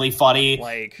is really funny.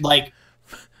 Like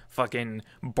fucking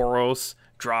Boros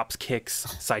kicks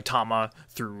Saitama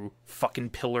through fucking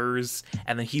pillars,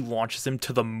 and then he launches him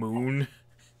to the moon.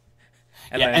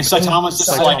 And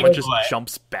Saitama just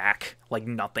jumps back like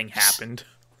nothing happened.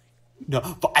 No,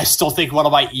 but I still think one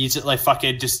of my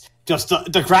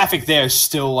the graphic there is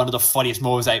still one of the funniest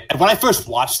moments. When I first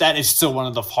watched that, it's still one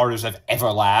of the hardest I've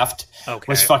ever laughed. Okay.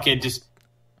 Was fucking just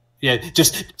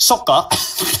Soka.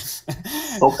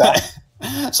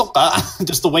 Soka.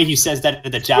 Just the way he says that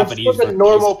in the Japanese. For the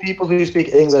normal people who speak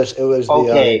English, it was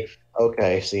the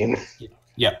okay scene.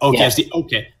 Yeah, okay, yeah. It's the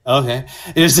okay.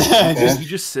 He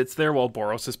just sits there while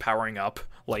Boros is powering up,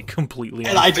 like completely.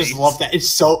 And I just love that.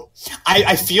 It's so.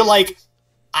 I feel like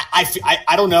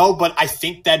I don't know, but I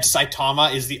think that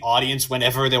Saitama is the audience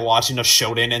whenever they're watching a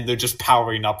shonen and they're just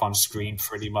powering up on screen,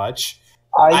 pretty much.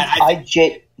 I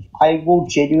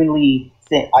genuinely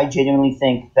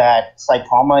think that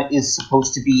Saitama is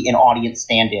supposed to be an audience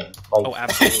stand-in. Oh,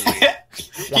 absolutely.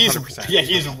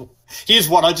 100%. He's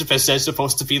 100%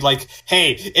 supposed to be like,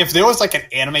 hey, if there was like an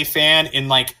anime fan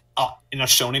in a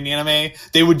shonen anime,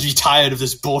 they would be tired of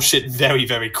this bullshit very,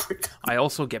 very quick. I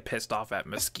also get pissed off at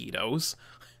mosquitoes.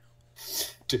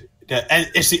 And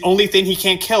it's the only thing he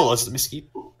can't kill is the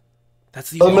mosquito.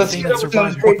 That's the only thing that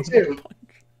survives. The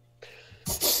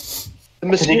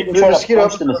mosquito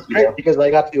episode was great because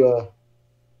I got to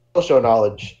social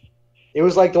knowledge. It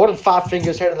was like the one with 5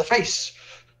 fingers hit in the face.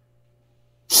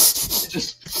 It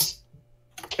just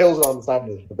kills it on the side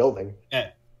of the building.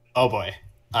 Oh boy.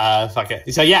 Fuck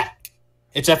it. So yeah,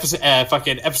 it's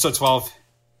episode 12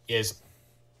 is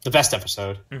the best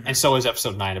episode, and so is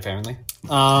episode 9 apparently.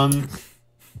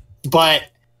 But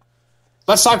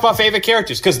let's talk about favorite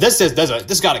characters, because this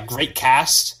got a great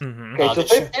cast. Okay, so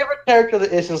favorite character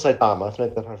that isn't Saitama. Let's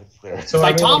make that perfectly clear. So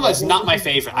Saitama is not my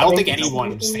favorite. I don't think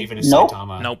anyone's favorite is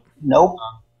Saitama. Nope.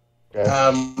 Okay.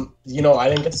 I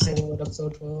didn't get to say anything about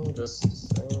episode 12.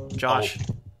 Just Josh,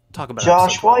 talk about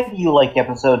Josh, episode 12. why do you like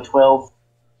episode 12?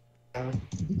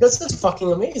 Because it's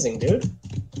fucking amazing, dude.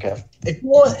 Okay. If you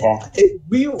want,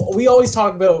 we always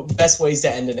talk about best ways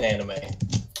to end an anime.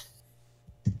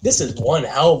 This is one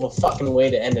hell of a fucking way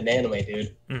to end an anime,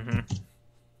 dude. Mm-hmm.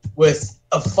 With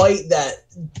a fight that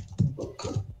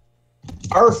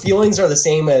our feelings are the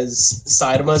same as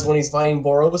Saitama's when he's fighting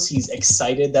Boros. He's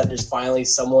excited that there's finally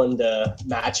someone to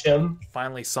match him.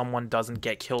 Finally, someone doesn't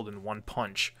get killed in one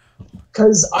punch.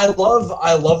 Because I love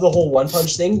the whole one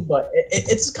punch thing, but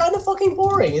it's kind of fucking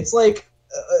boring. It's like,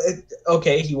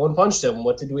 okay, he one punched him.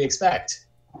 What did we expect?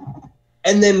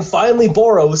 And then finally,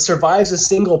 Boros survives a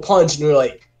single punch, and we're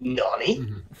like, "Nani?"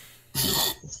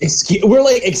 Mm-hmm. We're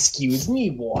like, "Excuse me,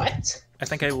 what?" I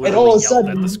think I literally yelled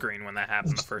at the screen when that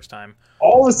happened the first time.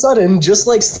 All of a sudden, just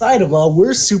like Saitama,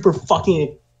 we're super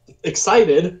fucking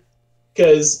excited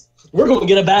because we're going to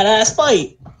get a badass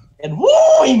fight. And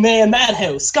whoa, man,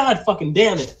 Madhouse! God fucking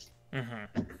damn it!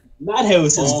 Mm-hmm.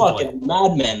 Madhouse is fucking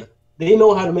madmen. They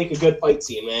know how to make a good fight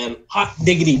scene, man. Hot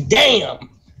diggity damn!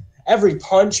 every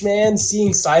punch, man.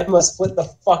 Seeing Saitama split the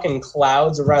fucking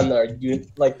clouds around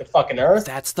the fucking Earth.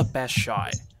 That's the best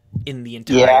shot in the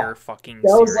entire fucking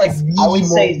That was like series. I would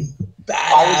say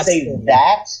badass thing.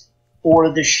 that,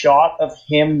 or the shot of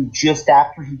him just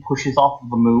after he pushes off of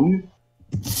the moon,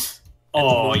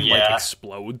 Oh, The moon, yeah.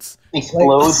 explodes with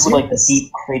like the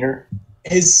deep crater.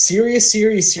 His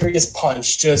serious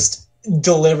punch just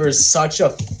delivers such a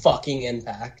fucking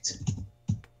impact.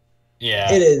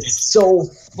 Yeah. It is so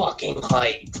fucking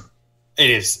hype. It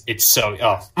is. It's so...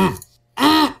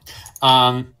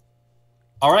 All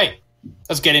right.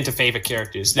 Let's get into favorite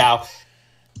characters. Now,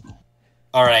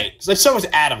 all right. So let's start with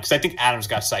Adam, because I think Adam's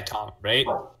got Saitama, right?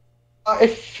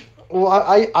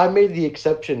 I made the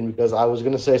exception because I was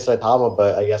going to say Saitama,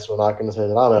 but I guess we're not going to say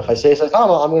Saitama. If I say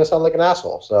Saitama, I'm going to sound like an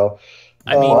asshole. So,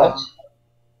 I mean, What?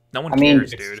 no one I mean,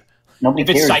 cares, dude. Nobody If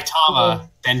it's cares. Saitama,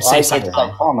 then Well, say I get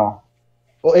Saitama. Saitama.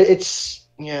 well, it's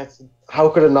how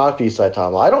could it not be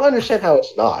Saitama? I don't understand how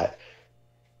it's not.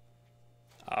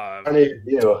 I mean,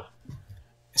 you.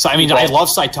 So, I mean, I love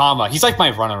Saitama. He's like my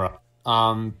runner-up.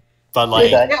 But,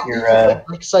 like... That's your,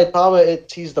 Like Saitama,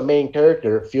 he's the main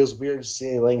character. It feels weird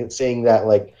saying that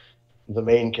like the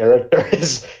main character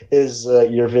is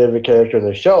your favorite character in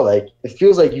the show. Like it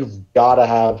feels like you've got to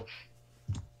have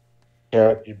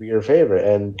character be your favorite,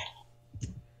 and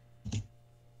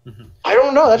I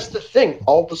don't know. That's the thing.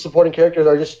 All the supporting characters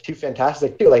are just too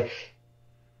fantastic too. Like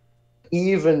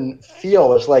even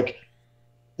feel it's like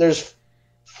there's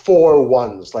 4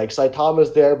 ones. Like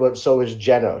Saitama's there, but so is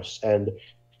Genos and.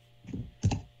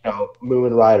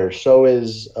 Moon Rider. So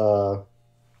is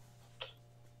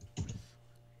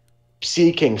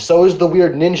Sea King. So is the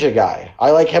weird ninja guy. I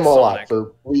like him a lot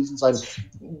for reasons I'm.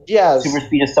 Yeah, Super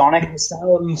Speed of Sonic. It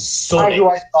sounds guy who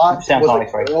I thought Sounds was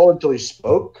Sonic's a right. girl until he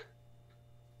spoke.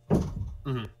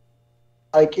 Mhm.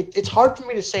 Like it's hard for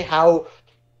me to say how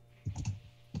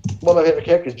one of my favorite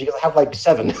characters because I have like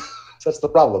 7. So that's the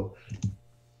problem.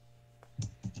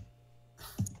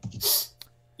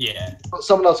 Yeah.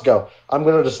 Someone else go. I'm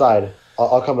going to decide.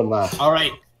 I'll come in last. All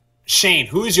right. Shane,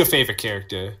 who is your favorite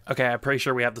character? Okay, I'm pretty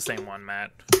sure we have the same one,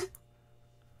 Matt.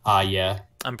 Yeah.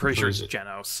 I'm pretty Who sure is it's it?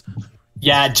 Genos.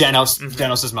 Yeah, Genos.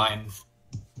 Genos is mine.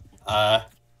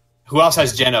 Who else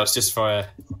has Genos? Just for...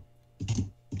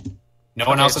 No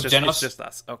one Okay, else has it's Genos? It's just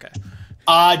us. Okay,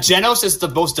 Genos is the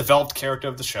most developed character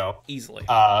of the show. easily.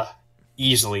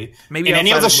 Easily. Maybe in outside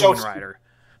any other of show, Moon Rider.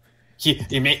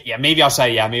 maybe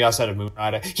outside of Moon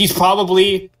Rider. He's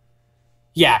probably,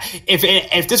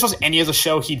 if this was any other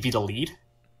show, he'd be the lead.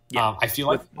 Yeah, I feel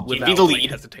like he'd without be the like, lead.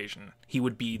 hesitation, he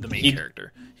would be the main He'd-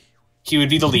 character. He would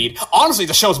be the lead. Honestly,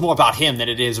 the show's more about him than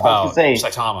it is about was gonna say-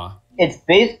 Saitama. It's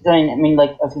based. I mean, like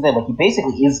I was gonna say, like he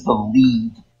basically is the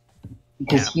lead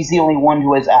because he's the only one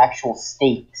who has actual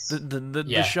stakes.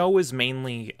 The show is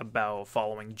mainly about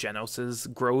following Genos's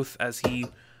growth as he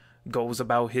goes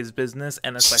about his business,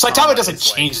 and Saitama doesn't is,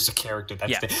 like- change as a character.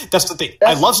 That's Yeah. that's the thing.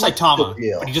 That's I love the Saitama,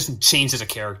 deal. but he doesn't change as a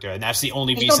character, and that's the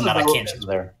only There's reason no that I can't. development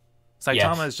there.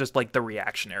 Saitama is just like the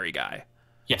reactionary guy.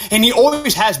 Yeah, and he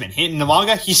always has been. In the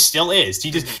manga, he still is.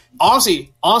 He just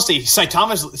honestly,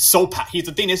 Saitama's so.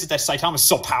 The thing is that Saitama's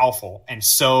so powerful and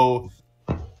so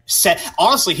set.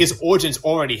 Honestly, his origins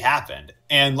already happened,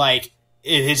 and like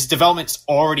his development's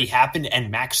already happened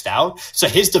and maxed out. So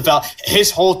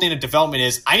his whole thing of development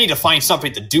is I need to find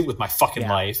something to do with my fucking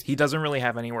Yeah, life. he doesn't really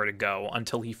have anywhere to go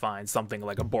until he finds something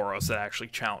like a Boros that actually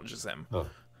challenges him.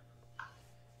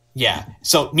 Yeah.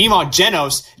 So meanwhile,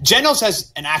 Genos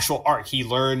has an actual arc. He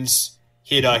learns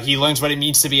what it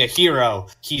means to be a hero.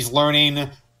 He's learning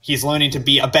to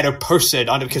be a better person.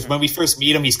 Because when we first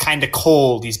meet him, he's kind of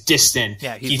cold. He's distant.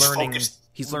 Yeah, he's learning. focused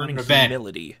He's on learning revenge.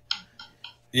 humility.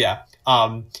 Yeah.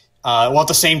 Well, at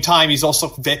the same time, he's also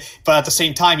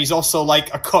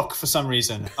like a cook for some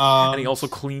reason. And he also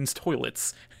cleans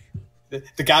toilets.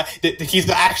 The guy,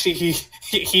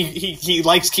 he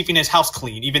likes keeping his house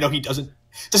clean, even though he doesn't.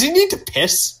 Does he need to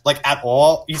piss like at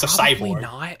all? He's Probably a cyborg.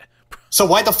 not. So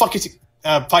why the fuck is he?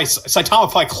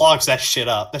 Saitama probably clogs that shit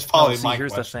up. That's probably See, my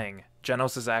here's question. the thing.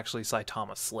 Genos is actually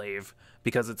Saitama's slave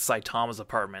because it's Saitama's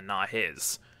apartment, not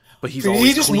his. But he's always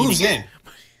He just cleaning moves it. in.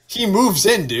 He moves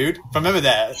in, dude. Remember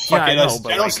that? Yeah, I know, Fucking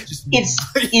but, Genos like- just-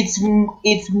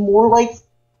 It's more like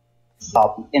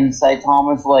and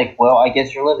Saitama's like, well, I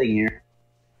guess you're living here.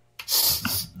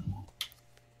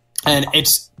 and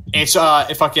Genos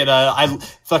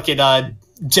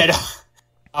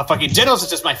is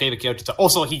just my favorite character. So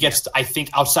also, he gets, I think,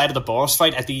 outside of the Boros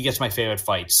fight, I think he gets my favorite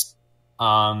fights.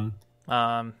 Yeah.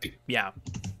 Yeah,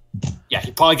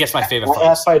 he probably gets my favorite Well, that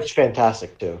fights. fight's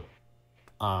fantastic too.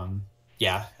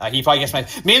 Yeah, he probably gets my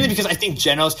mainly because I think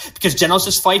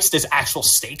Genos' fights there's actual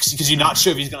stakes because you're not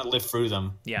sure if he's gonna live through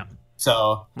them. Yeah,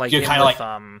 So like you're him kind of with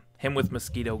like him with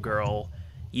Mosquito Girl.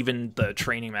 Even the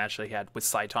training match that he had with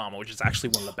Saitama, which is actually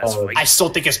one of the best fights. I still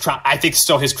think his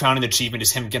crowning achievement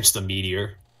is him against the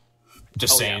Meteor.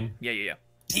 Just saying. Yeah.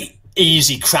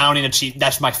 Easy crowning achievement.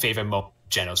 That's my favorite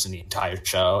Genos in the entire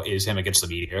show is him against the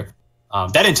Meteor.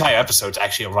 That entire episode's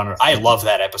actually a runner. I love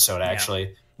that episode actually. Yeah.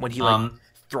 When he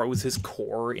throws his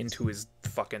core into his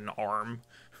fucking arm.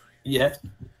 Yeah.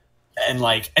 And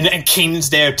Kane's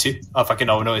there too. Oh fucking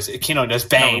no, there's Bang. No,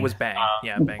 it was Bang.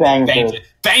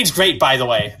 Bang's great, by the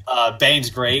way. Bang's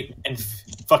great and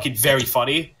fucking very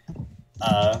funny.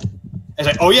 It's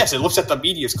like, oh yes, it looks like the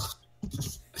meteor's.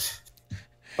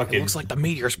 It looks like the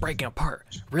meteor's breaking apart.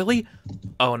 Really?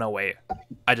 Oh no, wait.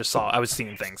 I was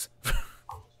seeing things.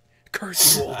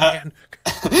 Curse you, old man.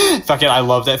 Fucking, I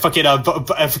love that. Fucking, I'm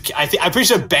pretty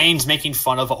sure Bane's making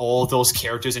fun of all those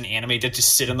characters in anime that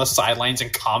just sit on the sidelines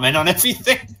and comment on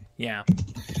everything. Yeah.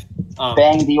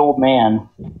 Bang the old man.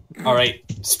 All right,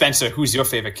 Spencer, who's your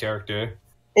favorite character?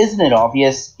 Isn't it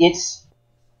obvious? It's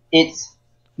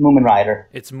Moomin Rider.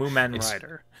 It's Moomin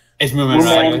Rider. It's Moomin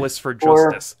Rider. Cyclist for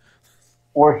justice.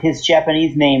 Or his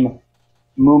Japanese name,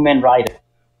 Moomin Rider.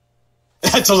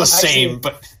 That's all the same,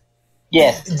 but...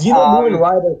 Yes. You know Moomin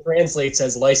Rider translates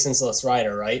as licenseless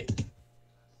rider, right?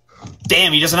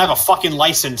 Damn, he doesn't have a fucking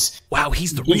license. Wow,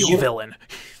 he's the real villain.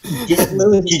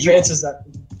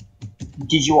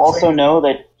 Did you also know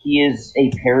that he is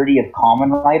a parody of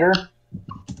Common Rider?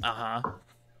 Uh-huh.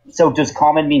 So does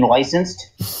Common mean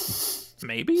licensed?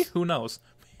 Maybe? Who knows?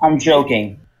 I'm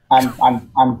joking.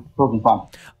 I'm poking fun.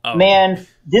 Oh. Man,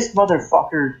 this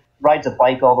motherfucker rides a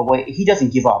bike all the way. He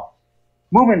doesn't give up.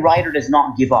 Moomin Rider does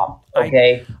not give up,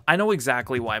 okay? I know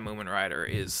exactly why Moomin Rider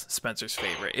is Spencer's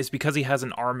favorite. It's because he has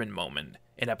an Armin moment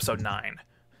in episode 9.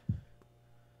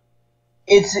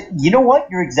 You know what?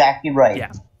 You're exactly right.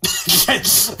 Yeah.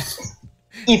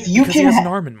 If you he has an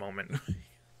Armin moment.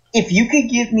 If you could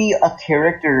give me a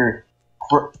character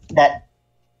that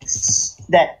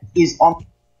is on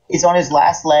his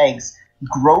last legs,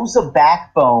 grows a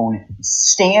backbone,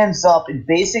 stands up, and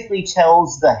basically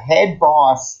tells the head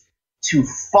boss to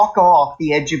fuck off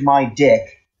the edge of my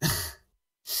dick.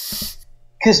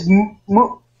 Because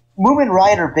Moomin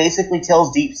Rider basically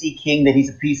tells Deep Sea King that he's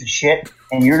a piece of shit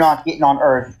and you're not getting on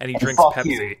Earth. And he drinks Pepsi.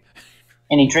 You.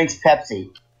 And he drinks Pepsi.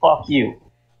 Fuck you.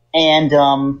 And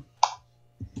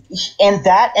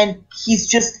he's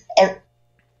just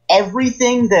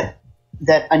everything that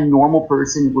a normal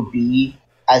person would be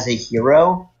as a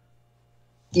hero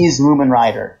is Moomin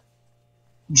Rider.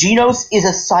 Genos is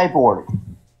a cyborg.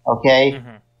 Okay?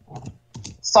 Mm-hmm.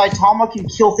 Saitama can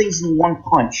kill things in one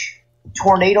punch.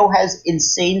 Tornado has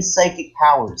insane psychic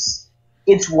powers.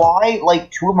 It's why,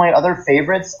 two of my other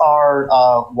favorites are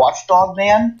Watchdog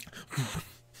Man,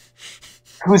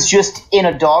 who's just in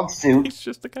a dog suit. He's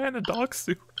just a guy in a dog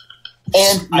suit.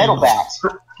 And Metal Bat.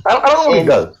 I don't know what he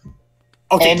does.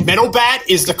 Okay, Metal Bat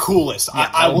is the coolest.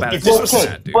 Yeah,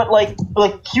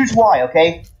 But here's why,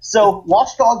 okay? So,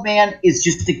 Watchdog Man is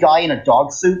just a guy in a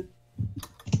dog suit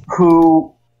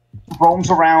who roams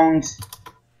around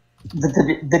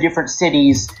the different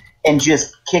cities and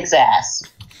just kicks ass.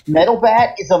 Metal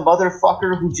Bat is a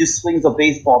motherfucker who just swings a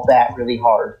baseball bat really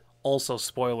hard. Also,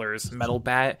 spoilers, Metal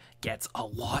Bat gets a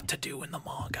lot to do in the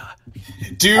manga.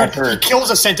 Dude, he kills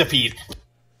a centipede.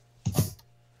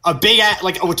 A big,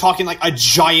 we're talking a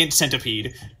giant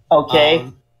centipede. Okay.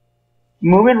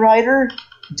 Moomin Rider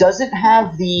doesn't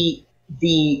have the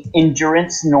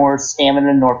endurance nor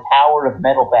stamina nor power of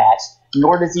Metal Bat,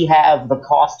 nor does he have the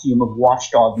costume of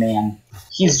Watchdog Man.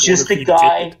 He's just a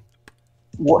guy.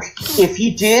 If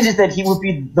he did, then he would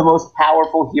be the most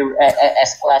powerful hero,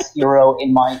 S-class hero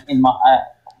in my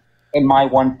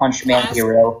One Punch Man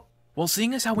hero. Well,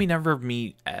 seeing as how we never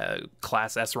meet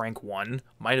Class S Rank 1,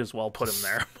 might as well put him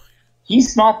there.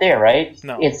 He's not there, right?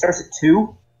 No. It starts at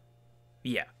 2?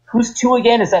 Yeah. Who's 2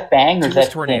 again? Is that Bang or is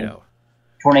that Tornado? Thing?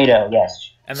 Tornado,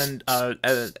 yes. And then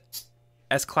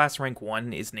S-Class Rank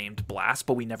 1 is named Blast,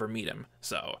 but we never meet him,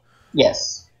 so...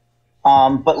 Yes.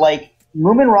 But,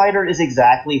 Moomin Rider is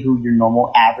exactly who your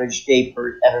normal average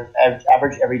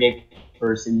everyday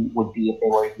person would be if they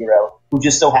were a hero, who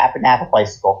just so happened to have a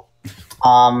bicycle.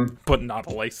 But not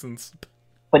a license.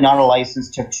 But not a license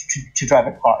to drive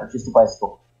a car, just a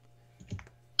bicycle.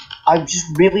 I just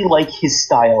really like his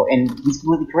style, and he's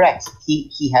really correct.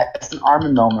 He has an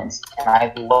Armin moment, and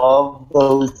I love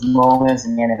those moments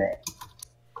in anime.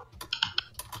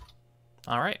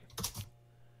 Alright.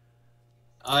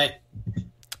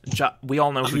 We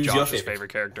all know who Josh's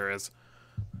favorite character is.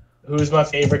 Who's my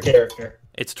favorite character?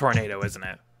 It's Tornado, isn't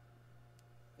it?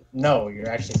 No, you're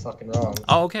actually fucking wrong.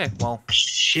 Oh, okay. Well,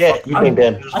 Shit, you think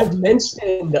Dan? I've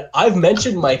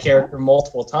mentioned my character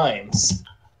multiple times.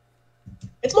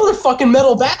 It's motherfucking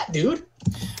Metal Bat, dude.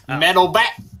 Metal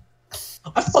Bat.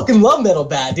 I fucking love Metal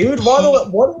Bat, dude.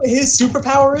 What his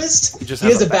superpower is? He just He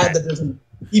has has a a bat bat. that doesn't.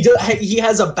 He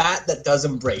has a bat that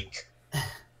doesn't break.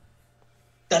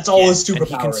 That's all his and superpower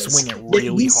he can is. swing it Yet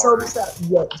really hard.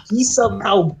 He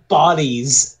somehow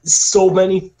bodies so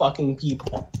many fucking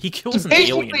people. he kills an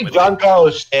alien Basically, with John it.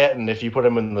 Carlos Stanton if you put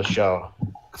him in the show.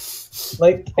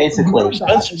 Like Basically. Metal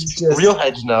Bat is just- Real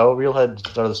heads no. Real heads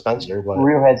are the Spencer, but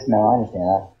Real heads, no, I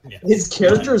understand that. his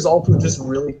character is also just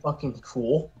really fucking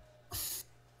cool.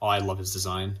 Oh, I love his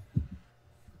design.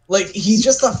 Like he's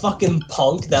just a fucking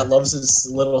punk that loves his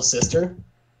little sister.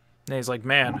 And he's like,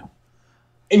 man,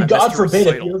 And I God missed your forbid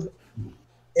recital.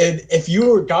 if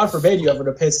you were, God forbid, you ever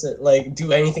to piss it, like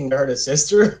do anything to hurt his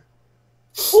sister,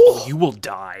 you will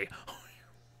die.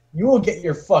 you will get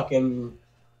your fucking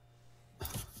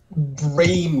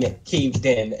brain caved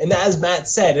in. And as Matt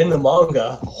said in the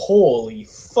manga, holy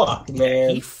fuck, man!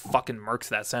 He fucking murks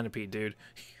that centipede, dude.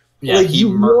 Yeah, Like you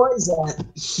realize that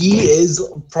he is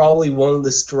probably one of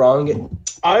the strongest.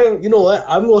 You know what?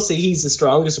 I'm gonna say he's the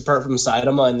strongest apart from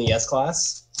Saitama in the S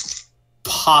class.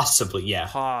 possibly, yeah.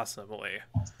 Possibly.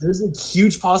 There's a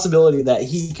huge possibility that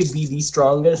he could be the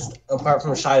strongest apart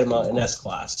from Saitama in S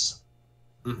class.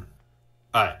 All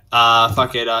right.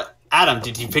 Fuck it. Adam,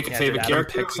 did you pick a Yeah, favorite did Adam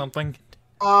character? pick something?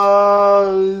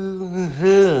 Probably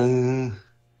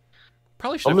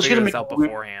should I'm have just figured gonna this make out a weird-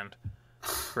 beforehand.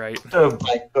 Right?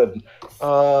 I couldn't.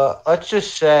 Let's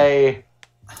just say.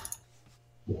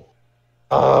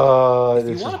 If This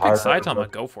you is want to pick hard. Saitama,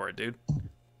 go for it, dude.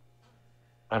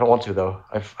 I don't want to though.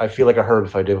 I feel like a herb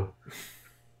if I do.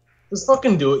 Just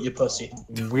fucking do it, you pussy.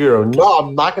 Weirdo. No,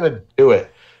 I'm not gonna do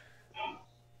it.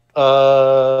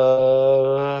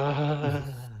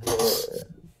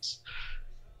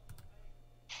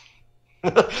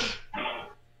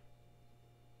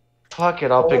 Fuck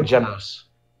it, I'll pick Genos.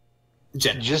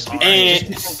 Just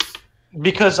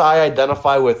because I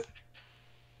identify with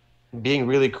being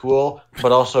really cool,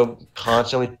 but also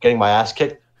constantly getting my ass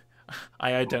kicked.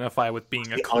 I identify with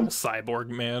being a cool cyborg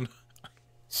man.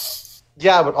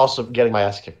 Yeah, but also getting my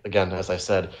ass kicked again, as I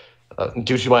said,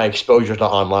 due to my exposure to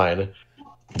online.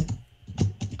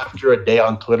 After a day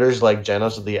on Twitter's like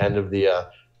Genos at the end of the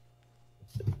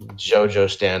JoJo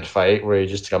stand fight, where he's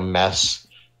just a mess.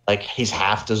 Like he's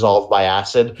half dissolved by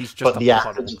acid, He's just but a the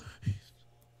puddle. acid.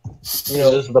 You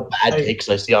know, those are the bad takes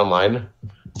I see online.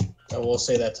 I will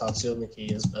say that Tatsuo Miki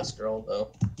is best girl though.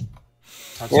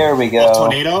 There we Oh, go.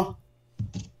 Tornado?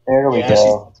 There we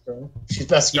go. She's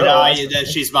best girl.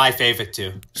 She's my favorite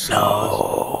too.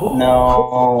 No.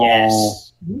 No.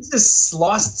 Yes. He's this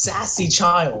lost sassy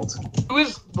child. Who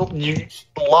is the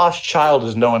lost child?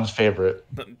 Is no one's favorite.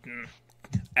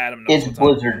 Adam knows It's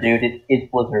what's Blizzard, dude. It's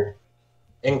Blizzard.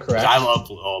 Incorrect. I love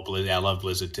Blizzard. I love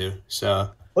Blizzard too. So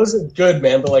Blizzard's good,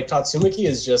 man, but like Tatsumaki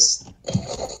is just.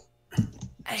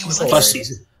 Anyways, plus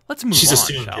let's move she's on, a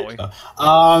student. shall we?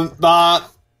 But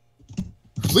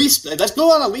least let's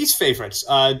move on to least favorites.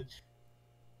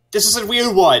 This is a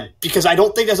weird one because I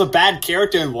don't think there's a bad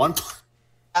character in one.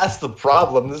 That's the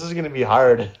problem. This is going to be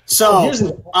hard. So, Here's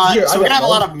so I we're got gonna have a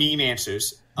one. lot of meme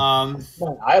answers. I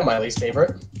have my least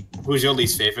favorite. Who's your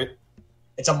least favorite?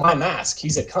 It's a My Mask.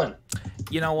 He's a cunt.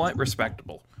 You know what?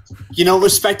 Respectable. You know,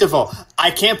 respectable.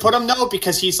 I can't put him though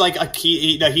because he's like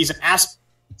he's an ass,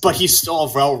 but he's still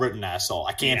a well-written asshole.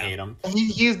 I can't hate him,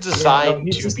 He's designed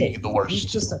He's to just be the He's worst.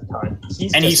 just a cunt.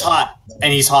 and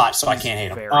he's hot, so I can't hate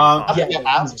him. Very hot. Yeah, Yeah,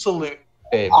 absolute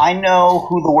babe. I know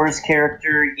who the worst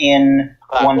character in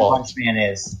Black One Wall. Punch Man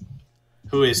is.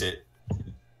 Who is it?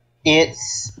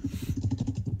 It's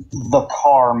the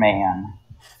Car Man.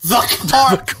 The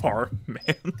car. Car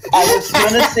man. I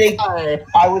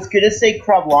was gonna say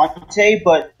Crablante,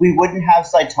 but we wouldn't have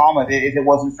Saitama if it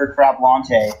wasn't for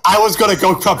Crablante. I was gonna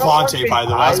go Crablante, by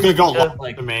the way. I was gonna go Just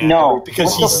like like- man. No,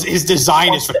 because what the- his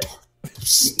design is.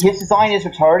 His design is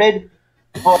retarded,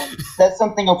 but that's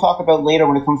something I'll talk about later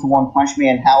when it comes to One Punch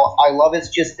Man. How I love it's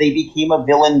just they became a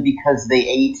villain because they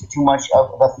ate too much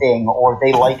of the thing, or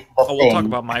they like the Oh, we'll thing. talk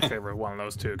about my favorite one of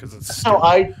those two because it's. So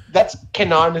that's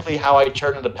canonically how I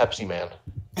turned into Pepsi Man.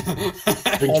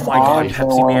 Oh my god,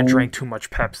 Pepsi Man drank too much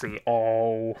Pepsi.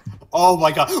 Oh. Oh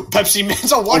my god, Pepsi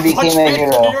Man's a One He Punch became a Man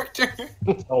hero. character.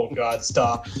 Oh god,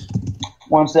 stop.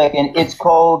 1 second, it's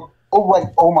called.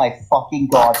 Oh my fucking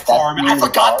god! that's Carman. the I name of the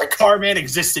forgot car. the Carman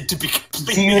existed to be Do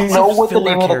completely you honest. know what the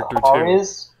filler name of the character, car too.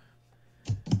 is?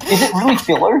 Is it really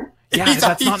filler? Yeah, He's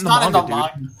that's not in the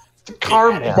manga, dude.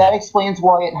 Carmen. That explains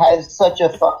why it has such a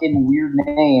fucking weird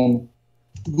name.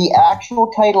 The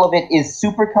actual title of it is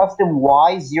Super Custom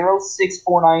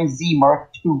Y0649Z Mark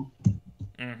II.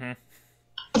 Mm-hmm.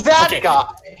 That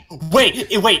guy. Wait,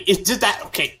 is that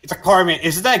okay? It's a Carmen.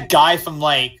 Is that guy from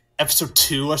like episode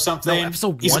 2 or something? No,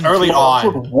 episode He's 1. early on.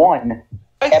 Episode 1.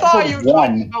 I thought you were Episode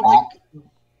talking 1. about like.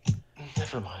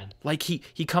 Never mind. Like he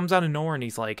comes out of nowhere and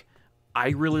he's like, I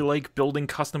really like building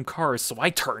custom cars, so I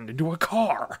turned into a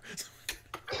car.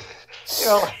 You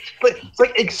know, it's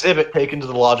like Exhibit taken to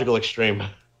the logical extreme.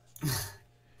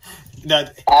 No,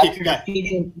 After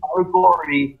defeating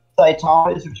Marugori,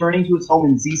 Saitama is returning to his home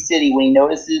in Z City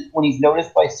when he's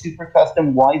noticed by Super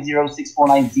Custom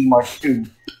Y0649Z Mark II,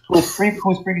 who's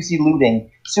previously looting.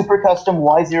 Super Custom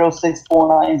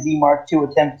Y0649Z Mark II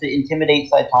attempts to intimidate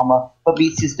Saitama, but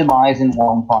beats his demise in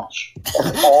one punch.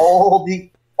 That's all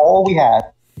we have.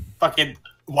 Fucking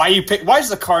why is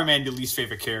the Carman your least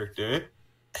favorite character?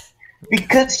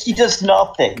 Because he does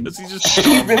nothing. Because he just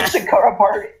He rips the car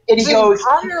apart and he goes,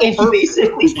 and he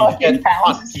basically fucking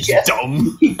pounds his He's chest.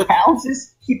 dumb. He pounds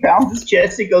his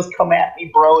chest and goes, "Come at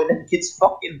me, bro," and then gets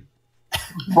fucking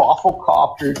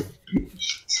raffle-coptered.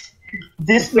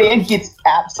 This man gets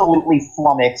absolutely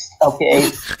flummoxed, okay?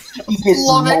 He gets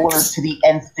mullered to the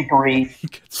nth degree.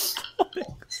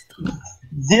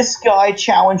 This guy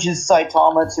challenges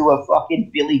Saitama to a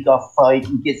fucking Billy Guff fight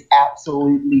and gets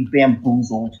absolutely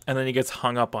bamboozled. and then he gets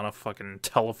hung up on a fucking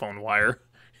telephone wire.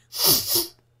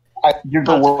 You're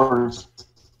the worst.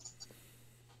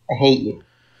 I hate you,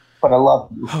 but I love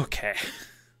you. Okay.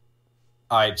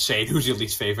 Alright, Shade, who's your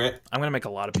least favorite? I'm gonna make a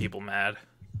lot of people mad.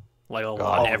 Like a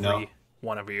lot, every no.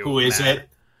 one of you. Who is mad.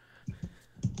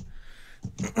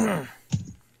 it?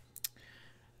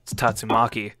 It's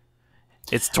Tatsumaki.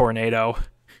 It's Tornado.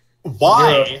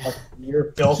 Why?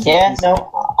 You're filthy. Yeah, piece no,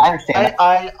 of- I understand.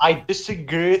 I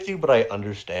disagree with you, but I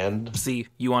understand. See,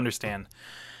 you understand.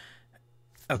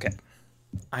 Okay.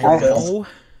 I I know.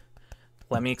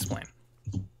 Let me explain.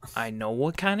 I know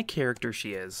what kind of character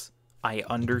she is. I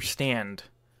understand.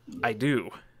 I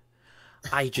do.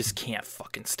 I just can't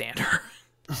fucking stand her.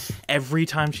 Every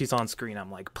time she's on screen, I'm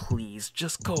like, please,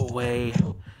 just go away.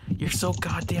 You're so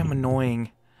goddamn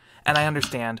annoying. And I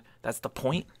understand that's the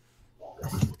point.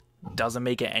 Doesn't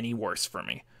make it any worse for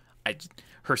me.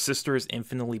 Her sister is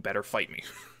infinitely better. Fight me.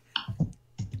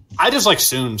 I just like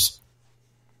Soons.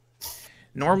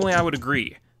 Normally I would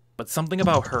agree, but something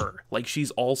about her, like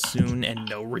she's all soon and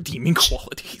no redeeming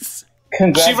qualities. She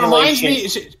Congratulations.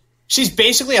 reminds me. She's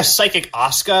basically a psychic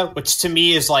Asuka, which to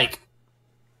me is like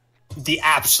the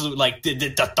absolute, like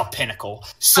the pinnacle.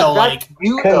 So like,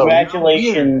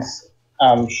 Congratulations,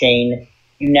 Shane.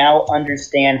 You now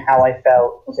understand how I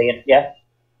felt. One second. Yeah?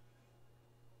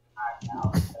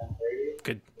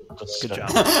 Good job.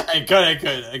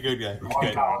 good.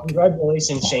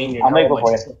 Congratulations, Shane. You're I'll make now it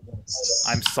for like-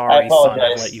 I'm I sorry, son, I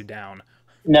apologize. let you down.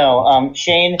 No,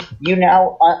 Shane, you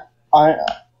now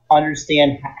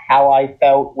understand how I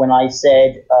felt when I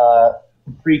said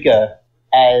Paprika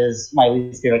as my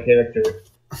least favorite character.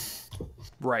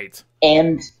 Right.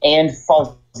 And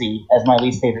Fuzzy as my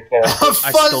least favorite character.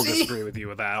 I still disagree with you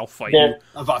with that. I'll fight you.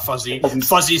 About Fuzzy.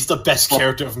 Fuzzy's the best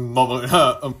character of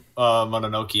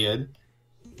Mononoke.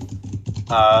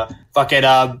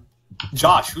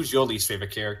 Josh, who's your least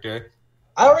favorite character?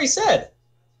 I already said.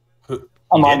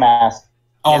 My mask.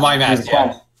 Oh, my mask.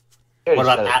 Yeah. What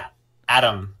What about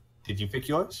Adam? Did you pick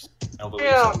yours? I don't believe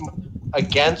Yeah, so.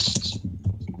 against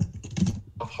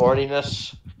the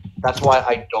horniness. That's why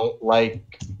I don't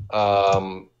like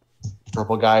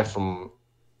purple guy from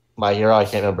My Hero. I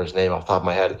can't remember his name off the top of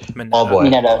my head. Mineta. Oh boy,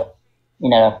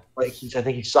 Mineta. like I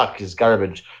think he sucks. He's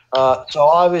garbage. So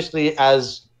obviously,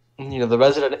 as the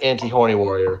resident anti-horny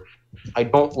warrior, I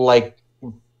don't like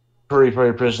Puri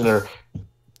Prisoner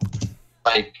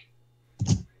like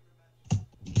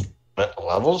mental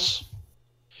levels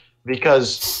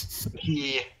because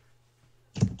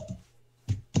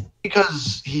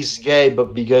he's gay,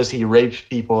 but because he rapes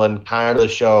people and kind of the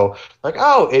show, like,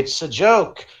 oh, it's a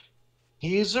joke.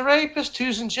 He's a rapist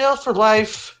who's in jail for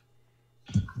life.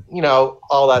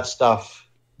 All that stuff.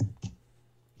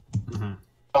 Mhm.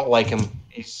 I don't like him.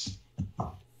 He's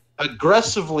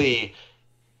aggressively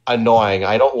annoying.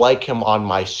 I don't like him on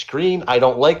my screen. I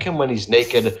don't like him when he's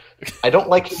naked. I don't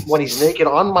like him when he's naked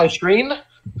on my screen.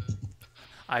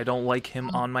 I don't like him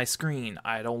on my screen.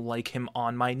 I don't like him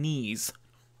on my knees.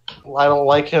 I don't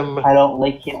like him. I don't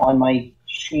like him on my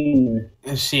sheen.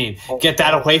 Sheen, get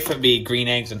that away from me, green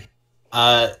eggs and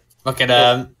look at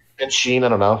And Sheen, I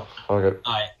don't know. Okay.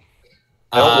 Alright.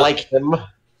 I don't like him.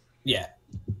 Yeah.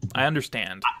 I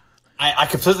understand.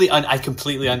 I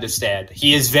completely understand.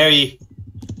 He's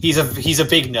a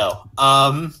big no.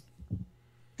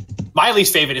 My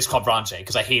least favorite is called Bronte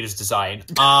because I hate his design.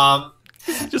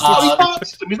 Just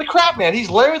He's the crab man. He's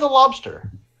Larry the Lobster.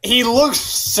 He looks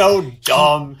so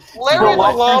dumb. Larry the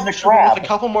Lobster's Lobster a crab. with a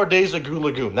couple more days of Goo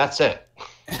Lagoon. That's it.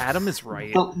 Adam is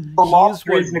right. The He is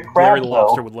lobster what isn't a crab, Larry the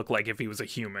Lobster though. would look like if he was a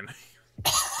human.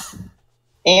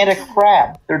 And a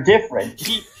crab. They're different.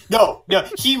 He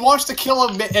wants to kill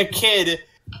a kid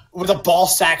with a ball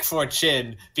sack for a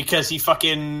chin because he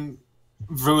fucking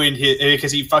ruined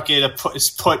because he fucking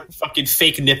put fucking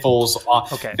fake nipples on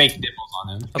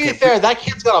him. To be fair, that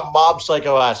kid's got a mob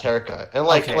psycho ass haircut and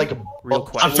Real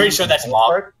question. I'm pretty sure that's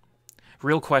mob.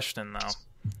 Real question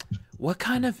though. What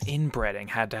kind of inbreeding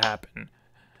had to happen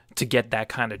to get that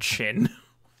kind of chin?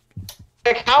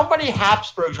 Like, how many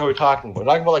Habsburgs are we talking about? We're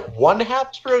talking about like one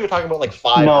Habsburg. Or we're talking about like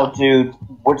 5. No, dude.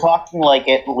 We're talking like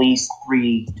at least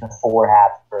 3 to 4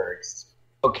 Habsburgs.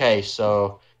 Okay,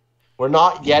 so we're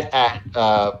not yet at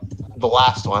the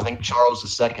last one. I think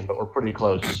Charles II, but we're pretty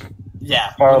close.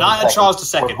 Yeah, Charles not II. at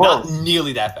Charles II. We're Not close.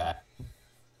 nearly that bad.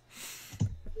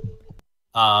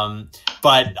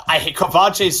 But I hate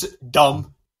Kovace's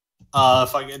dumb.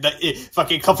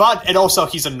 Fucking Kovac, and also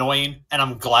he's annoying, and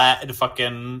I'm glad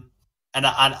and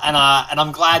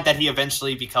I'm glad that he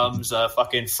eventually becomes a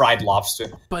fucking fried lobster.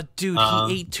 But dude,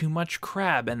 he ate too much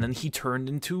crab, and then he turned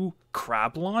into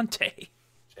Crab Lante.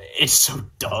 It's so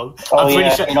dumb. Oh, I'm pretty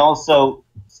yeah, sure. and also,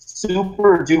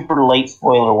 super duper late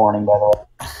spoiler warning, by the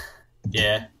way.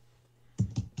 Yeah.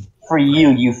 For you,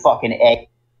 you fucking egg.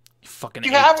 You fucking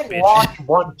If you ate, haven't bitch. watched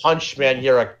One Punch Man,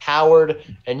 you're a coward,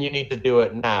 and you need to do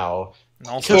it now. And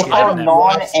also, If you I'm a haven't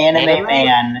non-anime Anime?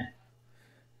 fan,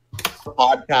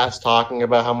 Podcast talking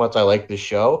about how much I like the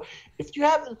show. If you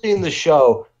haven't seen the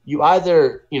show, you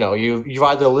either you've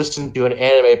either listened to an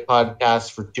anime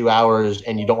podcast for 2 hours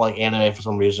and you don't like anime for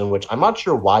some reason, which I'm not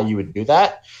sure why you would do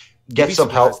that. Get be some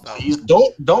help, surprised, please.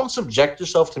 Don't subject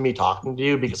yourself to me talking to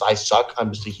you because I suck.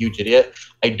 I'm just a huge idiot.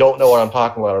 I don't know what I'm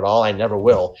talking about at all. I never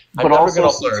will. I'm But never also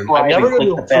going to learn. subscribe I'm never and going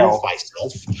to click the bell. improve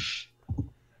myself.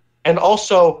 And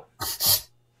also,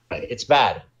 it's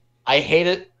bad. I hate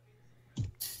it.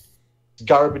 It's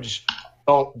garbage.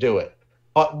 Don't do it.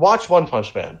 But watch One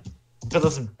Punch Man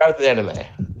because it's better than anime.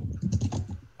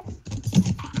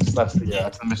 That's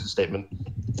the mission statement.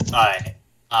 All right.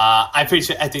 I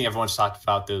think everyone's talked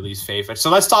about their least favorite. So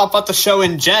let's talk about the show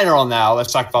in general now.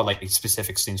 Let's talk about like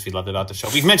specific things we loved about the show.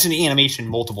 We've mentioned the animation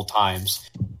multiple times,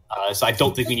 so I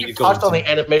don't think we need to go Talked on into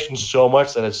the animation so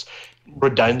much that it's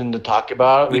redundant to talk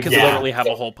about. We could Yeah. literally have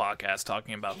a whole podcast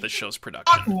talking about this show's talk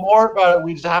production. more about it.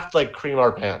 We just have to like cream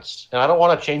our pants, and I don't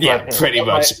want to change my yeah, pants. pretty I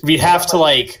got much. my- We have to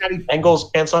like Patty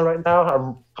Bengals pants on right now.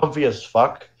 I'm comfy as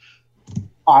fuck.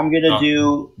 I'm gonna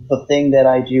do the thing that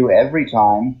I do every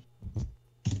time,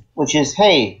 which is,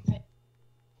 hey,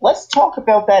 let's talk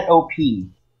about that OP.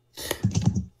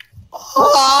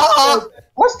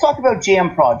 Let's talk about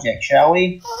Jam Project, shall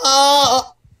we?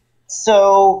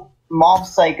 So, Mob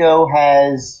Psycho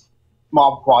has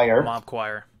Mob Choir. Mob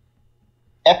Choir.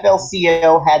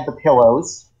 FLCO had the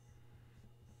Pillows.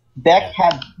 Beck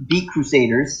had Beat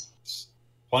Crusaders.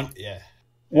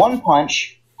 One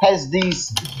Punch has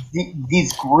these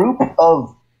group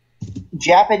of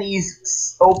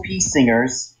Japanese OP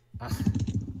singers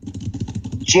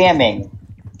jamming.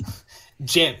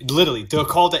 jam. Literally, they're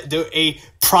a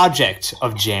project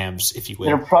of jams, if you will.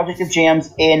 They're a project of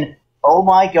jams, and oh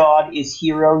my god, is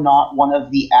Hero not one of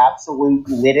the absolute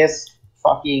littest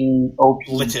fucking OP?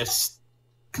 Littest.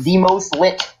 The most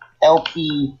lit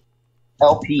LP.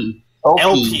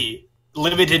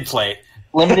 Limited play.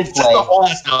 Limited Just the play. whole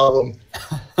ass album.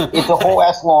 It's a whole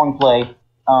ass long play.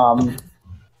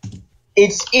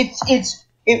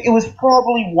 It was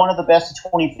probably one of the best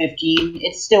of 2015.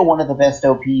 It's still one of the best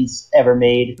OPs ever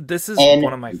made. This is And-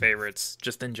 one of my favorites,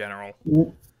 just in general.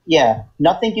 Yeah,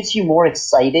 nothing gets you more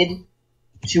excited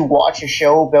to watch a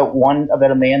show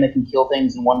about a man that can kill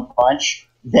things in one punch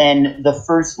than the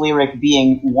first lyric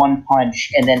being one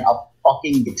punch and then a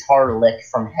fucking guitar lick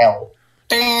from hell.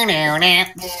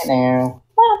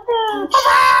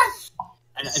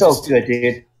 And So just- good,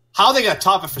 dude. How are they gonna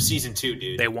top it for season 2,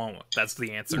 dude? They won't. That's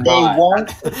the answer. They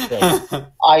won't.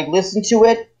 I listened to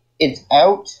it. It's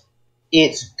out.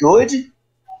 It's good. It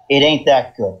ain't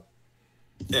that good.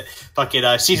 Fucking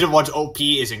season 1's OP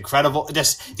is incredible.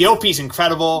 The OP is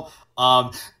incredible.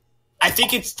 I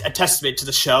think it's a testament to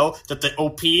the show that the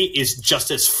OP is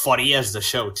just as funny as the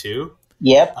show too.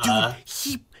 Yep.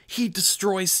 He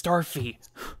destroys Starfy.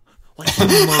 Like he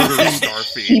murders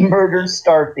Starfy. He murders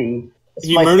Starfy. That's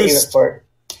He my murders- favorite part.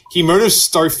 He murders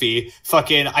Starfy.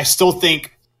 Fucking, I still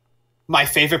think my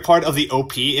favorite part of the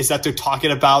OP is that they're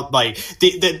talking about like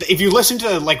if you listen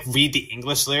to like read the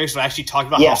English lyrics, they're actually talking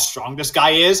about how strong this guy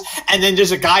is, and then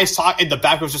there's a guy talking in the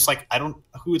background just like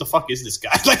who the fuck is this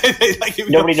guy? like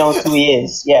Nobody knows who he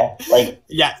is. Yeah, like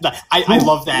I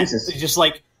love that. Jesus. It's just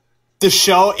like the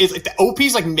show is like the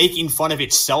OP's like making fun of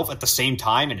itself at the same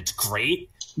time, and it's great.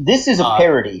 This is a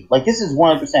parody. Like this is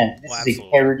 100%. This is a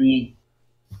parody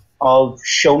of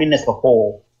shonen as a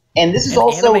whole. And this is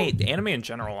also anime in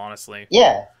general, honestly.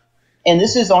 Yeah, and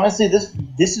this is honestly this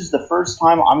is the first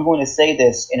time I'm going to say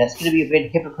this, and it's going to be a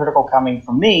bit hypocritical coming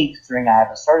from me, considering I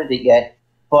haven't started it yet.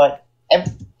 But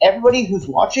everybody who's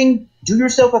watching, do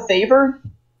yourself a favor,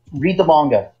 read the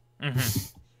manga. Mm-hmm.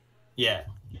 Yeah,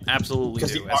 absolutely.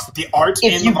 Because the art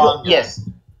in the manga.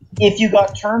 If you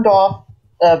got turned off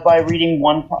by reading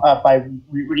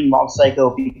reading Mob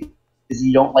Psycho because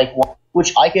you don't like one.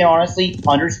 Which I can honestly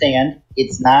understand.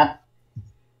 It's not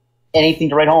anything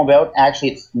to write home about.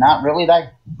 Actually, it's not really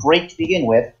that great to begin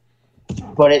with.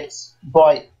 But it's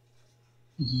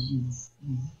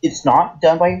not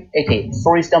done by... Okay, the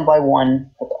story's done by one,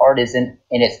 but the art isn't,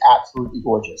 and it's absolutely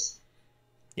gorgeous.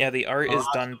 Yeah, the art is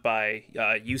done by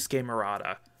Yusuke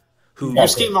Murata.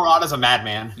 Yusuke Murata's a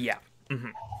madman. Yeah. Mm-hmm.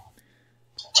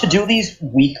 To do these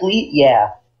weekly,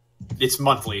 yeah. It's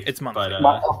monthly.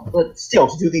 But still,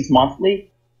 to do these monthly?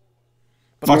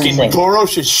 Fucking Goro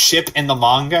should ship in the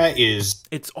manga is...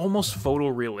 It's almost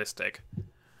photorealistic.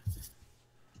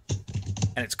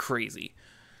 And it's crazy.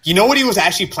 You know what he was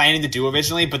actually planning to do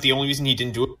originally, but the only reason he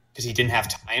didn't do it because he didn't have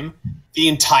time? The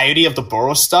entirety of the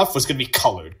Goro stuff was going to be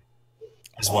colored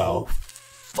as well. Oh,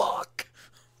 fuck.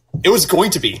 It was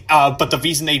going to be, but the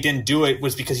reason they didn't do it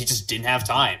was because he just didn't have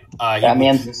time. That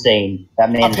man's insane.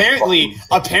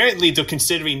 Apparently, they're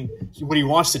considering what he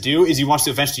wants to do is he wants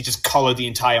to eventually just color the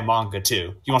entire manga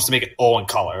too. He wants to make it all in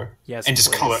color, and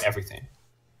just color everything.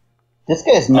 This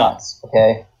guy's nuts.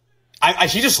 Okay, I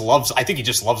think he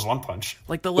just loves One Punch.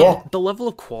 Like the level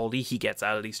of quality he gets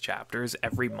out of these chapters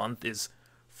every month is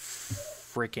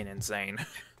freaking insane.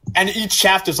 And each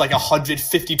chapter is like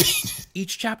 150 pages.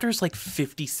 Each chapter is like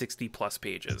 50, 60 plus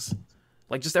pages.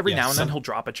 Like just every now and then he'll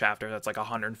drop a chapter that's like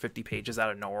 150 pages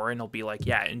out of nowhere and he'll be like,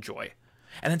 yeah, enjoy.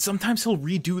 And then sometimes he'll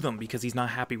redo them because he's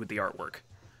not happy with the artwork.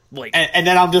 Like, and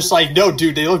then I'm just like, no,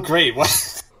 dude, they look great.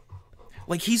 What?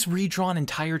 Like he's redrawn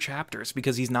entire chapters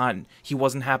because he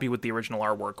wasn't happy with the original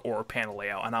artwork or panel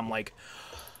layout. And I'm like,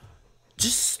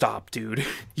 just stop, dude.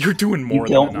 You're doing more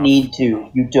than enough.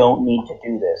 You don't need to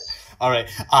do this. All right,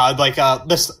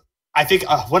 this. I think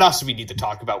what else do we need to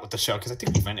talk about with the show? Because I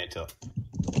think we went into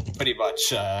pretty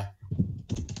much.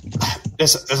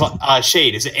 There's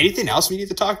Shade. Is there anything else we need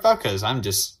to talk about? Because I'm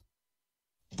just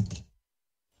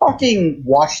fucking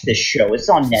watch this show. It's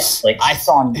on Netflix. It's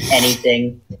on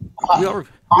anything. We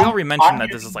already mentioned that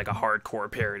this is like a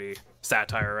hardcore parody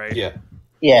satire, right?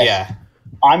 Yeah.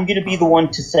 I'm gonna be the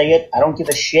one to say it. I don't give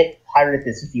a shit. Pirate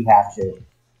this if you have to.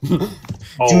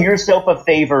 Do yourself a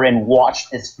favor and watch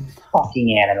this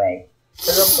fucking anime.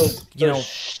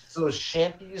 Those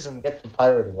shanties and get the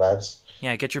pirating, lads.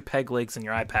 Yeah, get your peg legs and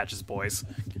your eye patches, boys,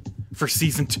 for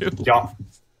season 2. Yeah,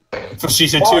 for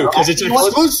season 2 because it's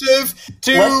exclusive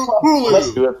to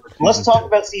Hulu. Let's talk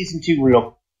about season 2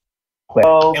 real quick.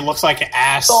 It looks like an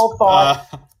ass.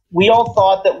 We all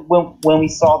thought that when we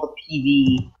saw the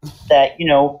PV that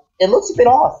it looks a bit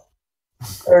off.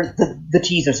 Or the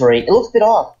teaser, sorry. It looks a bit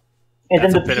off. And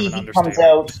then the PV comes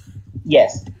out.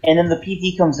 Yes. And then the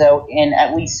PV comes out, and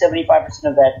at least 75%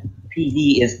 of that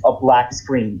PV is a black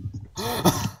screen.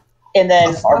 And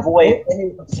then our boy...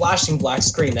 A flashing black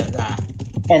screen at that.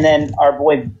 And then our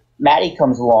boy Maddie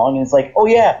comes along and is like, oh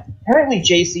yeah, apparently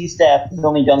JC staff has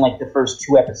only done like the first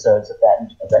 2 episodes of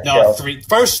that show.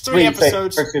 First three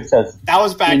episodes. That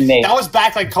was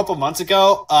back like a couple months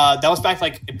ago. That was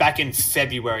back in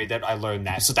February that I learned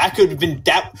that. So that could have been,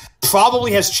 that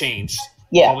probably has changed.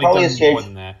 Yeah, probably has changed. More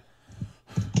than that.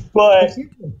 But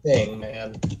thing,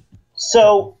 man.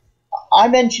 So I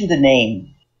mentioned the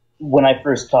name when I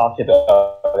first talked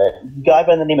about it. A guy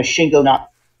by the name of Shingo Natsume.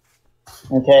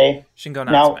 Okay? Shingo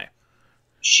Natsume. Now,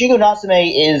 Shingo Natsume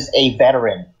is a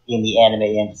veteran in the anime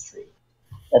industry.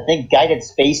 I think guy did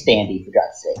Space Dandy, for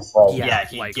God's sakes. Holy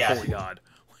God.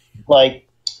 Like,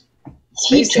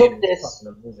 he took this...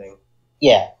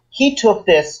 Yeah, he took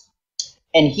this,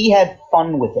 and he had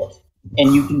fun with it.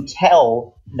 And you can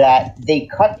tell that they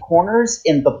cut corners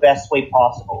in the best way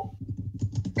possible.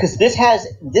 Because this had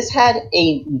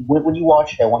a... When you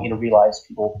watch it, I want you to realize,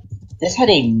 people, this had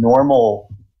a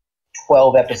normal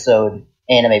 12-episode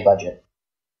anime budget.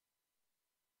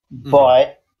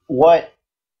 But what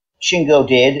Shingo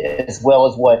did, as well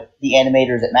as what the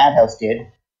animators at Madhouse did,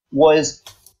 was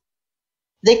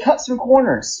they cut some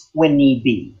corners when need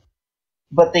be,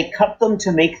 but they cut them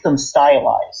to make them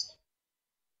stylized.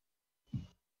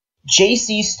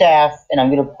 JC Staff, and I'm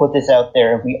going to put this out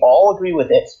there, and we all agree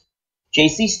with it,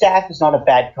 JC Staff is not a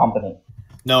bad company.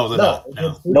 No, they're not.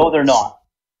 No. No, they're not.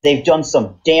 They've done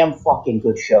some damn fucking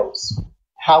good shows.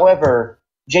 However,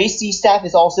 JC Staff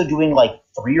is also doing like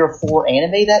 3 or 4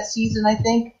 anime that season, I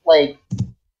think. Like,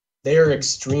 They're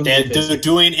extremely busy. They're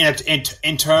doing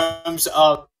in terms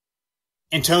of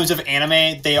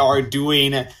anime, they are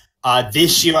doing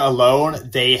this year alone.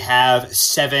 They have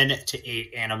 7 to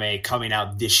 8 anime coming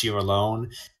out this year alone,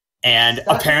 and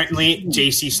apparently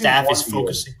JC Staff is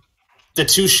focusing. The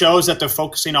 2 shows that they're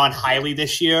focusing on highly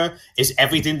this year is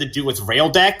everything to do with rail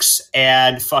decks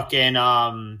and fucking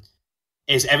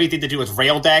is everything to do with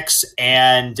rail decks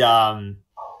and Don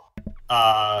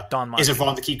Machi. Is it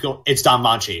wrong to keep going? It's Don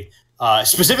Machi.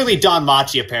 Specifically Don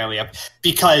Machi, apparently,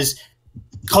 because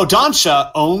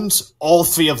Kodansha owns all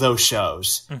 3 of those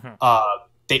shows. Mm-hmm.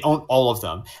 They own all of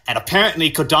them. And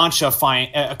apparently Kodansha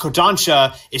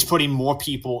is putting more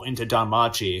people into Don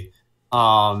Machi.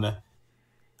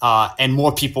 And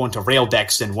more people into rail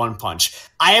decks than One Punch.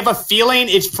 I have a feeling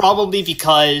it's probably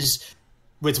because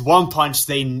with One Punch,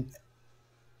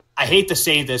 I hate to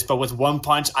say this, but with One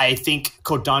Punch, I think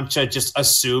Kodansha just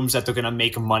assumes that they're going to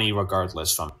make money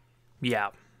regardless from it. Yeah.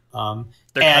 They're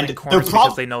cutting corners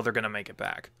because they know they're going to make it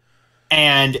back.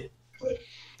 And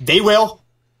they will.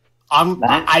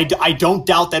 I don't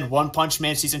doubt that One Punch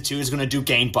Man Season 2 is going to do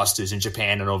gangbusters in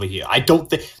Japan and over here. I don't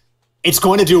think... It's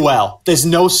going to do well. There's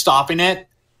no stopping it.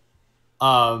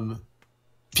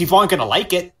 People aren't going to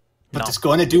like it, but it's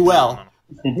going to do well.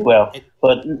 It's going to do well.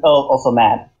 But also,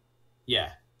 Matt.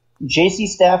 Yeah. JC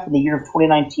Staff in the year of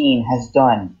 2019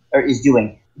 is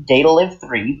doing Data Live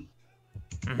 3,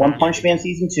 mm-hmm. One Punch Man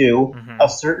Season 2, mm-hmm. A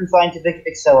Certain Scientific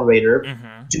Accelerator.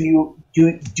 Mm-hmm. Do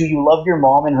you love your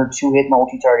mom and her 2-hit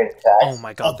multi-target attacks? Oh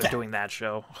my god, they're doing that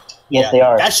show. Yes, they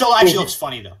are. That show actually looks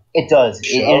funny, though. It does.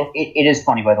 It is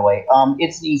funny, by the way.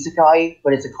 It's an isekai,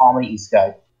 but it's a comedy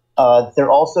isekai. They're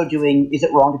also doing Is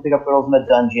It Wrong to Pick Up Girls in a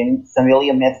Dungeon,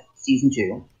 Familia Myth Season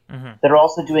 2. Mm-hmm. They're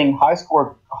also doing High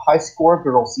Score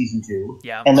Girl Season 2.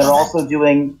 Yeah. And they're also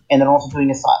doing a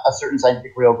Certain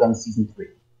Scientific Railgun Season 3.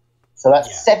 So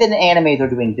that's 7 anime they're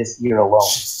doing this year alone.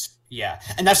 Yeah,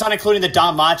 and that's not including the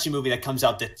Don Machi movie that comes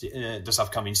out this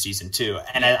upcoming season too.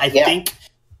 And I think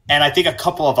a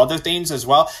couple of other things as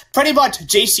well. Pretty much,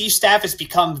 JC Staff has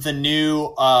become the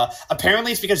new.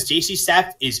 Apparently, it's because JC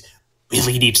Staff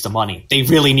really needs the money. They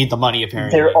really need the money.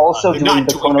 Apparently, they're also doing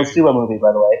the Konosuba movie,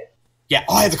 by the way. Yeah,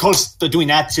 they're doing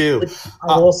that too.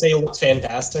 I will say it looks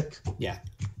fantastic. Yeah,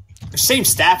 same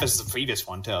staff as the previous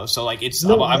one too. So like,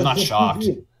 I'm not shocked.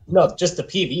 No, just the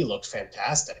PV looks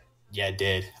fantastic. Yeah, it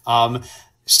did.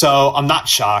 So I'm not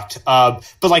shocked.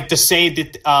 But like to say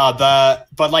that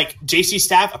but like JC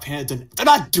Staff, apparently they're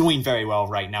not doing very well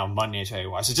right now, monetary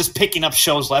wise. They're just picking up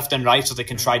shows left and right so they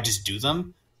can try to just do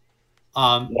them.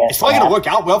 It's probably going to work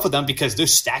out well for them because they're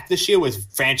stacked this year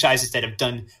with franchises that have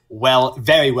done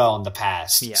very well in the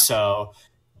past. Yeah. So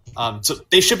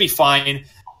they should be fine.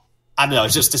 I don't know.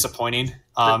 It's just disappointing.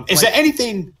 Is there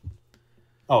anything?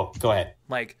 Oh, go ahead.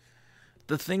 Like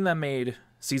the thing that made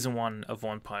Season 1 of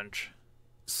One Punch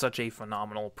such a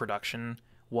phenomenal production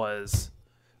was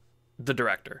the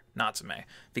director, Natsume,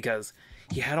 because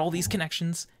he had all these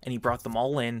connections and he brought them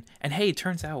all in, and hey, it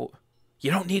turns out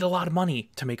you don't need a lot of money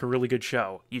to make a really good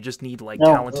show. You just need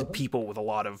talented people with a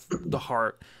lot of the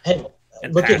heart. Hey,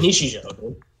 look at Nishijo,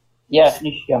 dude. Yeah,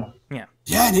 Nishijo. Yeah,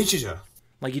 Nishijo.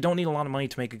 Like, you don't need a lot of money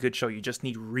to make a good show. You just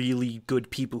need really good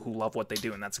people who love what they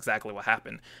do, and that's exactly what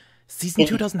happened. Season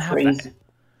 2 doesn't have that.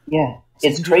 Yeah,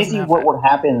 it's crazy what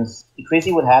happens. It's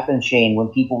crazy what happens, Shane, when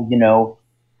people,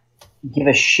 give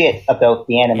a shit about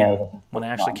the anime. Yeah, when they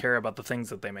actually care about the things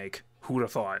that they make. Who would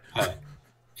have thought?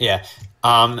 Yeah.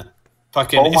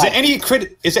 Is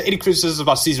there any criticism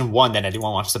about Season 1 that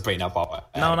anyone wants to bring up?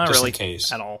 No, not really.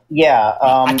 Case. At all. Yeah.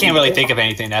 I can't really think of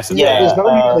anything. That's the thing. There's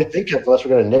nothing to really think of unless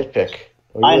we're going to nitpick.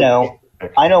 I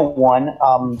know one.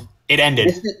 It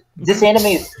ended. This anime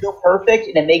is so perfect,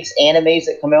 and it makes animes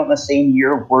that come out in the same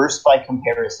year worse by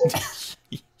comparison.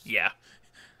 Yeah.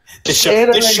 This show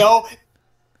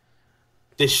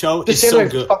is so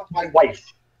good. Fucked my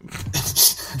wife.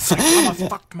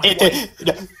 Fucked my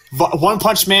wife. One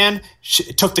Punch Man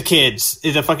took the kids.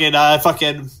 The fucking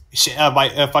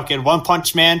One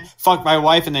Punch Man fucked my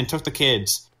wife and then took the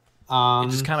kids. It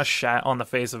just kind of shat on the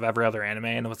face of every other anime,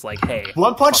 and it was like, hey.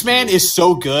 One Punch Man is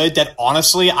so good that,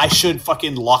 honestly, I should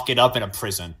fucking lock it up in a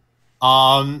prison.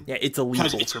 Yeah, it's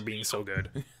illegal for being so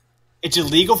good. It's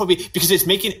illegal for me because it's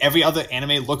making every other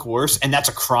anime look worse, and that's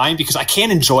a crime because I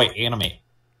can't enjoy anime.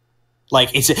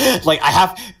 Like it's like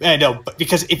I know, but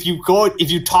because if you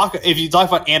talk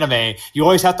about anime, you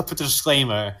always have to put the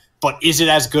disclaimer. But is it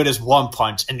as good as One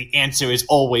Punch? And the answer is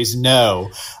always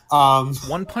no.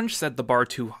 One Punch set the bar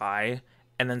too high,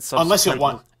 and then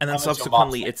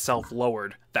subsequently itself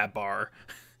lowered that bar.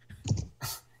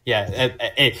 Yeah.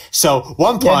 So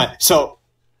One Punch. So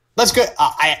let's go.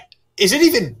 Is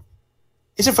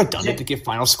it redundant to give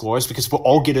final scores because we're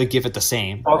all going to give it the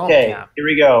same? Okay, Here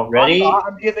we go. Ready?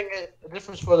 I'm giving it a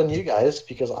different score than you guys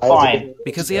because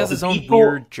because he has his own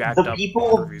weird jacked up. The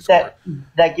people that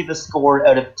give a score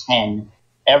out of 10.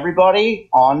 Everybody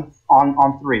on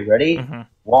 3. Ready? Mm-hmm.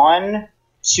 1,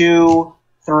 2,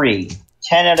 3.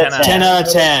 10 out of 10. 10 out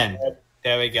of 10.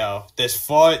 There we go. There's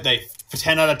 10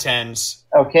 out of 10s.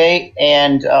 Okay,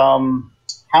 and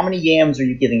how many yams are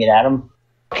you giving it, Adam?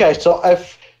 Okay, so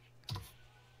I've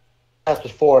asked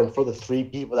before, and for the 3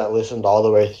 people that listened all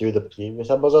the way through the previous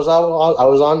episodes I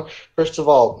was on, first of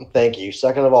all, thank you.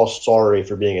 Second of all, sorry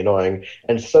for being annoying.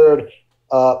 And third,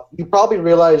 you probably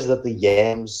realize that the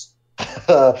yams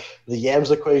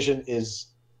equation is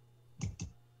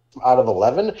out of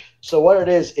 11. So what it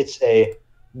is, it's a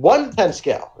 1 to 10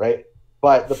 scale, right?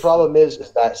 But the problem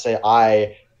is that, say,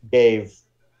 I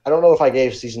don't know if I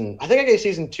gave season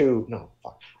 2. No,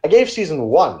 fuck. I gave season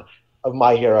 1 of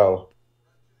My Hero.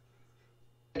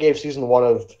 I gave season 1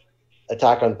 of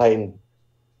Attack on Titan.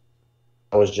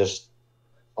 I was just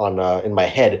on in my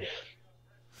head.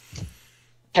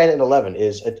 10 and 11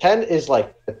 is a 10 is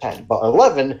like a 10, but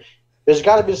 11 there's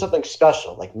got to be something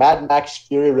special. Like Mad Max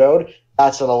Fury Road,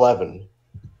 that's an 11.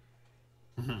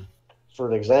 Mm-hmm. For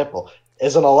an example,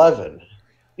 is an 11.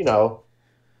 You know,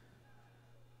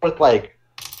 with like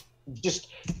just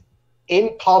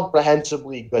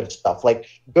incomprehensibly good stuff. Like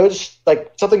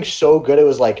something so good it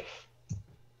was like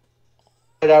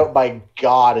out by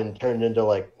God and turned into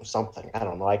like something. I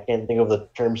don't know. I can't think of the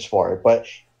terms for it, but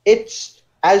it's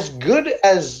as good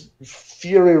as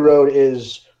Fury Road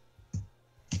is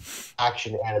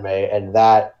action anime, and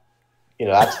that, you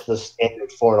know, that's the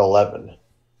standard for an 11.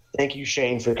 Thank you,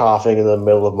 Shane, for coughing in the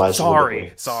middle of my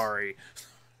Sorry.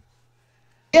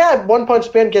 Yeah, One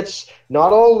Punch Man gets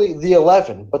not only the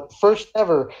 11, but the first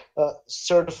ever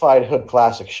certified Hood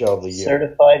Classic show of the year.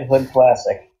 Certified Hood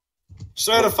Classic.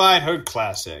 Certified Hood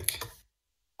Classic.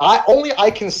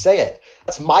 I can say it.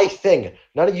 That's my thing.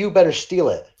 None of you better steal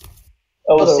it.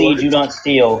 OC, do not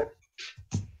steal.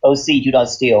 OC, do not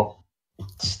steal.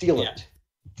 Steal it.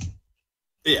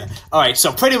 Yeah. All right.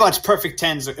 So pretty much perfect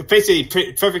 10s, basically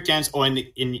perfect 10s, or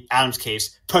in Adam's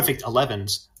case, perfect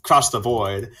 11s across the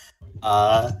board.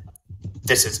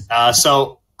 This is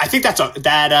so. I think that's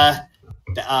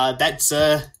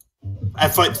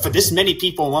for this many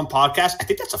people in one podcast. I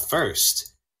think that's a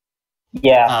first.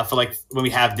 Yeah. For like when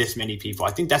we have this many people,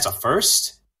 I think that's a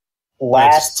first.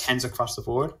 Last 10s across the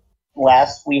board.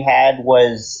 Last we had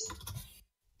was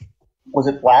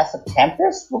it Blast of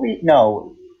Tempest?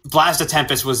 No. Blast of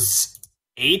Tempest was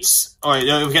 8, or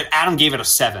Adam gave it a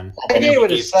 7. I gave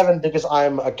it a 7 because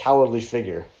I'm a cowardly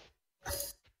figure.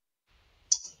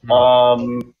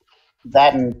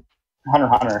 That and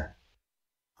Hunter x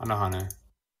Hunter.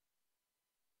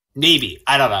 Maybe,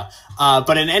 I don't know.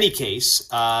 But in any case,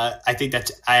 I think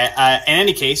that in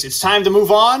any case, it's time to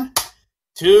move on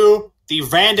to the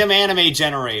random anime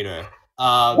generator.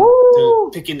 We're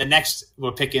picking the next.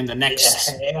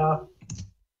 Yeah.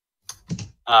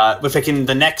 We're picking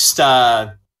the next anime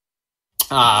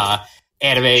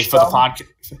for the podcast.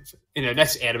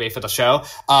 Next anime for the show.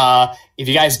 If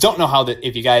you guys don't know how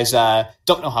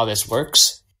this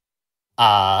works,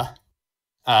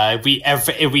 we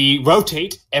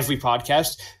rotate every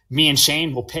podcast. Me and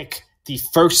Shane will pick the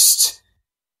first.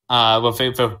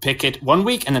 We'll pick it one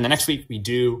week, and then the next week we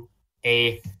do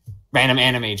a random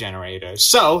anime generator.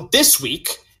 So this week,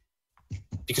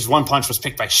 because One Punch was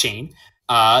picked by Shane,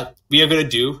 we are going to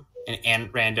do an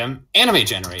random anime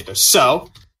generator. So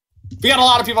we got a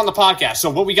lot of people on the podcast. So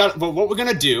what we're going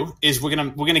to do is we're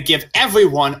going to give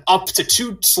everyone up to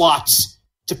 2 slots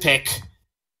to pick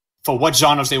for what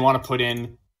genres they want to put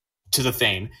in to the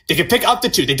thing. They can pick up to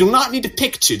 2. They do not need to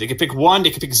pick 2. They can pick 1.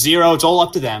 They can pick 0. It's all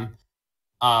up to them.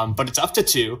 But it's up to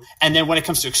 2. And then when it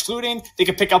comes to excluding, they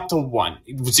can pick up to 1.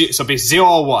 So be 0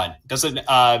 or 1. Doesn't.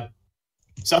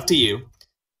 It's up to you.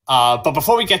 But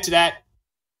before we get to that,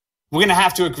 we're gonna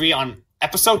have to agree on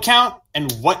episode count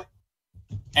and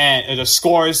the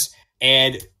scores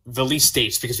and release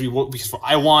dates because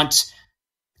I want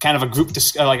kind of a group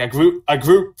a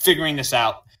group figuring this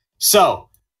out. So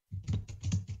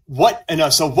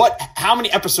how many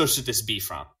episodes should this be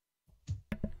from?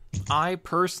 I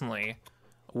personally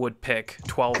would pick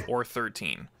 12 or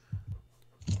 13.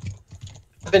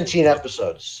 17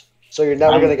 episodes. So you're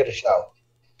never going to get a show.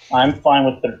 I'm fine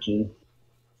with 13.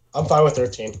 I'm fine with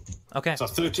 13. Okay. So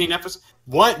 13 episodes.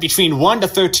 Between 1 to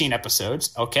 13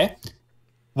 episodes. Okay.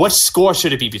 What score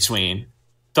should it be between?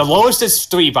 The lowest is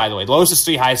 3, by the way. The lowest is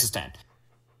 3, highest is 10.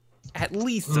 At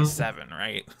least a 7,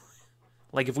 right?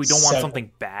 Like, if we don't want 7.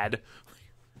 something bad.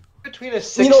 Between a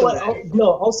 6 You know and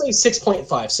what? I'll say 6.5.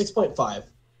 6.5.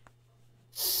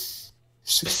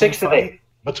 6 and 8.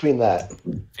 Between that.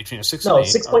 Between a 6 No, and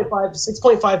 8.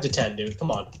 6.5 to 10, dude.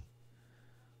 Come on.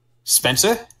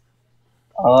 Spencer?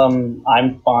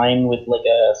 I'm fine with like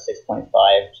a 6.5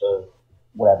 to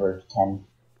whatever, 10.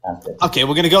 Sounds good. Okay,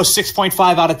 we're going to go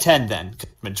 6.5 out of 10 then.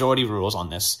 Majority rules on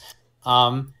this.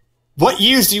 What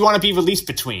years do you want to be released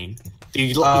between?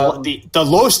 The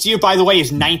lowest year, by the way,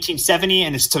 is 1970,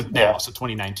 and it's to now, so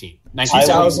 2019.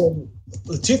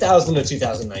 2000 to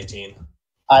 2019.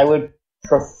 I would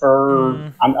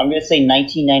prefer. I'm going to say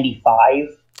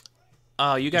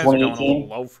 1995. You guys are going a 2018? little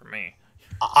low for me.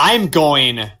 I'm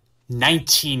going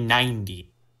 1990.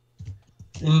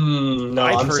 No,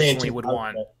 I I'm saying personally would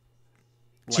want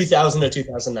 2000 to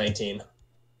 2019.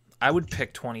 I would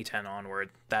pick 2010 onward.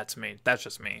 That's me. That's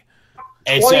just me.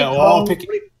 Hey, so I'll pick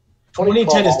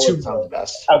 2010 is too sounds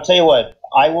best. I'll tell you what.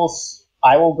 I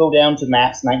will go down to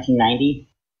max 1990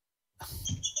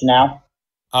 to now.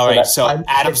 All right, so I'm-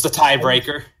 Adam's the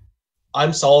tiebreaker.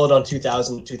 I'm solid on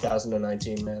 2000 to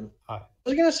 2019, man. I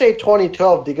was going to say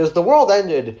 2012 because the world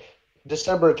ended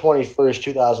December 21st,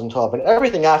 2012, and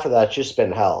everything after that's just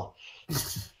been hell.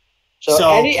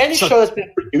 So any show that's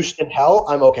been produced in hell,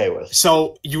 I'm okay with.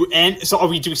 So are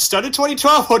we doing start in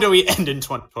 2012 or do we end in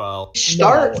 2012?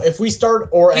 Start. No, if we start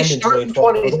or end in start in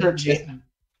 2012, 2013.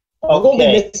 I'm going to be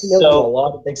Okay, missing out on a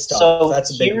lot of big stuff. So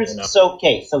That's a big one. So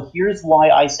here's why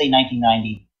I say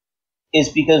 1990 is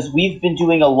because we've been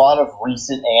doing a lot of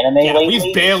recent anime Yeah, lately.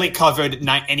 we've barely covered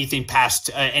anything past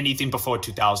anything before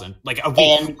 2000. Like, I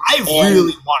And-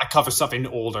 really want to cover something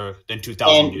older than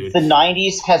 2000, And dude. the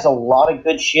 90s has a lot of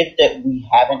good shit that we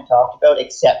haven't talked about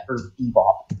except for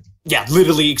Bebop. Yeah,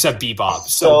 literally, except Bebop. So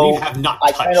So we have not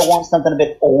I touched. kind of want something a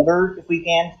bit older if we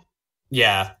can.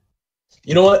 Yeah,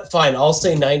 You know what? Fine. I'll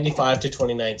say 95 to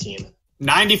 2019.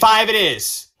 95 it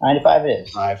is. 95 it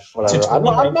is. Whatever. I'm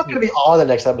not going to be on the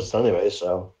next episode anyway,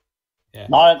 so. Yeah.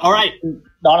 Not All right.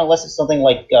 Not unless it's something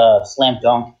like Slam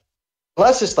Dunk.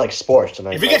 Unless it's like sports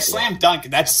tonight. If we get Slam Dunk,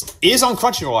 is on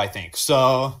Crunchyroll, I think.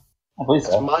 So I believe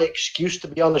That's so. my excuse to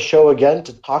be on the show again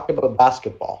to talk about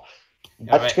basketball.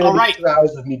 That's going to be 2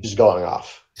 hours of me just going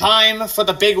off. time for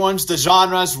the big ones, the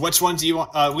genres. Which ones do you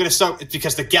want? We're going to start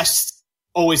because the guest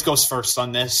always goes first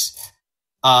on this.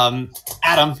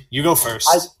 Adam, you go first.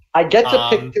 I get to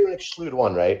pick 2 and exclude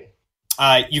 1, right?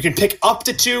 You can pick up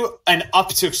to 2 and up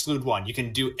to exclude 1. You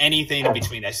can do anything in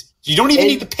between this. You don't even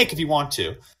need to pick if you want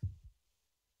to.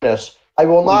 Yes. I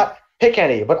will not pick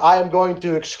any, but I am going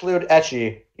to exclude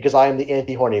Ecchi because I am the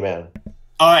anti-horny man.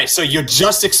 All right, so you're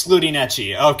just excluding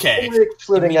Ecchi. Okay. I'm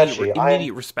excluding Ecchi.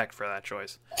 Immediate respect for that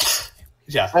choice.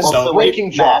 Yeah. I'm So ranking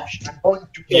Josh. I'm going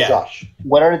to kill Yeah. Josh.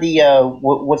 What are the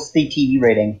what's the TV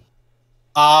rating?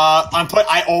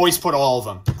 I always put all of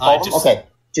them. Okay,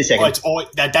 just checking. It's always,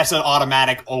 that's an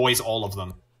automatic. Always all of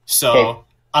them. So Okay.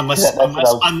 unless That's what I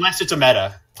was- unless it's a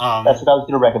meta. That's what I was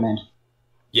going to recommend.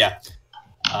 Yeah.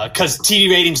 Because TV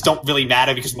ratings don't really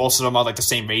matter because most of them are like the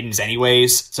same ratings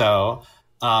anyways. So,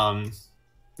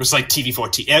 it's like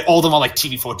TV14. All of them are like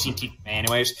TV14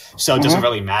 anyways. So it doesn't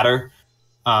really matter.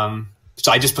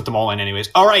 So I just put them all in anyways.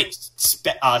 All right,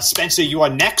 Spencer, you are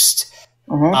next.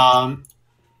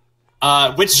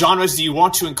 Which genres do you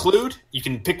want to include? You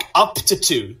can pick up to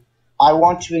 2. I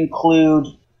want to include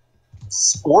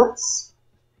sports,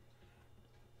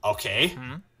 Okay.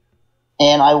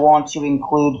 and I want to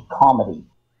include comedy.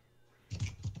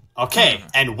 Okay.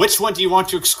 And which one do you want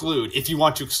to exclude if you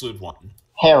want to exclude one?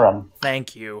 Harem.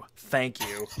 Thank you. Thank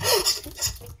you.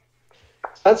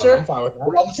 Spencer, I'm fine with that.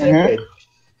 we're on the same Mhm. page.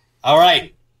 All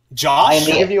right. Josh? I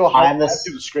am I'll give you a I'm high the- five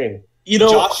to the screen. You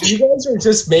know, Josh- you guys are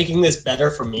just making this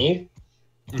better for me.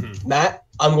 Matt,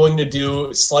 I'm going to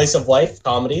do slice of life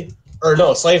comedy. Or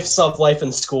no, slice of life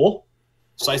in school.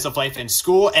 Slice of life in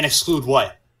school and exclude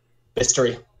what?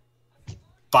 Mystery.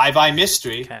 Bye-bye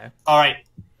mystery. Okay. All right.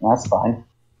 That's fine.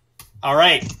 All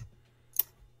right.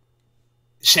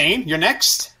 Shane, you're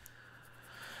next.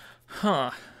 Huh.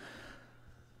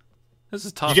 This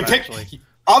is tough, You can pick actually.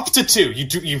 up to 2. You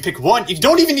can pick one. You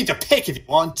don't even need to pick if you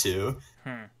want to.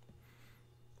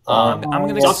 I'm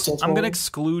gonna what's I'm gonna this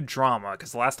exclude drama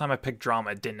because the last time I picked drama,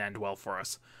 it didn't end well for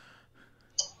us.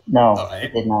 No, Alright.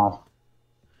 it did not.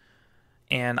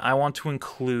 And I want to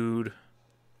include...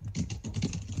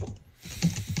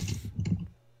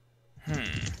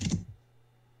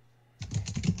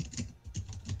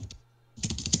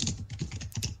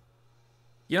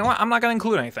 You know what? I'm not going to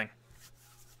include anything.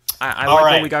 I like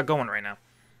what we got going right now.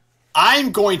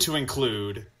 I'm going to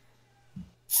include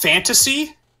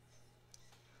fantasy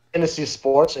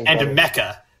sports, and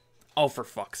mecha. Oh, for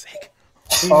fuck's sake!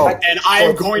 And I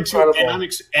am going to,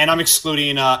 and I'm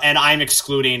excluding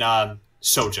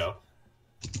shoujo.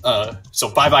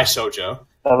 So bye shoujo.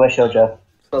 Bye shoujo.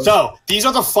 So these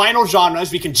are the final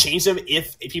genres. We can change them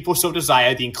if people so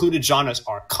desire. The included genres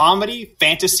are comedy,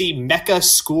 fantasy, mecha,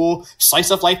 school,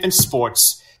 slice of life, and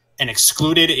sports. And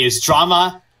excluded is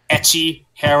drama, ecchi,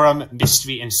 harem,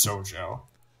 mystery, and shoujo.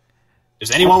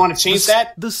 Does anyone want to change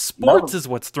that? The sports is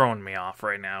what's throwing me off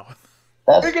right now.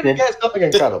 You're going to get something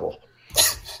incredible.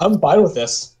 I'm fine with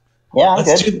this. Yeah, I'm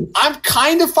good. I'm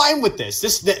kind of fine with this.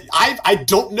 I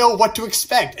don't know what to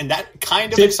expect, and that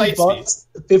kind of excites me.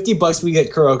 $50, we get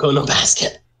Kuroko no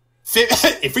Basket.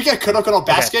 If we get Kuroko no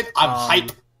Basket, I'm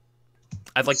hype.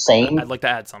 I'd like to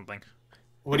add something.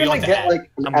 What do you like to add? Like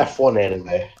an F1 anime.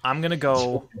 I'm gonna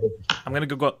go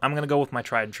with my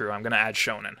tried and true. I'm gonna add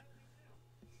shonen.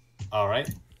 All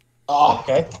right. Oh,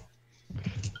 okay.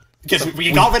 Because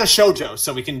we got rid of shoujo,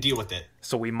 so we can deal with it.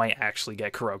 So we might actually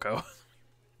get Kuroko.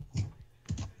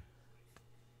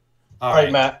 All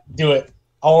right, Matt, do it.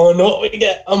 I want to know what we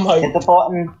get. I'm hyped. Hit the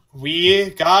button.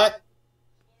 We got...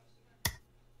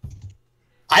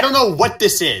 I don't know what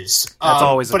this is. That's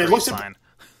always a great sign.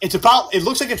 It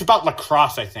looks like it's about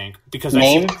lacrosse, I think. Because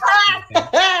name? Give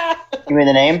me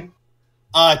the name.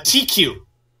 TQ.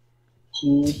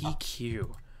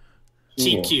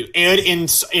 TQ. Aired in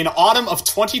autumn of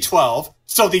 2012.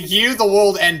 So the year the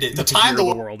world ended.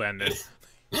 The world ended.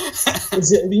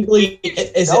 Is it legally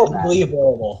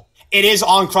available? It is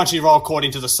on Crunchyroll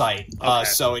according to the site. Okay.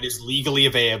 So it is legally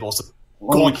available. So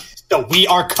we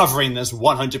are covering this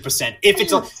 100%. If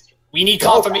it's we need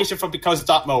confirmation from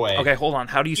because.moe. Okay, hold on.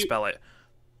 How do you spell it?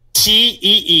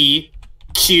 Teeku.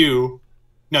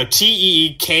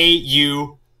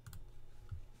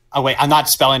 Oh wait, I'm not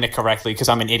spelling it correctly because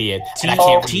I'm an idiot and I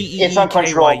can't read. It's on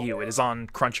Crunchyroll. It is on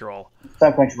Crunchyroll. It's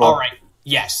on Crunchyroll. All right.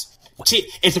 Yes.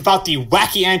 It's about the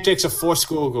wacky antics of four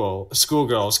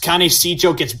schoolgirls. Kane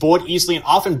Shijo gets bored easily and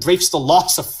often breaks the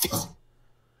laws of physics.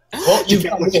 Well, you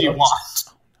get what you want.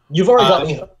 You've already got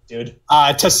me hooked, dude.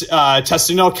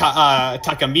 Tatsuno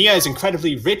Takamiya is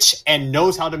incredibly rich and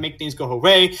knows how to make things go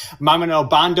hooray. Mamano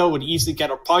Bando would easily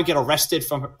probably get arrested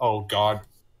from her. Oh, God.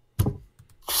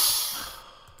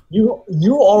 You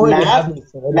already have me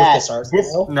sold with this art.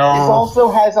 This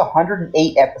also has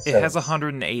 108 episodes. It has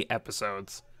 108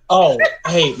 episodes. Oh,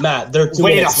 hey, Matt, they're 2 minutes long.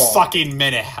 Wait a fucking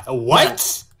minute. What?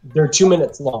 Matt, they're 2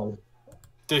 minutes long.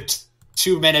 They're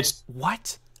 2 minutes.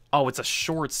 What? Oh, it's a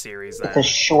short series then. It's a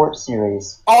short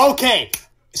series. Oh, okay.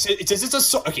 Since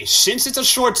it's a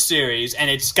short series and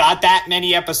it's got that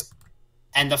many episodes,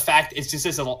 and the fact is this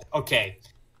is okay.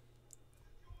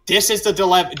 This is the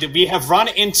dilemma. We have run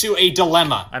into a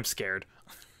dilemma. I'm scared.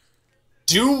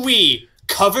 Do we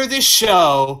cover this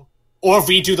show or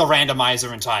redo the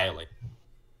randomizer entirely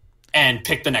and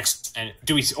pick the next? And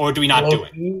do we not do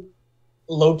it?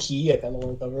 Low key, I kind of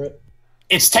want to cover it.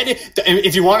 It's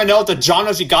if you want to know, the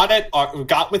genres we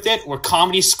got with it were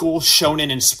comedy, school, shonen,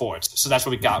 and sports. So that's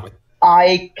what we got with it.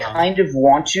 I kind of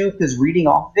want to, because reading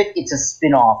off of it, it's a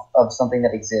spin-off of something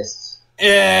that exists.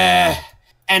 And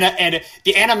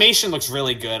the animation looks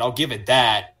really good. I'll give it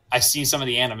that. I've seen some of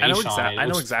the animation on it. I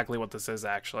know exactly what this is,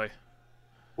 actually.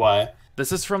 What?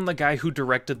 This is from the guy who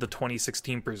directed the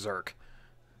 2016 Berserk.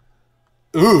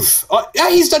 Oof. Yeah,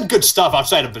 he's done good stuff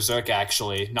outside of Berserk,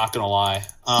 actually. Not gonna lie.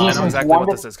 I know exactly what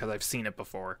this is because I've seen it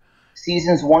before.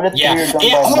 Seasons 1 to 3 are done by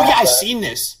yeah, I've seen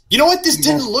this. You know what? This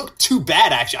didn't look too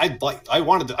bad, actually. I've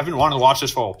been wanting to watch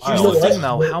this for a while. Here's the thing,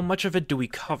 though. How much of it do we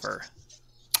cover?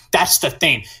 That's the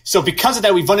thing. So because of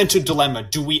that, we've run into a dilemma.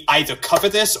 Do we either cover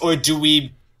this or do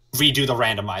we redo the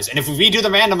randomizer? And if we redo the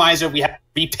randomizer, we have to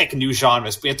repick new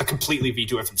genres. We have to completely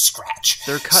redo it from scratch.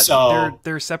 They're cut. So,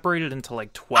 they're separated into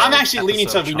like 12. I'm actually leaning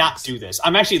to we not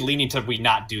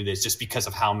do this. Just because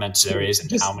of how much there is and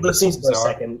just how many listen seasons there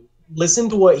are. Second. Listen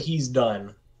to what he's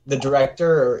done. The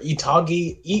director,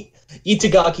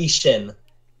 Itagaki Shin.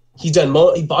 He's done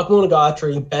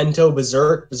Bakemonogatari, Bento,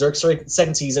 Berserk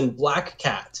second season, Black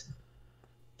Cat,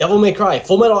 Devil May Cry,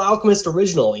 Full Metal Alchemist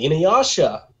original,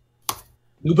 Inuyasha,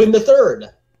 Lupin the Third.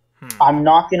 I'm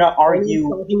not going to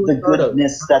argue the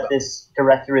goodness that this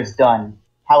director has done.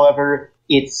 However,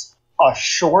 it's a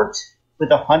short with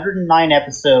 109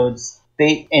 episodes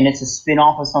and it's a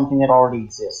spin-off of something that already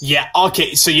exists. Yeah.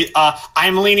 Okay. So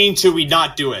I'm leaning to we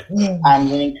not do it. I'm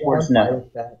leaning towards no.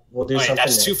 We'll do All right, something.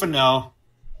 that's 2 for no,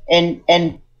 And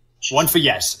 1 for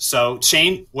yes. So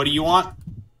Shane, what do you want?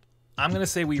 I'm gonna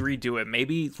say we redo it.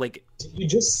 Maybe like.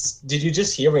 Did you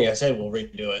just hear me? I said we'll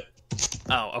redo it.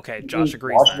 Oh, okay. Josh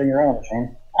agrees. watch it on Then. your own,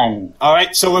 Shane. All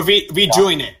right. So we're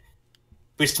redoing it,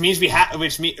 which means we're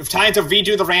trying to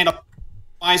redo the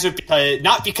randomizer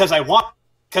because I want,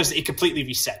 because it completely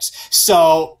resets.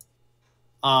 So,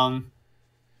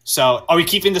 so are we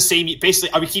keeping the same? Basically,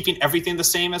 are we keeping everything the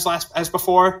same as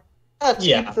before?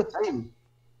 Yeah. It's the same.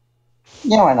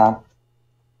 Yeah, why not?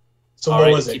 So All what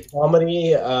right. was it?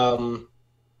 Comedy.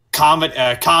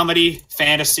 Comedy,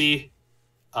 fantasy,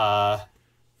 mecha,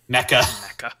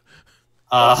 Mecca.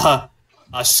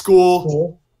 school,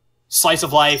 Cool. slice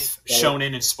of life, Yeah.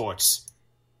 shonen, and sports.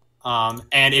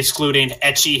 And excluding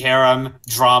ecchi, harem,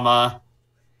 drama,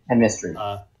 And mystery.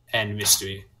 and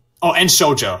mystery. Oh, and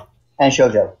shoujo. And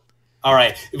shoujo. All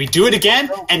right, we do it again,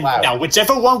 and Wow. now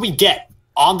whichever one we get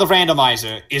on the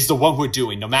randomizer is the one we're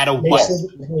doing, no matter what.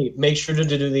 Make sure to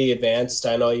do the advanced.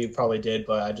 I know you probably did,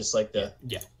 but I just like to.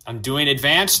 Yeah, I'm doing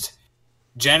advanced,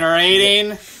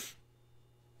 generating.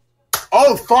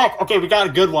 Oh fuck! Okay, we got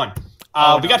a good one.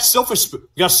 We got Silver Spoon.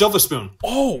 We got Silver Spoon.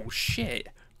 Oh shit.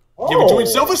 Yeah, we're doing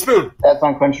Silver Spoon. That's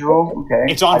on Crunchyroll?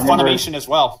 Okay. It's on I've never- Funimation as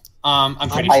well. I'm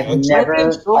pretty I've sure. never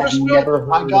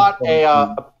I heard got of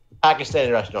a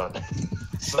Pakistani restaurant.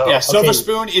 So, Yeah, Silver Okay.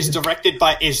 Spoon is directed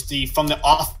by from the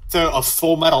author of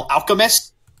Full Metal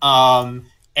Alchemist. And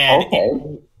Okay.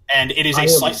 and it is a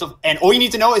slice of, and all you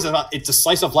need to know is it's a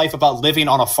slice of life about living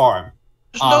on a farm.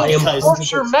 There's no because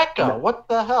torture mecca. What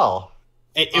the hell?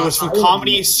 it was from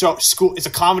comedy school. It's a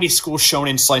comedy school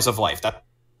shonen slice of life. That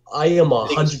I am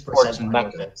Sports 100% and behind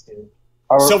Mecca. this, dude.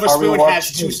 Silver Are we Spoon has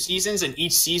watching- 2 seasons, and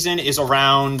each season is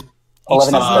around 11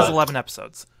 Season has episodes. 11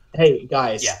 episodes. Hey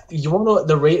guys, Yeah. you want to know what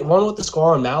the rate? Want to know what the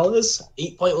score on Mal is?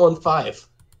 8.15.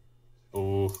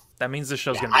 Ooh. That means the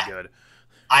show's Yeah, gonna be good.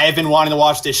 I have been wanting to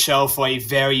watch this show for a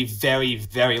very, very,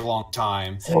 very long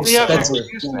time. We have Spencer, an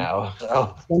excuse now.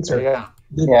 So, Spencer, yeah.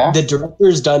 Yeah. The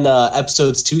director's done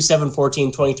episodes 2, 7,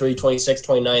 14, 23, 26,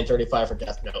 29, 35 for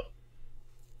Death Note.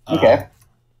 Okay.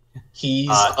 He's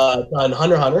done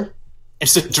Hunter x Hunter.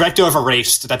 It's the director of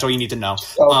Erased. That's all you need to know.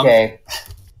 Okay.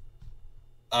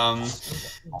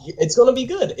 It's gonna be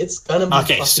good. It's gonna be Okay,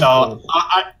 fucking so good.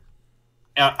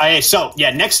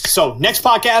 next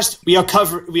podcast we are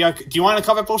cover. Do you want to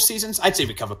cover both seasons? I'd say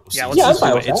we cover both Yeah, seasons. let's Yeah, I'm just fine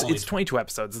do with it. that. It's 22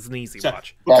 episodes. It's an easy So,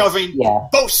 watch. we're That's- covering yeah.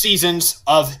 both seasons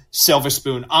of Silver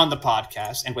Spoon on the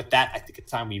podcast, and with that, I think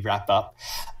it's time we wrap up.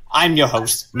 I'm your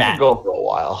host, Matt. Go for a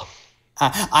while.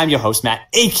 I'm your host, Matt,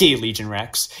 aka Legion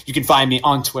Rex. You can find me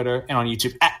on Twitter and on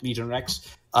YouTube at Legion Rex,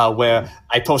 where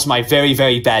I post my very,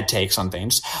 very bad takes on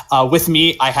things. With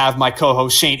me, I have my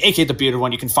co-host, Shane, aka The Bearded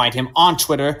One. You can find him on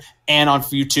Twitter and on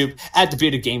YouTube at The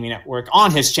Bearded Gaming Network.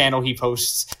 On his channel, he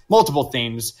posts multiple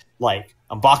things like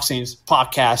unboxings,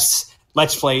 podcasts,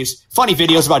 Let's Plays, funny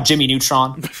videos about Jimmy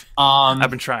Neutron. I've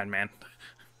been trying, man.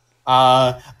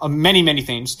 Many, many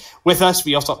things. With us,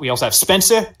 we also have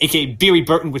Spencer, aka Beery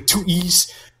Burton with 2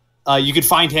 E's. You can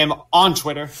find him on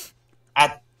Twitter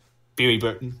at Beery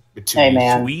Burton with 2 Hey, E's.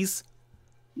 man. Louise?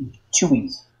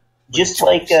 Chewies. Just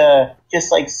like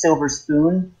Silver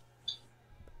Spoon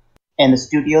and the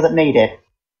studio that made it,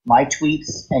 my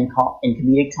tweets and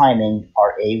comedic timing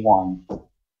are A1.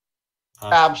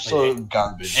 Absolute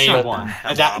garbage. A1.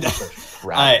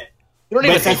 Crap. You don't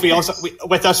even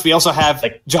With us, we also have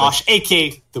Like- Josh,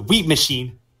 aka the Weed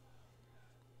Machine.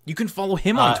 You can follow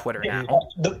him on Twitter now.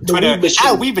 The Twitter Weed Machine.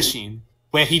 at Weed Machine,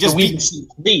 where he The just Weed beat, Machine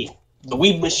 3. The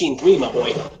Weed Machine 3, my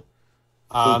boy.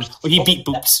 where he beat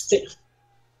Boops. That's it.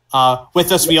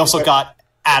 With us, we also got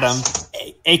Adam,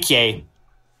 aka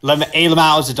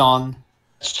Lamau Zedon.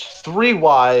 3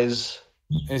 Y's,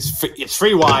 It's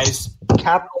free wise.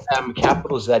 capital M,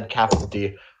 capital Z, capital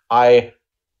D. I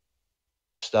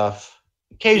stuff.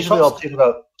 Occasionally, I'll tweet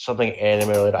about something anime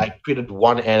related. I tweeted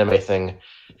one anime thing.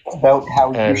 About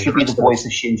how you And- should be the voice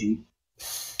of Shinji.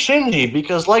 Shinji,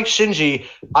 because like Shinji,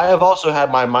 I have also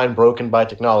had my mind broken by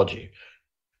technology.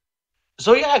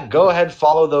 So yeah, go ahead,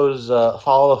 follow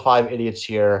the 5 idiots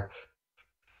here.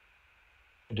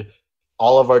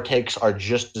 All of our takes are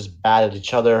just as bad at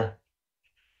each other.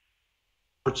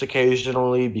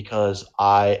 Occasionally, because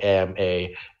I am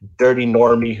a dirty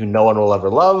normie who no one will ever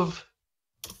love.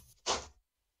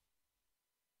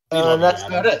 love you, That's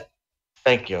Adam. about it.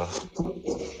 Thank you.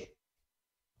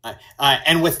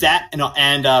 And with that,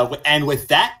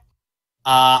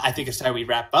 I think it's time we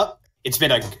wrap up. It's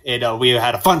been we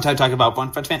had a fun time talking about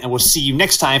One Punch Man, and we'll see you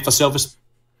next time for Silver.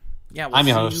 Yeah, I'm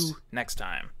your see host. you next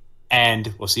time.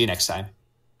 And we'll see you next time.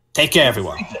 Take care,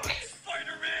 everyone.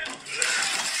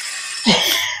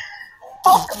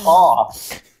 Fuck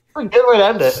off. A good way to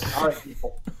end it. All right,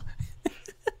 people.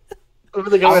 A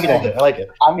really good way to end it. I like it.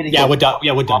 I'm gonna Yeah, we're done.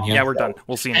 Yeah, we're done here. Yeah, we're done.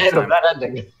 We'll see you next And of time. that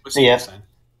ending. We'll See ya. next time.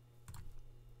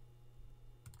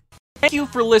 Thank you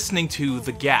for listening to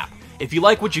The G.A.P. If you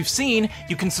like what you've seen,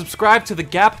 you can subscribe to the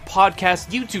G.A.P Podcast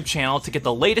YouTube channel to get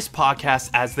the latest podcasts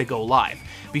as they go live.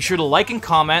 Be sure to like and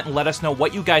comment and let us know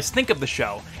what you guys think of the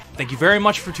show. Thank you very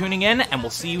much for tuning in, and we'll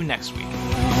see you next week.